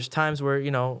 and there's times where, you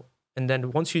know, and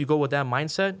then once you go with that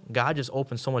mindset, God just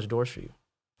opens so much doors for you.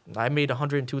 I made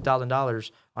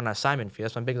 $102,000 on an assignment fee.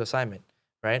 That's my biggest assignment,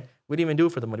 right? We didn't even do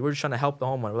it for the money. We're just trying to help the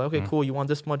homeowner. We're like, okay, cool. You want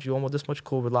this much? You want this much?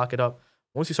 Cool. We lock it up.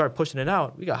 Once you start pushing it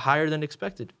out, we got higher than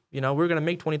expected. You know, we're going to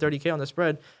make 20, 30K on the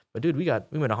spread. But dude, we made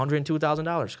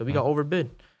 $102,000 because we got overbid.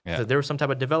 Yeah. There was some type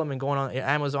of development going on.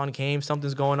 Amazon came,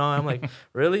 something's going on. I'm like,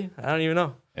 really? I don't even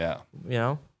know. Yeah. You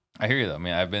know? I hear you though. I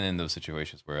mean, I've been in those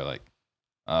situations where like,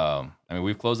 I mean,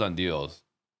 we've closed on deals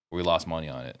where we lost money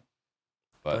on it.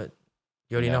 But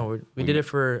you already know. We did it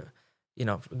for, you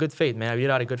know, good faith, man. We did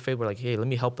it out of good faith. We're like, hey, let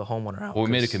me help the homeowner out. Well,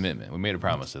 we made a commitment. We made a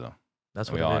promise to them.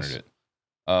 That's what we honored it.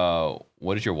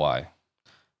 What is your why?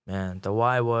 Man, the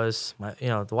why was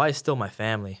the why is still my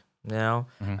family. You know,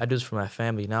 I do this for my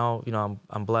family. Now, you know,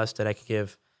 I'm blessed that I can,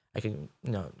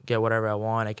 you know, get whatever I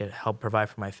want. I can help provide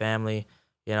for my family.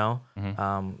 You know,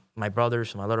 my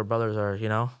little brothers are, you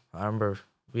know, I remember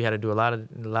we had to do a lot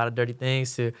of dirty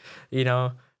things to, you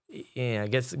know,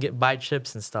 buy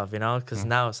chips and stuff, you know, because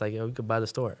now it's like, we could buy the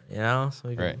store, you know,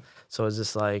 so it's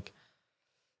just like,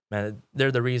 man,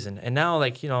 they're the reason. And now,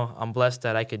 like, you know, I'm blessed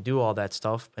that I could do all that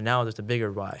stuff, but now there's a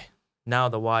bigger why. Now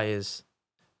the why is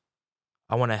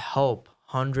I want to help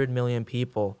 100 million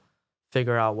people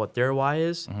figure out what their why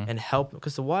is and help,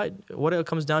 because the why, what it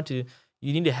comes down to,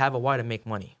 you need to have a why to make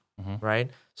money, right?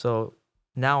 So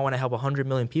now I want to help 100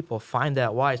 million people find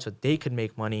that why so they could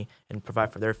make money and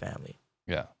provide for their family.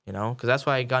 Yeah. You know, because that's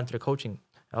why I got into the coaching.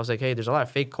 I was like, hey, there's a lot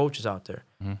of fake coaches out there,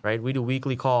 right? We do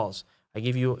weekly calls. I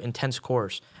give you intense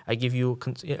course. I give you,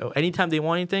 anytime they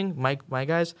want anything, my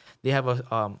guys, they have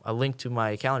a link to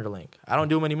my calendar link. I don't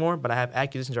do them anymore, but I have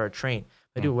acquisitions that are trained.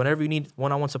 I do. Whenever you need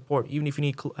one-on-one support, even if you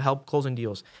need help closing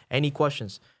deals, any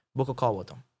questions, book a call with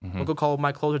them. Book a call with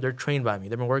my closer. They're trained by me.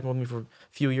 They've been working with me for a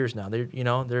few years now.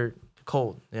 They're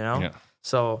cold, you know? Yeah.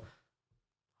 So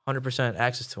 100%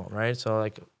 access to them, right? So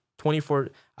like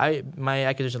my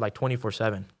acquisition is like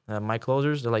 24/7. My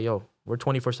closers, they're like, yo, we're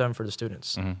 24/7 for the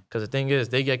students. Because the thing is,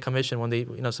 they get commission when they,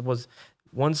 you know, suppose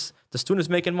once the student's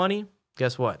making money,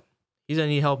 guess what? He's gonna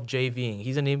need help JVing.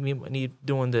 He's gonna need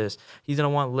doing this. He's gonna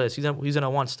want lists. He's gonna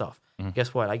want stuff.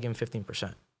 Guess what? I give him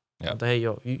 15%. Yeah. Hey,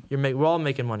 yo, we're all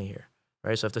making money here,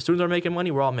 right? So if the students are making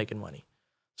money, we're all making money.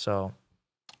 So,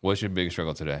 what's your biggest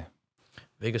struggle today?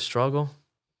 Biggest struggle,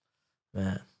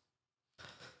 man.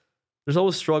 There's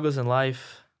always struggles in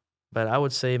life, but I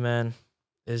would say, man,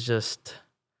 it's just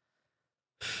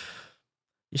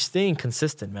you're staying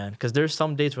consistent, man. Because there's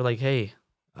some days where like, hey,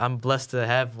 I'm blessed to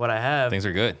have what I have. Things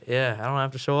are good. Yeah, I don't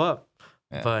have to show up.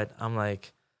 Yeah. But I'm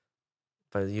like,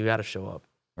 but you got to show up.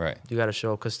 Right. You got to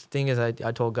show up. Because the thing is, I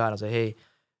told God, I was like, hey,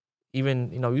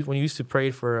 even, you know, when you used to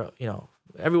pray for, you know,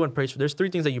 everyone prays for, there's 3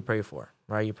 things that you pray for,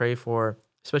 right? You pray for,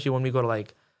 especially when we go to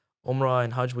like Umrah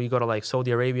and Hajj, we go to like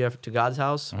Saudi Arabia to God's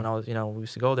house. When I was, you know, we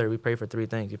used to go there, we pray for 3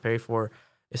 things. You pray for,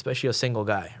 especially a single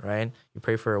guy, right? You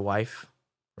pray for a wife,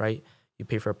 right? You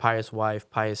pay for a pious wife,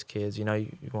 pious kids. You know,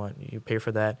 you pay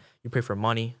for that. You pray for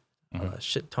money, a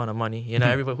shit ton of money. You know,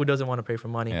 everybody who doesn't want to pay for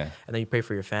money. Yeah. And then you pray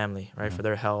for your family, right? For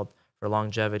their health, for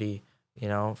longevity, you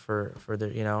know, for their,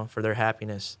 you know, for their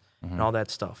happiness and all that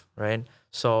stuff, right?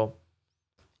 So,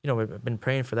 you know, we've been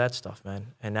praying for that stuff, man.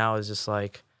 And now it's just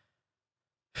like,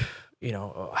 you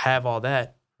know, have all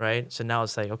that, right? So now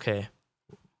it's like, okay,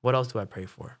 what else do I pray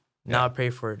for? Now I pray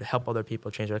for it to help other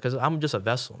people change it, because I'm just a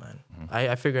vessel, man.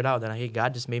 I figured out that, hey,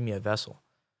 God just made me a vessel,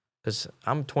 because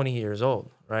I'm 20 years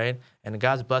old, right? And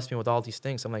God's blessed me with all these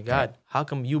things. I'm like, God, how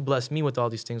come you bless me with all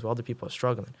these things while other people are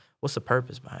struggling? What's the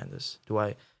purpose behind this? So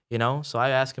I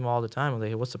ask him all the time, I'm like,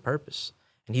 hey, what's the purpose?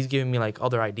 And he's giving me like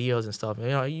other ideas and stuff.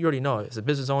 You already know, as a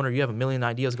business owner, you have a million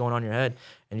ideas going on in your head,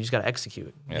 and you just got to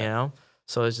execute,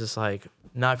 So it's just like,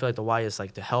 now I feel like the why is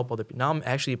like to help other people. Now I'm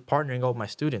actually partnering up with my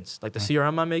students. Like the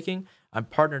CRM I'm making, I'm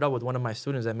partnered up with one of my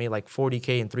students that made like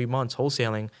 40K in 3 months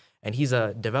wholesaling, and he's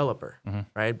a developer,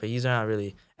 right? But he's not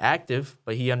really active,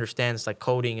 but he understands like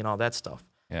coding and all that stuff.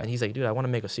 And he's like, dude, I want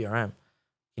to make a CRM.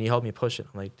 Can you help me push it?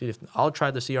 I'm like, dude, I'll try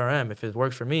the CRM. If it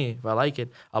works for me, if I like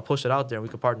it, I'll push it out there and we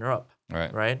could partner up.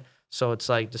 Right. So it's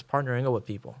like just partnering up with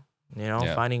people,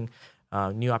 finding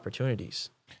new opportunities.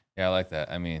 Yeah, I like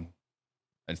that. I mean,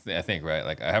 I think, right,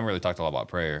 like I haven't really talked a lot about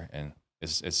prayer, and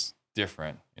it's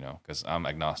different, because I'm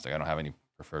agnostic. I don't have any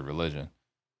preferred religion,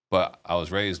 but I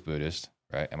was raised Buddhist,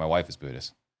 right? And my wife is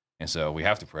Buddhist. And so we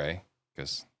have to pray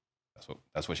because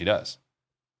that's what she does.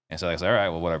 And so I said, all right,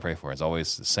 well, what do I pray for? It's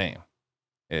always the same.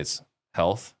 It's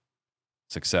health,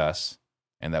 success,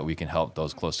 and that we can help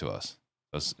those close to us.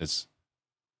 So it's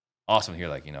awesome to hear,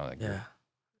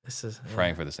 This is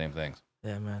praying for the same things.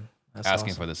 Yeah, man. That's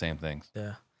asking awesome. for the same things.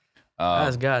 Yeah.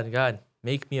 Ask God,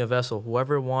 make me a vessel.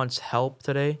 Whoever wants help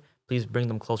today, please bring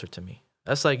them closer to me.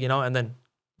 That's like, and then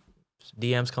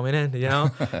DMs coming in,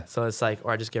 So it's like,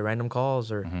 or I just get random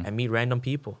calls and meet random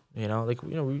people, we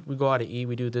go out to eat,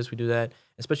 we do this, we do that.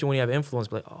 Especially when you have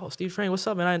influence, like, oh, Steve Train, what's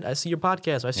up, man? I see your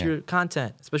podcast, or I see your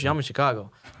content. Especially I'm in Chicago,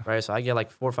 right? So I get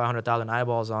like 400,000 or 500,000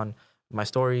 eyeballs on my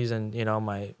stories and,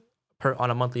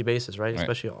 on a monthly basis, right?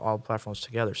 Especially all platforms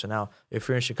together. So now if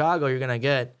you're in Chicago, you're going to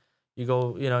get, you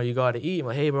go out to eat, I'm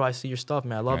like, hey, bro, I see your stuff,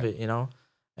 man. I love it,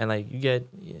 And like you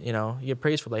get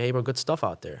praise for like, hey, bro, good stuff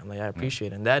out there. I'm like, I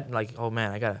appreciate it. And that, like, oh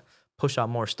man, I gotta push out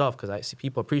more stuff because I see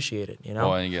people appreciate it.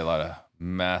 Oh, and you get a lot of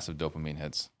massive dopamine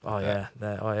hits. Oh yeah,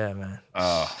 man.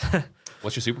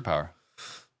 What's your superpower?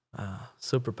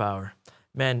 Superpower,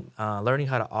 man. Learning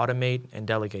how to automate and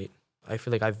delegate. I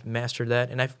feel like I've mastered that,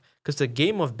 and because the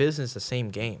game of business is the same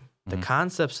game. The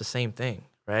concept's the same thing.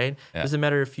 Right? Doesn't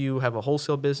matter if you have a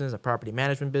wholesale business, a property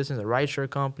management business, a rideshare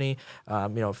company,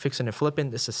 fixing and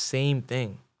flipping. It's the same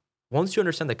thing. Once you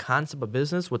understand the concept of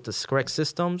business with the correct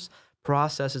systems,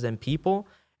 processes, and people,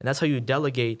 and that's how you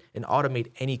delegate and automate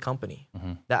any company.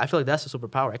 I feel like that's a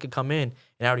superpower. I could come in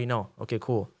and I already know. Okay,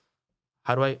 cool.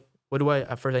 At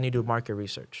first I need to do market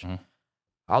research.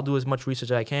 I'll do as much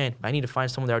research as I can. But I need to find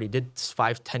someone that already did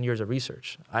 5-10 years of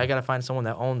research. I got to find someone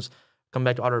that come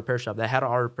back to auto repair shop that had an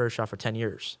auto repair shop for 10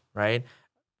 years, right?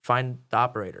 Find the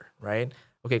operator, right?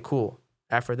 Okay, cool.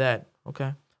 After that,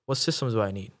 okay, what systems do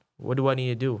I need? What do I need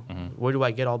to do? Where do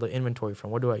I get all the inventory from?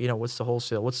 What do I, what's the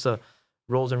wholesale? What's the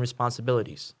roles and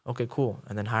responsibilities? Okay, cool.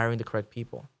 And then hiring the correct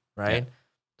people, right?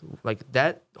 Like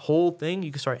that whole thing,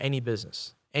 you can start any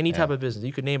business, any type of business.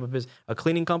 You could name a business, a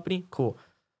cleaning company, cool.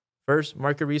 First,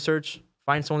 market research,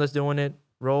 find someone that's doing it.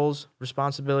 Roles,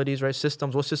 responsibilities, right?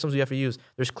 Systems. What systems do you have to use?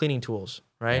 There's cleaning tools,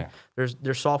 right? There's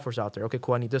softwares out there. Okay,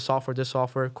 cool. I need this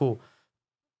software. Cool.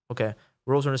 Okay.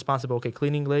 Roles and responsibility. Okay,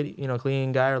 cleaning lady,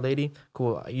 cleaning guy or lady.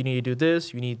 Cool. You need to do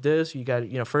this. You need this. You got,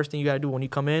 first thing you got to do when you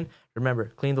come in,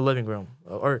 remember, clean the living room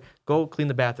or go clean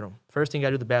the bathroom. First thing you got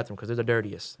to do the bathroom because they're the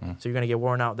dirtiest. So you're going to get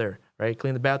worn out there, right?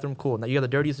 Clean the bathroom. Cool. Now you got the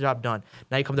dirtiest job done.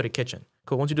 Now you come to the kitchen.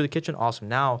 Cool. Once you do the kitchen, awesome.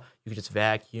 Now you can just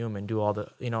vacuum and do all the,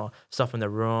 stuff in the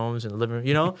rooms and the living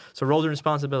room, So roles and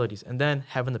responsibilities. And then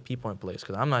having the people in place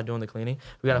because I'm not doing the cleaning.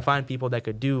 We got to find people that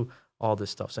could do all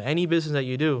this stuff. So any business that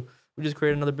you do, we just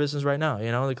create another business right now,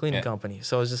 the cleaning company.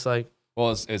 So it's just like. Well,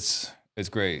 it's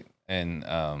great. And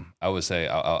I would say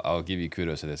I'll give you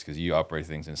kudos to this because you operate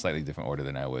things in a slightly different order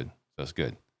than I would. So it's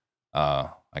good. I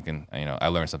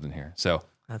learned something here. So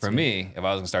for me, if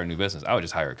I was going to start a new business, I would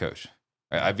just hire a coach.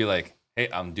 Right? I'd be like, hey,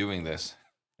 I'm doing this.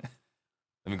 Let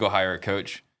me go hire a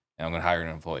coach and I'm going to hire an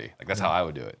employee. Like that's how I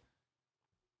would do it.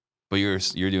 But you're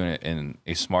doing it in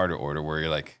a smarter order where you're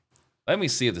like, let me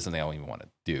see if there's something I don't even want to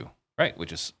do. Right?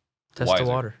 Which is test the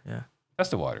water. Yeah.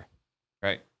 Test the water.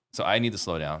 Right? So I need to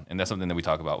slow down. And that's something that we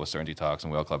talk about with Certainty Talks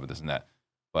and Whale Club and this and that.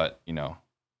 But,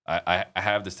 I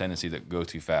have this tendency to go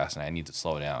too fast and I need to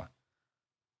slow down.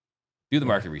 Do the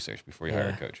market research before you hire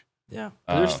a coach. Yeah.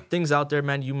 There's things out there,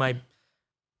 man, you might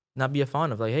not be a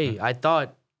fan of. Like, hey, I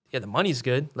thought, the money's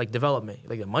good, like development,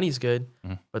 like the money's good,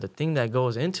 but the thing that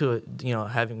goes into it,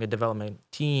 having a development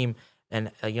team and,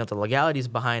 the legalities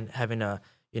behind having a,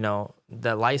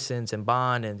 the license and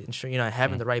bond and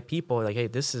having the right people, like, hey,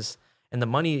 this is, and the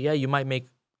money, you might make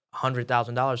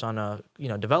 $100,000 on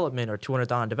a development or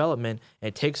 $200,000 development, and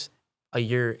it takes a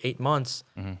year, 8 months,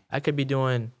 I could be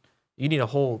doing. You need a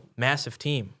whole massive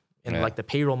team, and like the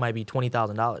payroll might be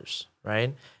 $20,000,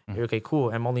 right? You're okay,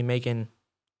 cool. I'm only making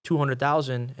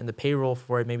 $200,000, and the payroll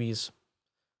for it maybe is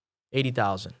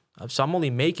 $80,000. So I'm only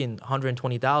making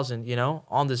 $120,000,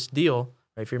 on this deal.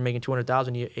 Right? If you're making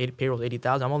 $200,000, payroll is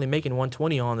 $80,000. I'm only making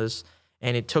 $120 on this,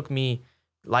 and it took me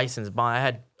license, bond. I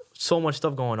had so much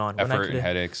stuff going on. Effort and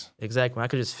headaches. Exactly. When I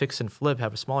could just fix and flip,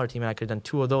 have a smaller team, and I could have done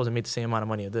 2 of those and made the same amount of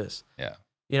money of this.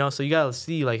 Yeah. So you gotta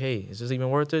see like, hey, is this even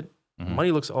worth it?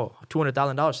 Money looks,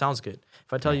 $200,000 sounds good.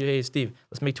 If I tell you, hey, Steve,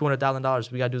 let's make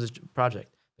 $200,000, we gotta do this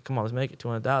project. Come on, let's make it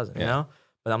 $200,000. You know.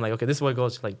 But I'm like, okay, this is what it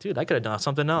goes. Like, dude, I could have done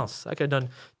something else. I could have done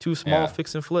 2 small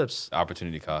fix and flips.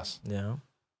 Opportunity costs. Yeah.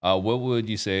 What would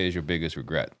you say is your biggest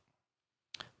regret?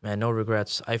 Man, no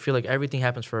regrets. I feel like everything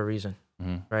happens for a reason,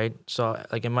 right? So,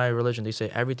 like in my religion, they say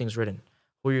everything's written.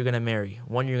 Who you're gonna marry,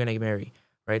 when you're gonna marry,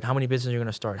 right? How many businesses you're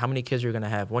gonna start, how many kids you're gonna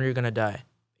have, when you're gonna die.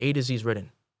 A to Z is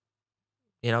written.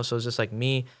 So it's just like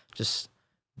me, just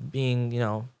being,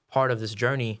 part of this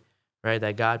journey, right?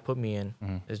 That God put me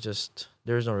in. Is just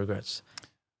there's no regrets.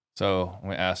 So I'm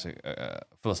gonna ask a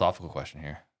philosophical question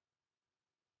here.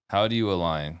 How do you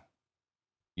align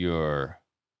your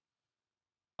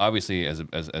obviously as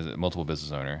a multiple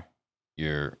business owner,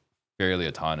 you're fairly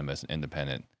autonomous and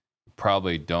independent. You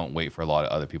probably don't wait for a lot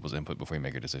of other people's input before you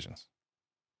make your decisions.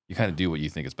 You kind of do what you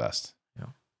think is best. Yeah.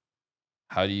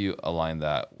 How do you align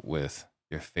that with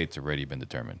your fate's already been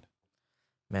determined?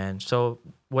 Man, so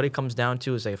what it comes down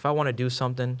to is like if I want to do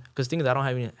something, because thing is I don't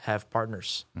even have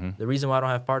partners. The reason why I don't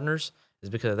have partners is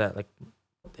because of that. Like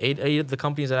eight of the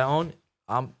companies that I own,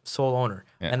 I'm sole owner,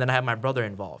 and then I have my brother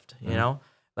involved. You know,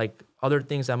 like other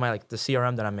things that might like the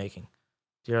CRM that I'm making.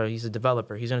 He's a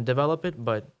developer. He's gonna develop it,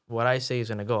 but what I say is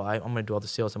gonna go. I'm gonna do all the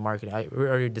sales and marketing. We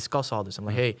already discussed all this. I'm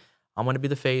like, hey, I'm gonna be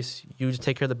the face. You just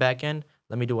take care of the back end.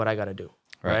 Let me do what I gotta do.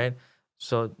 Right.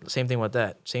 So same thing with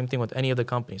that. Same thing with any of the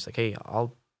companies. Like, hey,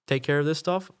 I'll take care of this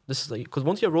stuff. This is like, because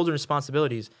once you have roles and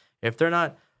responsibilities, if they're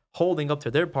not holding up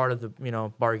to their part of the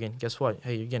bargain, guess what?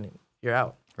 Hey, you're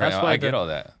out. Right. That's now, why I get all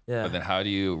that. Yeah. But then how do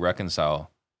you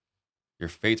reconcile your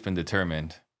fate's been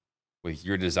determined with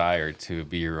your desire to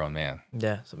be your own man?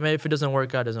 Yeah. So maybe if it doesn't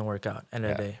work out, it doesn't work out. End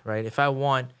of the day, right? If I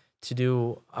want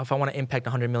to impact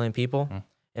 100 million people,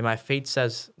 and my fate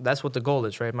says that's what the goal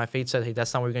is, right? My fate says, hey,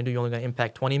 that's not what you're gonna do. You're only gonna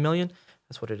impact 20 million.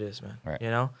 That's what it is, man. Right. You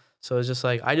know. So it's just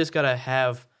like I just gotta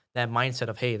have that mindset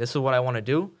of, hey, this is what I want to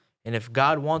do, and if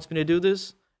God wants me to do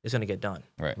this, it's gonna get done.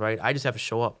 Right. I just have to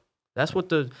show up. That's what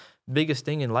the biggest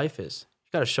thing in life is.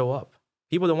 You gotta show up.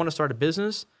 People that want to start a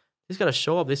business, they just gotta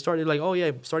show up. They started like, oh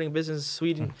yeah, starting a business is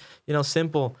sweet and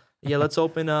simple. Yeah, let's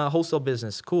open a wholesale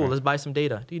business. Cool. Let's buy some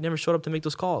data. Dude, you never showed up to make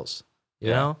those calls.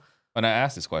 You know. When I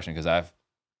asked this question, because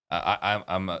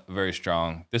I'm a very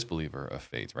strong disbeliever of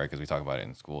fate, right? Because we talk about it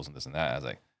in schools and this and that. I was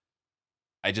like,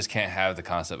 I just can't have the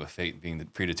concept of fate being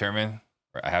predetermined.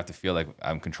 Right? I have to feel like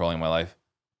I'm controlling my life,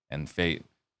 and fate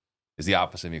is the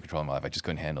opposite of me controlling my life. I just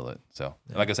couldn't handle it. So,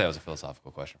 like I said, it was a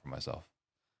philosophical question for myself.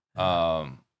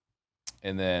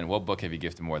 And then, what book have you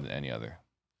gifted more than any other?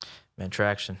 Man,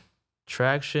 Traction.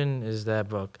 Traction is that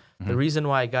book. The reason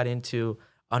why I got into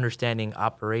understanding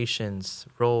operations,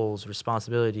 roles,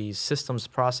 responsibilities, systems,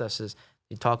 processes,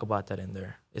 they talk about that in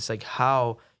there. It's like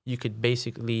how you could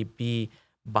basically be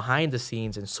behind the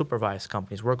scenes and supervise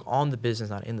companies, work on the business,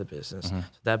 not in the business. So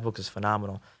that book is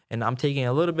phenomenal. And I'm taking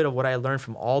a little bit of what I learned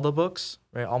from all the books,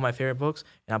 right, all my favorite books,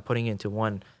 and I'm putting it into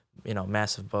one,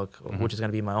 massive book, which is going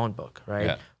to be my own book,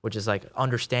 right? Which is like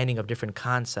understanding of different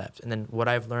concepts, and then what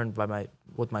I've learned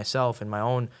with myself and my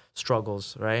own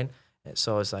struggles, right?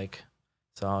 So it's like,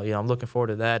 I'm looking forward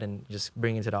to that and just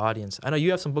bringing it to the audience. I know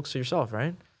you have some books to yourself,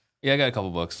 right? Yeah, I got a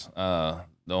couple books. The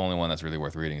only one that's really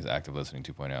worth reading is Active Listening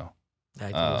 2.0.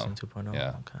 Active Listening 2.0.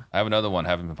 Yeah. Okay. I have another one,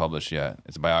 haven't been published yet.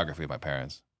 It's a biography of my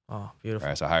parents. Oh, beautiful.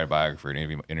 Right, so I hired a biographer to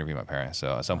interview my parents.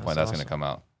 So at some point that's going to come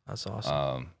out. That's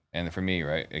awesome. And for me,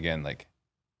 right, again, like,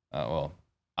 I'm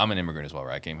an immigrant as well,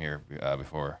 right? I came here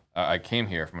I came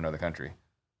here from another country.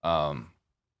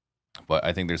 But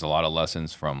I think there's a lot of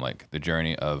lessons from like the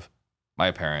journey of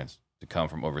my parents to come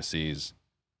from overseas,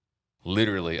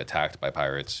 literally attacked by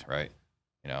pirates, right?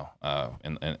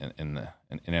 In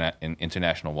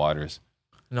international waters.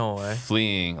 No way.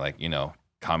 Fleeing, like,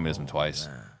 communism twice.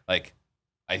 Man. Like,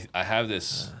 I have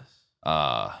this,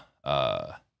 I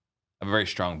have a very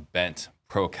strong bent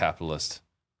pro-capitalist,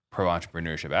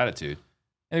 pro-entrepreneurship attitude.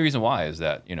 And the reason why is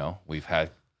that, we've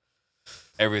had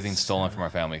everything stolen from our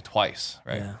family twice,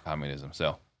 right? Yeah. Communism.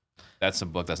 So that's a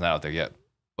book that's not out there yet,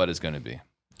 but it's going to be.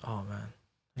 Oh, man.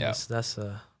 Yeah. That's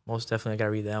most definitely. I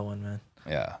gotta read that one, man.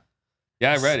 Yeah.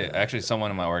 Yeah, I read it. Actually,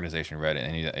 someone in my organization read it,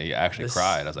 and he actually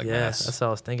cried. I was like, yeah, man, that's what I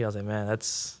was thinking. I was like, man,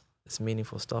 it's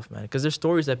meaningful stuff, man. Because there's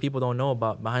stories that people don't know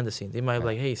about behind the scenes. They might be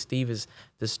like, hey, Steve is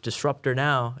this disruptor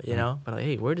now, you know? But like,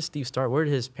 hey, where did Steve start? Where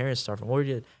did his parents start from? Where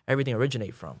did everything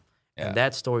originate from? Yeah. And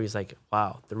that story is like,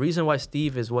 wow. The reason why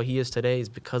Steve is what he is today is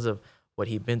because of what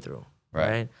he's been through,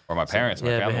 right? Or my parents, my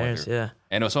family went through. Yeah.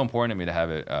 And it was so important to me to have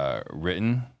it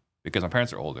written because my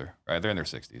parents are older, right? They're in their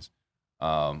 60s.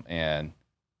 And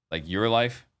like your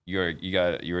life, you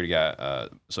already got a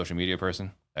social media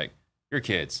person. Like your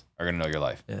kids are gonna know your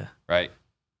life, right?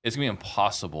 It's gonna be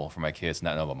impossible for my kids to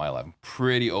not know about my life. I'm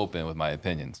pretty open with my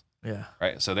opinions,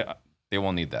 right? So they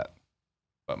won't need that.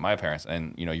 But my parents,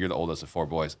 and you know, you're the oldest of 4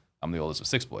 boys. I'm the oldest of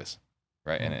 6 boys,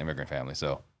 right? In an immigrant family.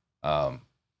 So I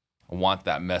want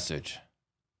that message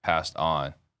passed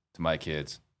on to my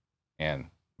kids and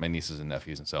my nieces and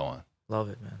nephews and so on. Love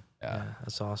it, man. Yeah,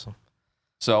 that's awesome.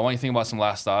 So I want you to think about some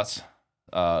last thoughts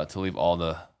to leave all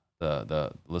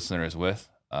the listeners with.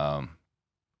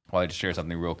 While I just share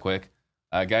something real quick.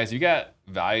 Guys, you got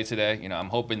value today. You know, I'm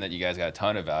hoping that you guys got a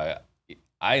ton of value.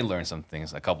 I learned some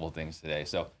things, a couple of things today.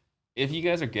 So if you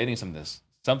guys are getting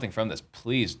something from this,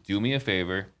 please do me a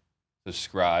favor,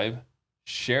 subscribe,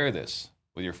 share this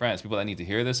with your friends, people that need to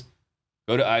hear this.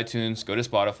 Go to iTunes, go to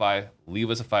Spotify, leave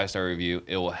us a 5-star review.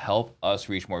 It will help us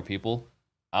reach more people.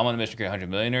 I'm on a mission to create 100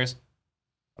 millionaires.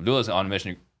 Abdullah's on a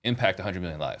mission to impact 100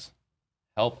 million lives.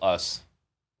 Help us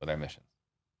with our mission.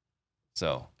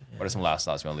 So what are some last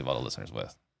thoughts you want to leave all the listeners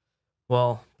with?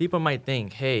 Well, people might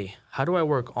think, hey, how do I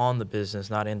work on the business,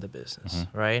 not in the business,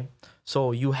 right?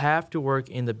 So you have to work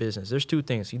in the business. There's 2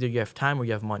 things. Either you have time or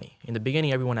you have money. In the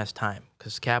beginning, everyone has time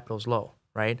because capital's low,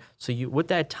 right? So with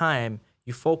that time,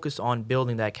 you focus on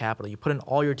building that capital. You put in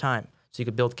all your time so you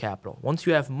can build capital. Once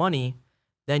you have money,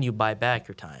 then you buy back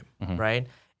your time, right?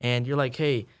 And you're like,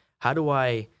 hey, how do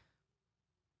I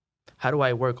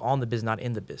work on the business, not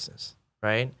in the business,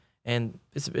 right? And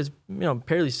it's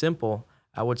fairly simple.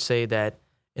 I would say that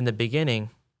in the beginning,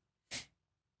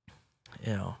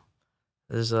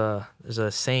 there's a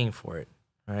saying for it,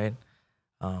 right?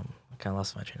 I kind of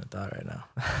lost my train of thought right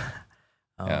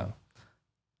now.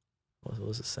 What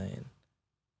was the saying?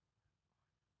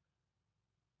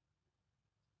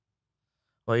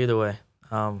 Well, either way,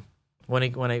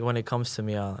 when it comes to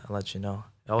me, I'll let you know.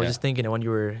 I was just thinking it when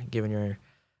you were giving your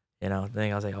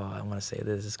thing. I was like, oh, I want to say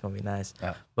this. It's going to be nice.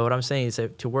 Yeah. But what I'm saying is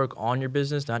that to work on your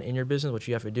business, not in your business, what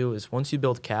you have to do is once you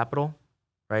build capital,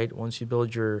 right? Once you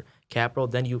build your capital,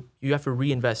 then you have to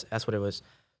reinvest. That's what it was.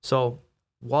 So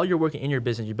while you're working in your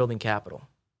business, you're building capital.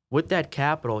 With that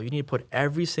capital, you need to put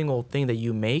every single thing that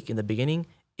you make in the beginning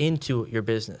into your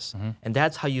business. And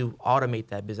that's how you automate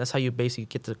that business. That's how you basically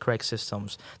get the correct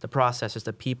systems, the processes,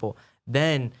 the people.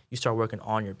 Then you start working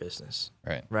on your business,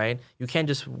 right? You can't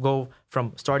just go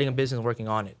from starting a business and working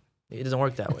on it. It doesn't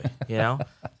work that way,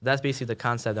 That's basically the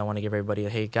concept I want to give everybody.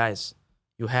 Hey, guys,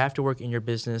 you have to work in your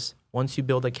business once you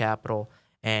build a capital,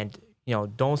 and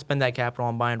don't spend that capital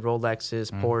on buying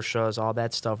Rolexes, Porsches, all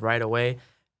that stuff right away.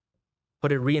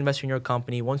 Reinvest in your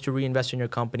company. Once you reinvest in your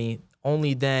company,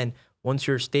 only then, once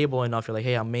you're stable enough, you're like,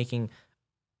 hey, I'm making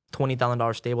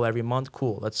 $20,000 stable every month.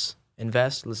 Cool, let's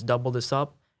invest. Let's double this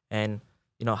up. And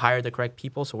hire the correct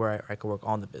people so where I can work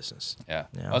on the business. Yeah,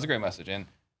 that was a great message. And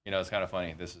it's kind of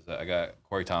funny. This is I got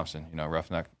Corey Thompson.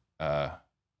 Roughneck.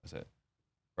 What's it?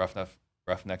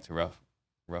 Roughneck to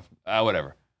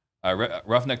whatever.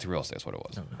 Roughneck to Real Estate is what it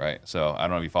was, right? So I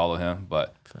don't know if you follow him,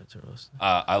 but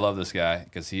I love this guy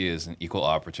because he is an equal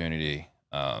opportunity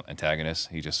antagonist.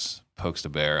 He just pokes the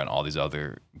bear on all these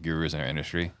other gurus in our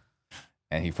industry.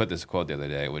 And he put this quote the other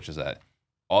day, which is that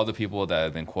all the people that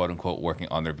have been quote unquote working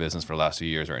on their business for the last few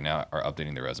years right now are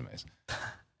updating their resumes.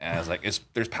 And I was like,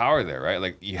 there's power there, right?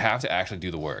 Like you have to actually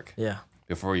do the work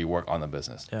before you work on the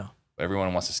business. Yeah. But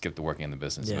everyone wants to skip the working in the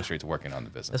business and go straight to working on the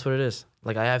business. That's what it is.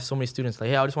 Like I have so many students like,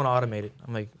 hey, I just want to automate it.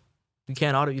 I'm like, you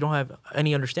can't automate. You don't have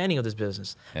any understanding of this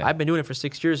business. Yeah. I've been doing it for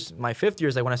 6 years. My 5th year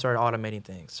is like when I started automating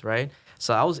things, right?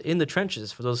 So I was in the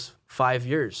trenches for those 5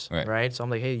 years, right? So I'm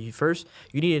like, hey, you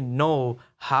need to know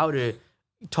how to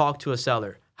talk to a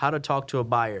seller, how to talk to a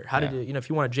buyer, how to do, if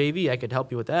you want a JV, I could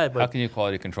help you with that. But how can you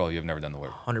quality control? You've never done the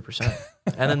work. 100%.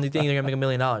 And then they think they're gonna make $1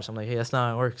 million. I'm like, hey, that's not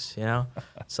how it works,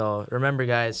 So remember,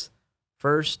 guys,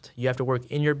 first you have to work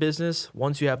in your business.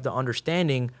 Once you have the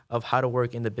understanding of how to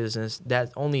work in the business,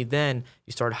 that only then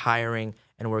you start hiring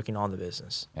and working on the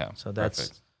business. Yeah. So that's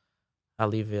perfect. I'll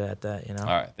leave it at that. All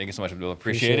right. Thank you so much, Abdullah.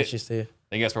 Appreciate it. You, Steve.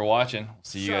 Thank you guys for watching.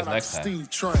 See you guys next time. Steve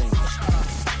train.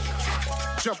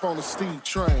 Jump on the Steve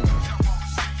train.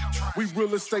 We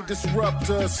real estate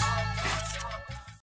disruptors.